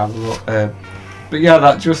to have a look. But yeah,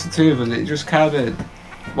 that Just the Two of Us, it just kind of.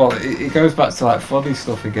 Well, it goes back to like funny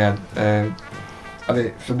stuff again. And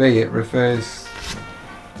for me, it refers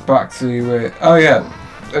back to. Oh yeah,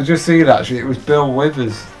 I just seen actually, it was Bill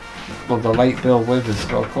Withers. Well, the late Bill Withers,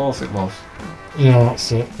 so of course it was. Yeah,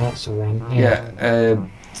 that's it. That's the one. Yeah.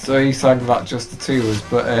 So he sang that Just the Two of Us,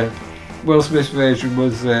 but Will Smith's version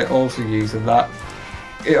was also used, and that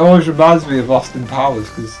it always reminds me of Austin Powers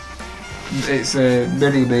because it's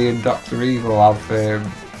Mini-Me and Dr. Evil have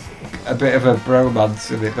a bit of a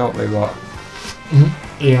bromance in it, don't they? What?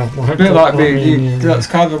 Yeah, a bit like me and you. That's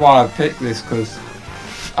kind of why I picked this, because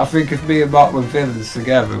I think if me and Mark were villains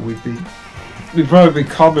together, we'd probably be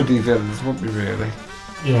comedy villains, wouldn't we? Really?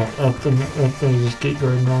 Yeah, I think just keep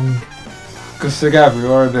going wrong. Because together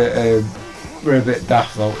we're a bit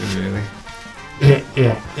daft, aren't we? Really?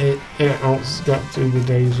 Yeah. It helps get through the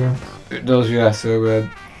days. It does, yeah. So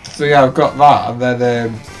yeah, I've got that, and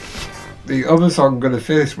then the other song I'm going to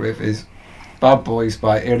finish with is Bad Boys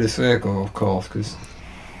by Inner Circle, of course, because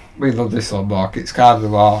we love this song, Mark. It's kind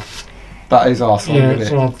of that is our song, yeah, isn't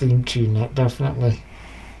it's it? our theme tune, that definitely.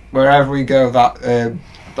 Wherever we go, that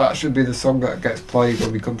should be the song that gets played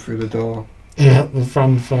when we come through the door. Yeah, the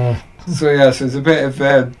fanfare. So it's a bit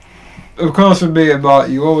of course, with me and Mark,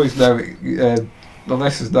 you always know it, the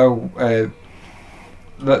listeners know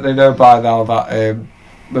that they know by now that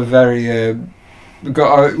we're very we've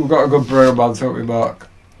got a good bromance, haven't we, Mark?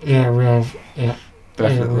 Yeah, we have. Yeah,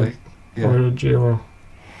 definitely. We're a duo.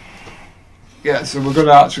 Yeah, so we're going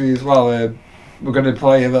to actually as well. We're going to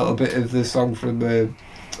play a little bit of the song from the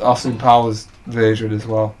Austin Powers version as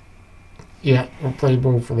well. Yeah, we'll play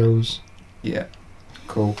both of those. Yeah,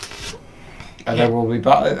 cool. And then we'll be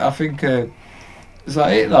back. I think is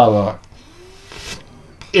that it now, Mark?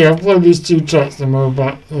 Yeah, I'll play these two tracks and we'll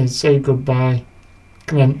back and say goodbye.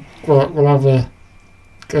 And then we'll have a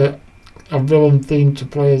villain theme to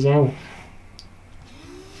play us out.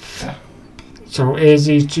 Yeah. So here's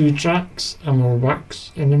these two tracks and we'll be back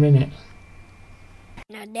in a minute.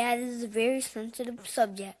 Now, Dad, this is a very sensitive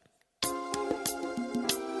subject.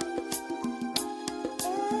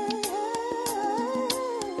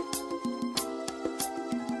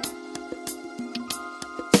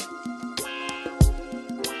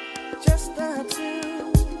 Just the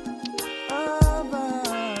two of us.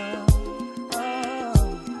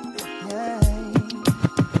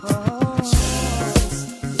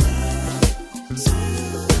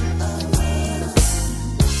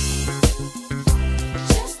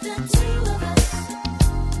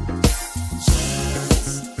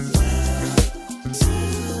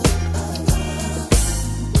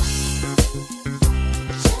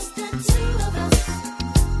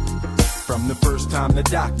 The first time the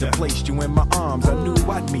doctor placed you in my arms, I knew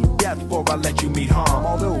I'd meet death before I let you meet harm.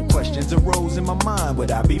 Although questions arose in my mind,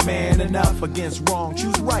 would I be man enough against wrong,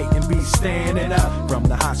 choose right and be standing up? From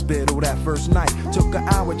the hospital that first night, took an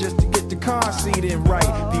hour just to get the car seat in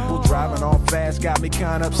right. People driving all fast got me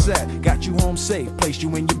kinda upset. Got you home safe, placed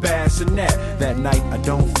you in your bassinet. That night I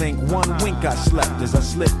don't think one wink I slept. As I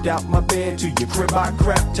slipped out my bed to your crib I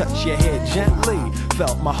crept, touched your head gently,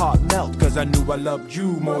 felt my heart melt, cause I knew I loved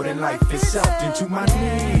you more than life itself. Into my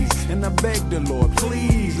knees, and I begged the Lord,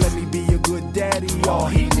 please let me be a good daddy. All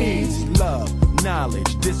he needs, love,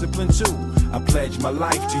 knowledge, discipline too. I pledge my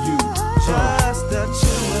life to you. Just the two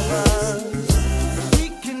of us. We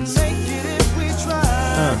can make it if we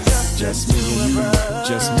try. Just me and you.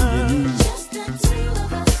 Just me and you. Just the two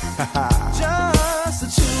of us. Just the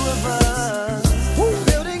two of us. Woo.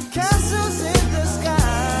 Building castles in the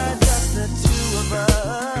sky. Just the two of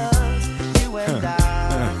us. You and I.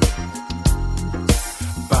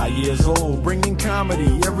 old, bringing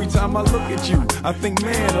comedy every time I look at you. I think,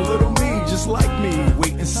 man, a little me, just like me.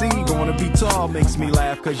 Wait and see, gonna be tall, makes me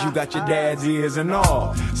laugh, cause you got your dad's ears and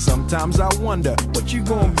all. Sometimes I wonder, what you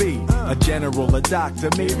gonna be? A general, a doctor,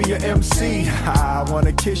 maybe a MC. I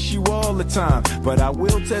wanna kiss you all the time, but I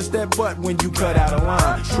will test that butt when you cut out a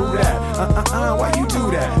line. True that, why you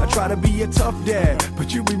do that? I try to be a tough dad,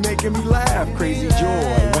 but you be making me laugh. Crazy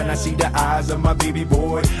joy when I see the eyes of my baby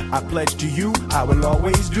boy. I pledge to you, I will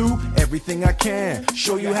always do everything I can.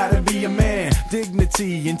 Show you how to be a man.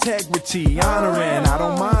 Dignity, integrity, honoring. I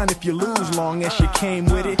don't mind if you lose, long as you came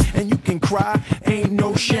with it. And you can cry, ain't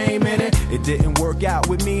no shame in it. It didn't work out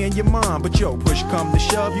with me and your mom, but yo, push come to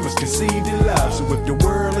shove, you was conceived in love. So if the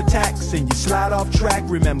world attacks and you slide off track,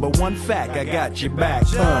 remember one fact, I got your back.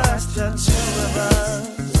 Just the two of us.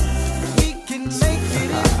 We can make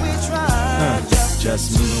it if we try.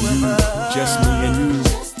 Just me and you, just me and you.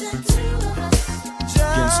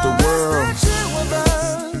 Against the world.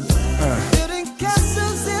 Building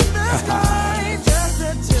castles in the sky. Just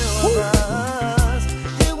the two of us.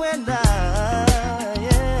 You and I,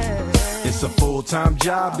 yeah. It's a full-time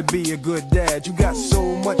job to be a good dad. You got so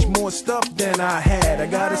much more stuff than I had. I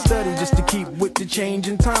gotta study just to keep with the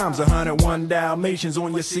changing times. 101 Dalmatians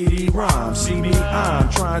on your CD-ROM. See me, I'm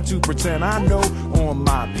trying to pretend I know on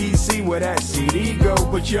my PC where that CD go.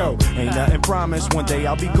 But yo, ain't nothing promised. One day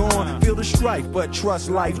I'll be gone. Feel the strife, but trust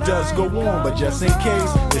life does go on. But just in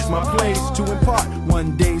case, it's my place to impart.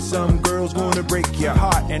 One day some girl's gonna break your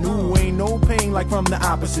heart. And ooh, ain't no pain like from the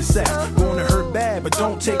opposite sex. Gonna hurt bad, but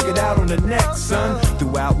don't take it out on the next, son.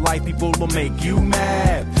 Throughout life, people will make you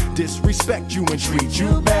mad, disrespect you and treat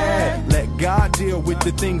you bad. Let God deal with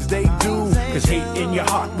the things they do, cause hate in your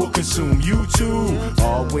heart will consume you too.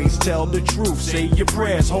 Always tell the truth, say your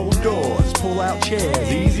prayers, hold doors, pull out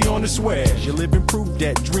chairs, easy on the swears. You're living proof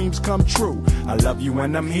that dreams come true. I love you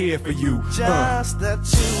and I'm here for you. Just the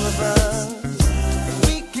two of us.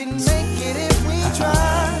 We can make it if we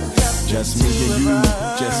try. Just me and you,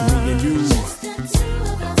 just me and you.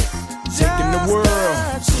 Taking the world.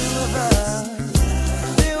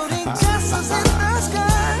 Building castles in the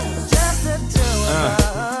sky. Just the two of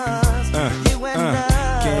us. You and I.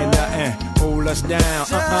 Can't nothing hold us down.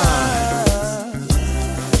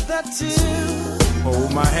 The two.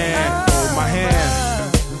 Hold my hand, hold my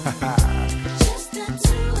hand. Just the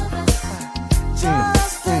two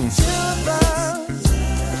of us.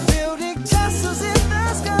 Building castles in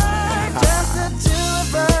the sky. Just the two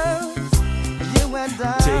of us. You and I.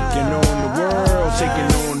 Taking on the world,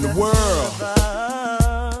 taking on the world.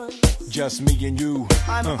 Just me and you.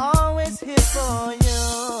 I'm always here for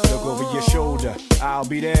you. Look over your shoulder, I'll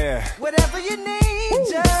be there. Whatever you need,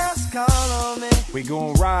 just call on me. We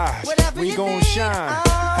gon' rise, Whatever we you gon' need, shine.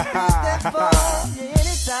 I'll be there for you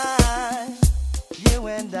anytime. You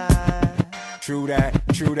and I. True that,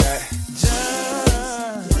 true that.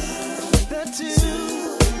 Just the two.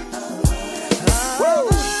 Woo!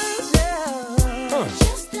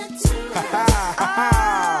 Just the two.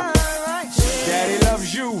 Daddy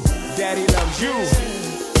loves you, daddy loves you.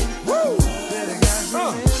 Woo!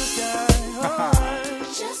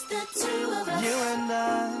 Just the two of us. You and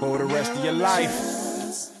I. For the rest of your life.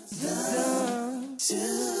 This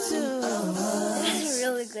is a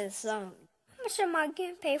really good song. How much am I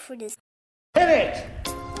getting paid for this? Hit it!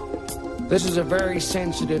 This is a very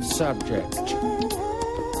sensitive subject.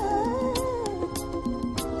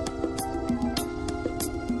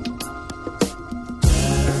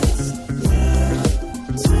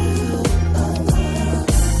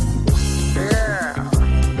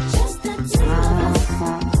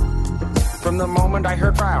 From the moment I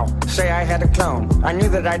heard Frau say I had a clone, I knew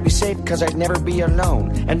that I'd be safe cause I'd never be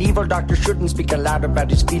alone. An evil doctor shouldn't speak aloud about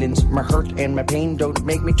his feelings. My hurt and my pain don't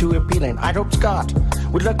make me too appealing. I'd hope Scott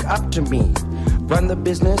would look up to me, run the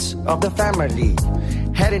business of the family.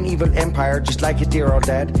 Had an evil empire just like his dear old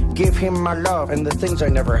dad. Give him my love and the things I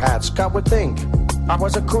never had. Scott would think I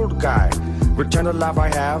was a cool guy. Return the love I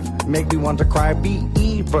have, make me want to cry. Be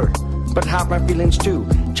evil, but have my feelings too.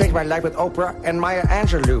 Changed my life with Oprah and Maya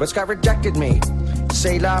Angelou. But Scott rejected me.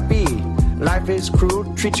 C'est la vie. Life is cruel,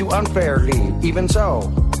 treats you unfairly. Even so,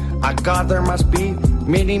 I God there must be.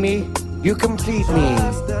 Mini me, you complete me.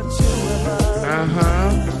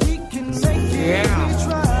 Uh-huh.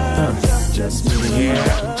 Yeah. Just me,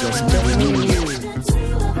 yeah. Just me and you.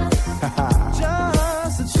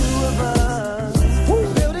 Just the two of us.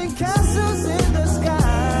 Building castles in the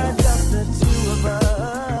sky. Just the two of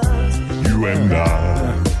us. You and I.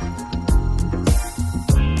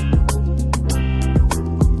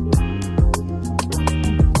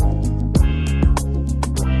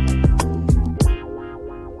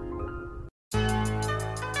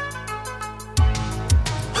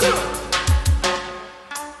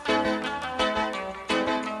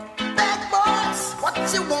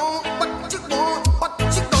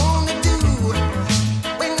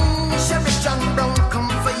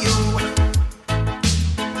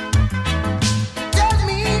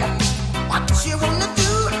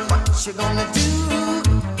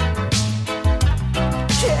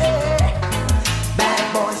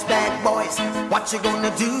 boys, what you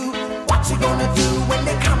gonna do? What you gonna do when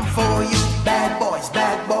they come for you? Bad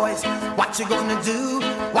boys, what you gonna do?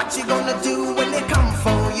 What you gonna do when they come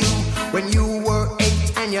for you? When you were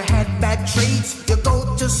 8 and you had bad traits, you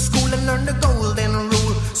go to school and learn the golden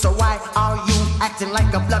rule. So why are you acting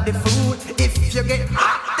like a bloody fool? If you get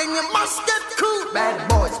hot, then you must get cool. Bad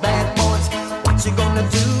boys, what you gonna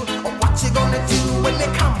do? Or what you gonna do when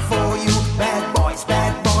they come for you? Bad boys,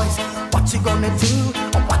 what you gonna do?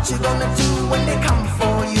 Or what you gonna do when they come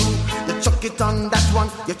for you? You chuck it on that one,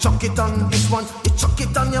 you chuck it on this one, you chuck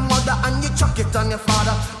it on your mother and you chuck it on your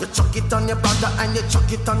father, you chuck it on your brother and you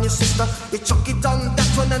chuck it on your sister, you chuck it on that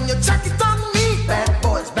one and you chuck it on me. Bad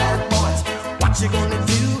boys, what you gonna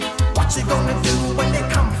do? What you gonna do when they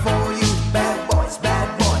come for you? Bad boys,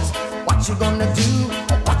 what you gonna do?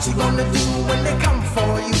 What you gonna do when they come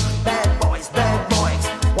for you? Bad boys,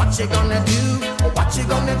 what you gonna do? What you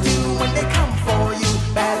gonna do when they come for you?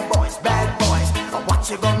 Bad boys, what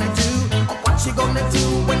you gonna do? What you gonna do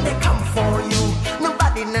when they come for you?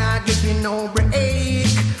 Nobody now give you no break.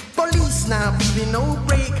 Police now give you no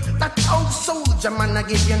break. That old soldier man I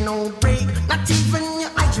give you no break. Not even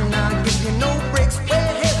your eyes now give you no breaks.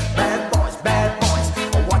 Well, hey, bad boys,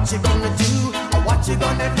 what you gonna do? What you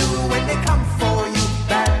gonna do when they come for you?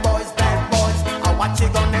 Bad boys, what you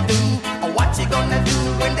gonna do? What you gonna do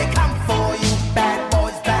when they come for you? Bad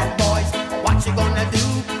boys, what you gonna do?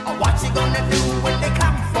 What you gonna do when they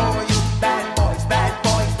come for you? Bad boys,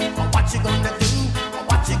 what you gonna do?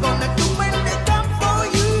 What you gonna do when they come for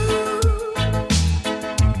you?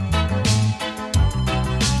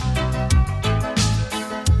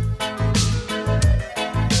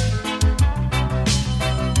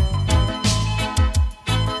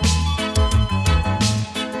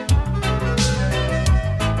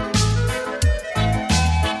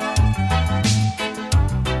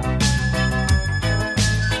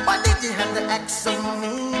 Why did you have to act so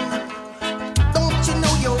mean? Don't you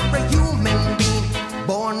know you're a human being?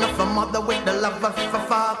 Born of a mother with the love of a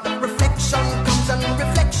father. Reflection comes and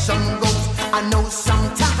reflection goes. I know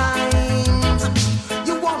sometimes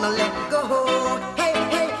you wanna let go. Hey,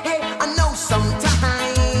 I know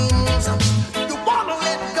sometimes you wanna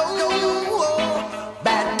let go.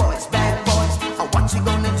 Bad boys, what you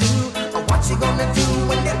gonna do? What you gonna do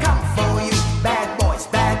when they come for you? Bad boys,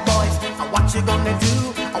 what you gonna do?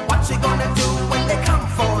 What you gonna do when they come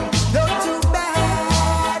for you? You're too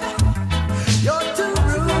bad, you're too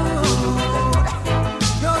rude,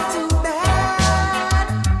 you're too bad,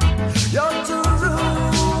 you're too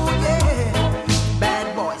rude, yeah. Bad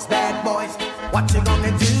boys, what you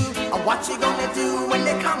gonna do? What you gonna do when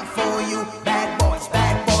they come for you? Bad boys,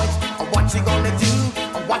 what you gonna do?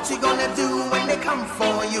 What you gonna do when they come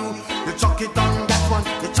for you? You chuck it on that one,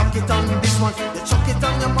 you chuck it on this one, you chuck it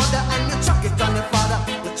on your mother and you chuck it on your father,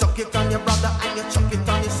 you chuck it on your brother and you chuck it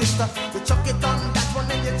on your sister, you chuck it on that one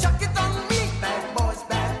and you chuck it on me. Bad boys,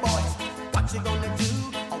 what you gonna do?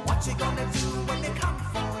 What you gonna do when they come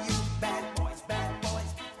for you? Bad boys,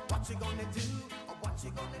 what you gonna do? What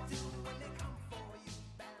you gonna do when they come for you?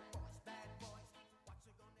 Bad boys, what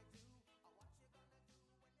you gonna do?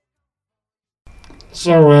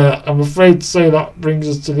 So, I'm afraid to say that brings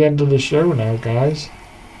us to the end of the show now, guys.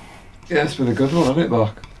 Yeah, it's been a good one, hasn't it,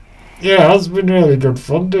 Mark? Yeah, it's been really good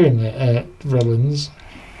fun doing it, Villains.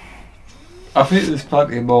 I think there's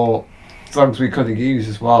plenty more songs we could have used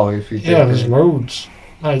as well if you did. Yeah, there's loads.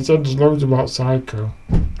 Like I said, there's loads about Psycho.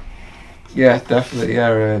 Yeah, definitely,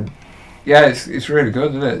 yeah. Yeah, it's really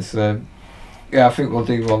good, isn't it? It's, yeah, I think we'll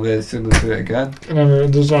do one there similar to it again. And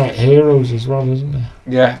then there's like Heroes as well, isn't there?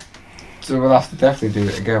 Yeah, so we'll have to definitely do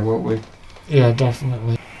it again, won't we? Yeah,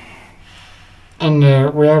 definitely. And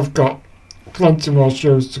we have got plenty more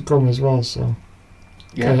shows to come as well, so...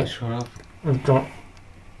 Yeah, sure have. We've got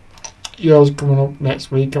yours coming up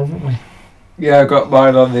next week, haven't we? Yeah, I got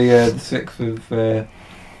mine on the 6th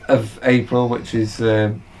of April, which is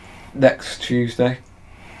next Tuesday.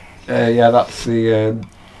 Yeah, that's the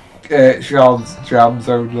Sean's Jams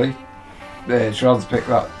only. Sean's picked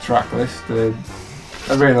that track list.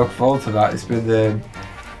 I really look forward to that. It's been a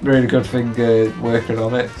really good thing working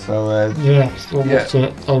on it. So yeah, it's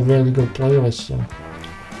a really good playlist. So.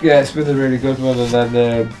 Yeah, it's been a really good one. And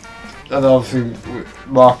then and obviously,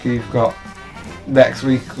 Mark, you've got next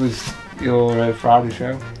week was your Friday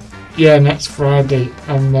show. Yeah, next Friday.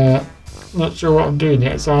 I'm not sure what I'm doing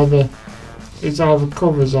yet. It's either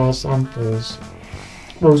covers or samples.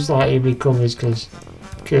 Most likely it'll be covers because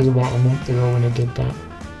it was about a month ago when I did that.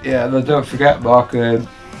 Yeah, and don't forget, Mark,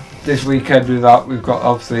 this weekend with that we've got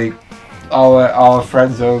obviously our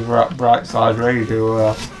friends over at Brightside Radio who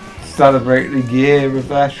are celebrating the year of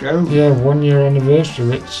their show. Yeah, 1 year anniversary,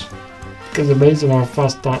 which It's amazing how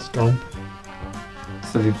fast that's gone.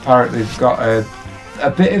 So they apparently got a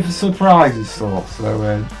bit of a surprise in store.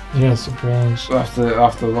 So Yeah, surprise. we'll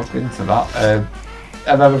have to look into that.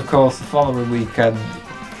 And then of course the following weekend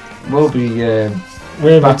we'll be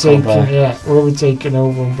We'll back on there. be taking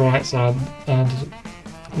over on Brightside, and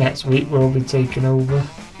next week we'll be taking over.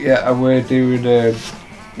 Yeah, and we're doing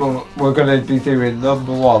we're going to be doing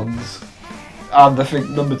number ones, and I think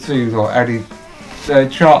number twos or any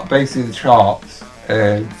chart, basically the charts.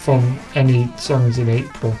 From any songs in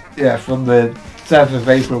April. Yeah, from the 10th of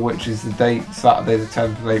April, which is the date, Saturday the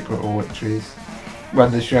 10th of April, which is when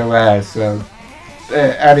the show airs. So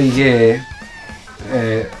any year,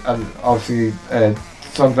 and obviously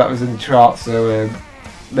song that was in the charts. So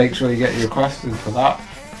make sure you get your requests in for that.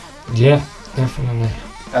 Yeah, definitely.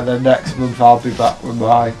 And then next month I'll be back with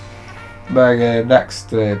my next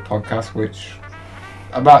podcast, which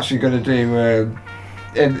I'm actually going to do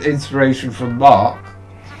in inspiration from Mark.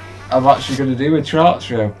 I'm actually going to do a chart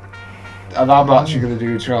show, and I'm actually going to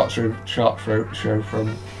do a chart show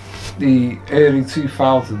from the early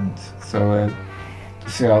 2000s. So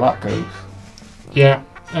see how that goes. Yeah,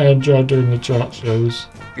 I enjoy doing the chart shows.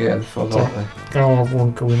 Yeah, they're fun, aren't they? I'll have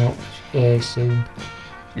one coming up soon.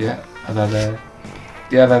 Yeah, and then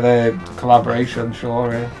then collaboration, I'm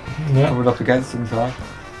sure, coming up again sometime.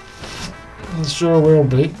 It sure will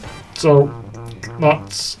be. So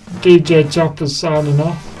that's DJ Chopper signing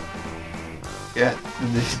off. Yeah,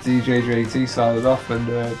 and this is DJ JT signing off, and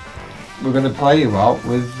we're going to play you out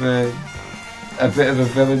with a bit of a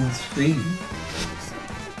villain's theme.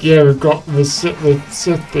 Yeah, we've got the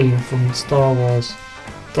Sith theme from Star Wars,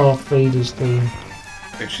 Darth Vader's theme.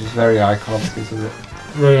 Which is very iconic, isn't it?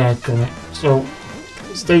 Very iconic. So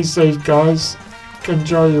stay safe, guys.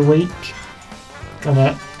 Enjoy your week.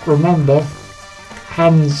 And remember,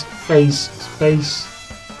 hands, face, space.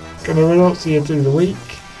 Gonna not see you through the week.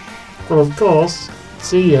 But of course,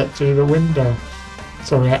 see you through the window.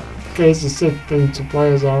 So yeah, here's the Sith theme to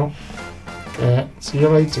play us out. See you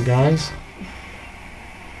later, guys.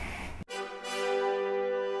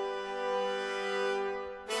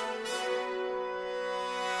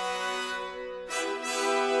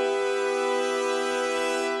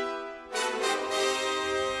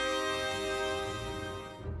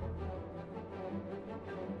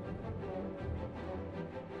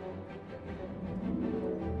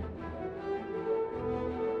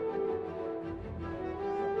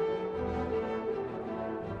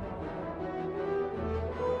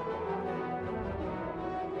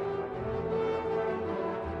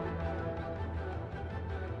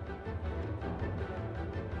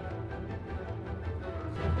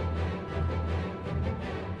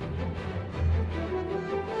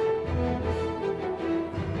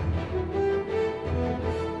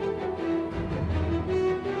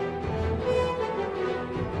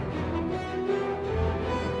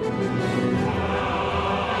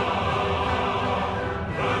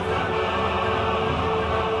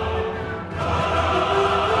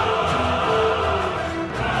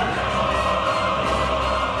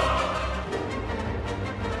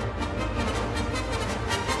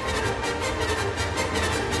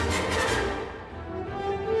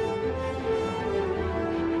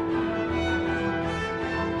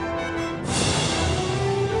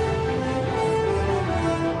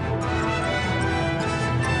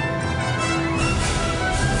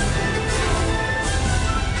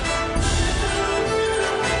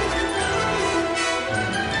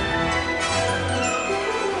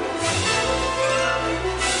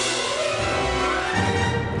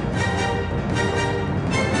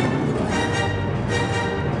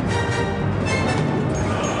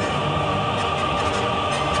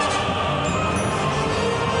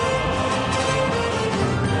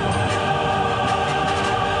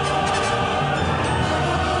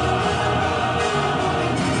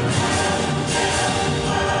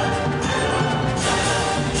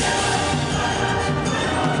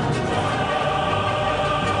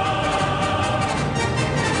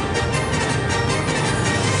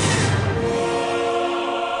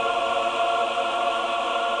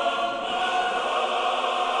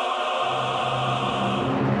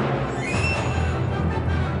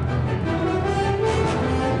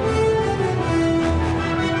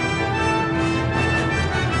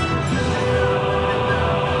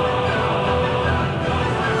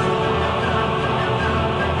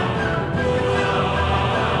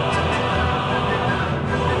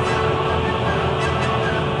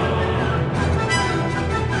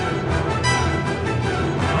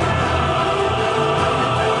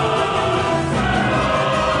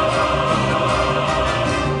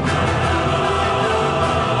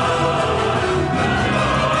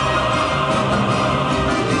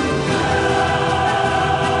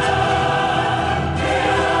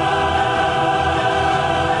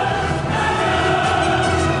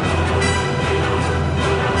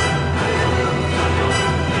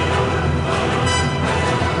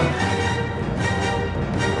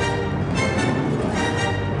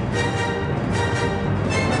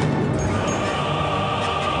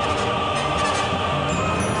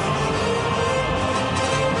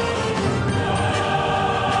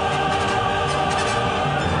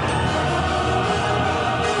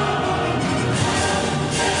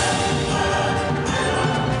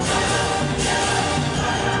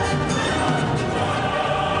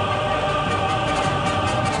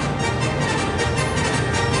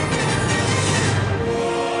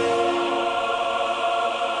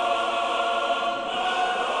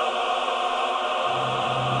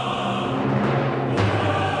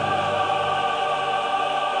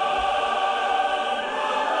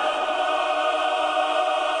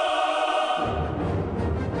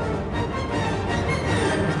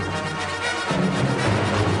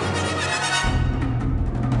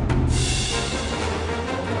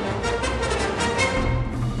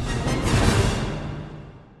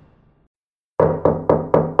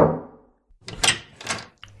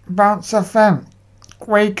 Bounce FM,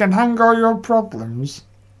 where you can hang all your problems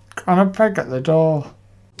on a peg at the door.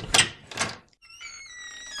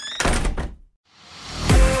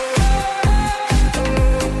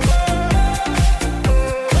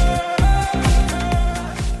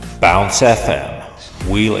 Bounce FM,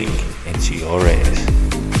 wheeling into your ears.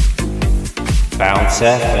 Bounce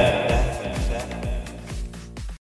FM.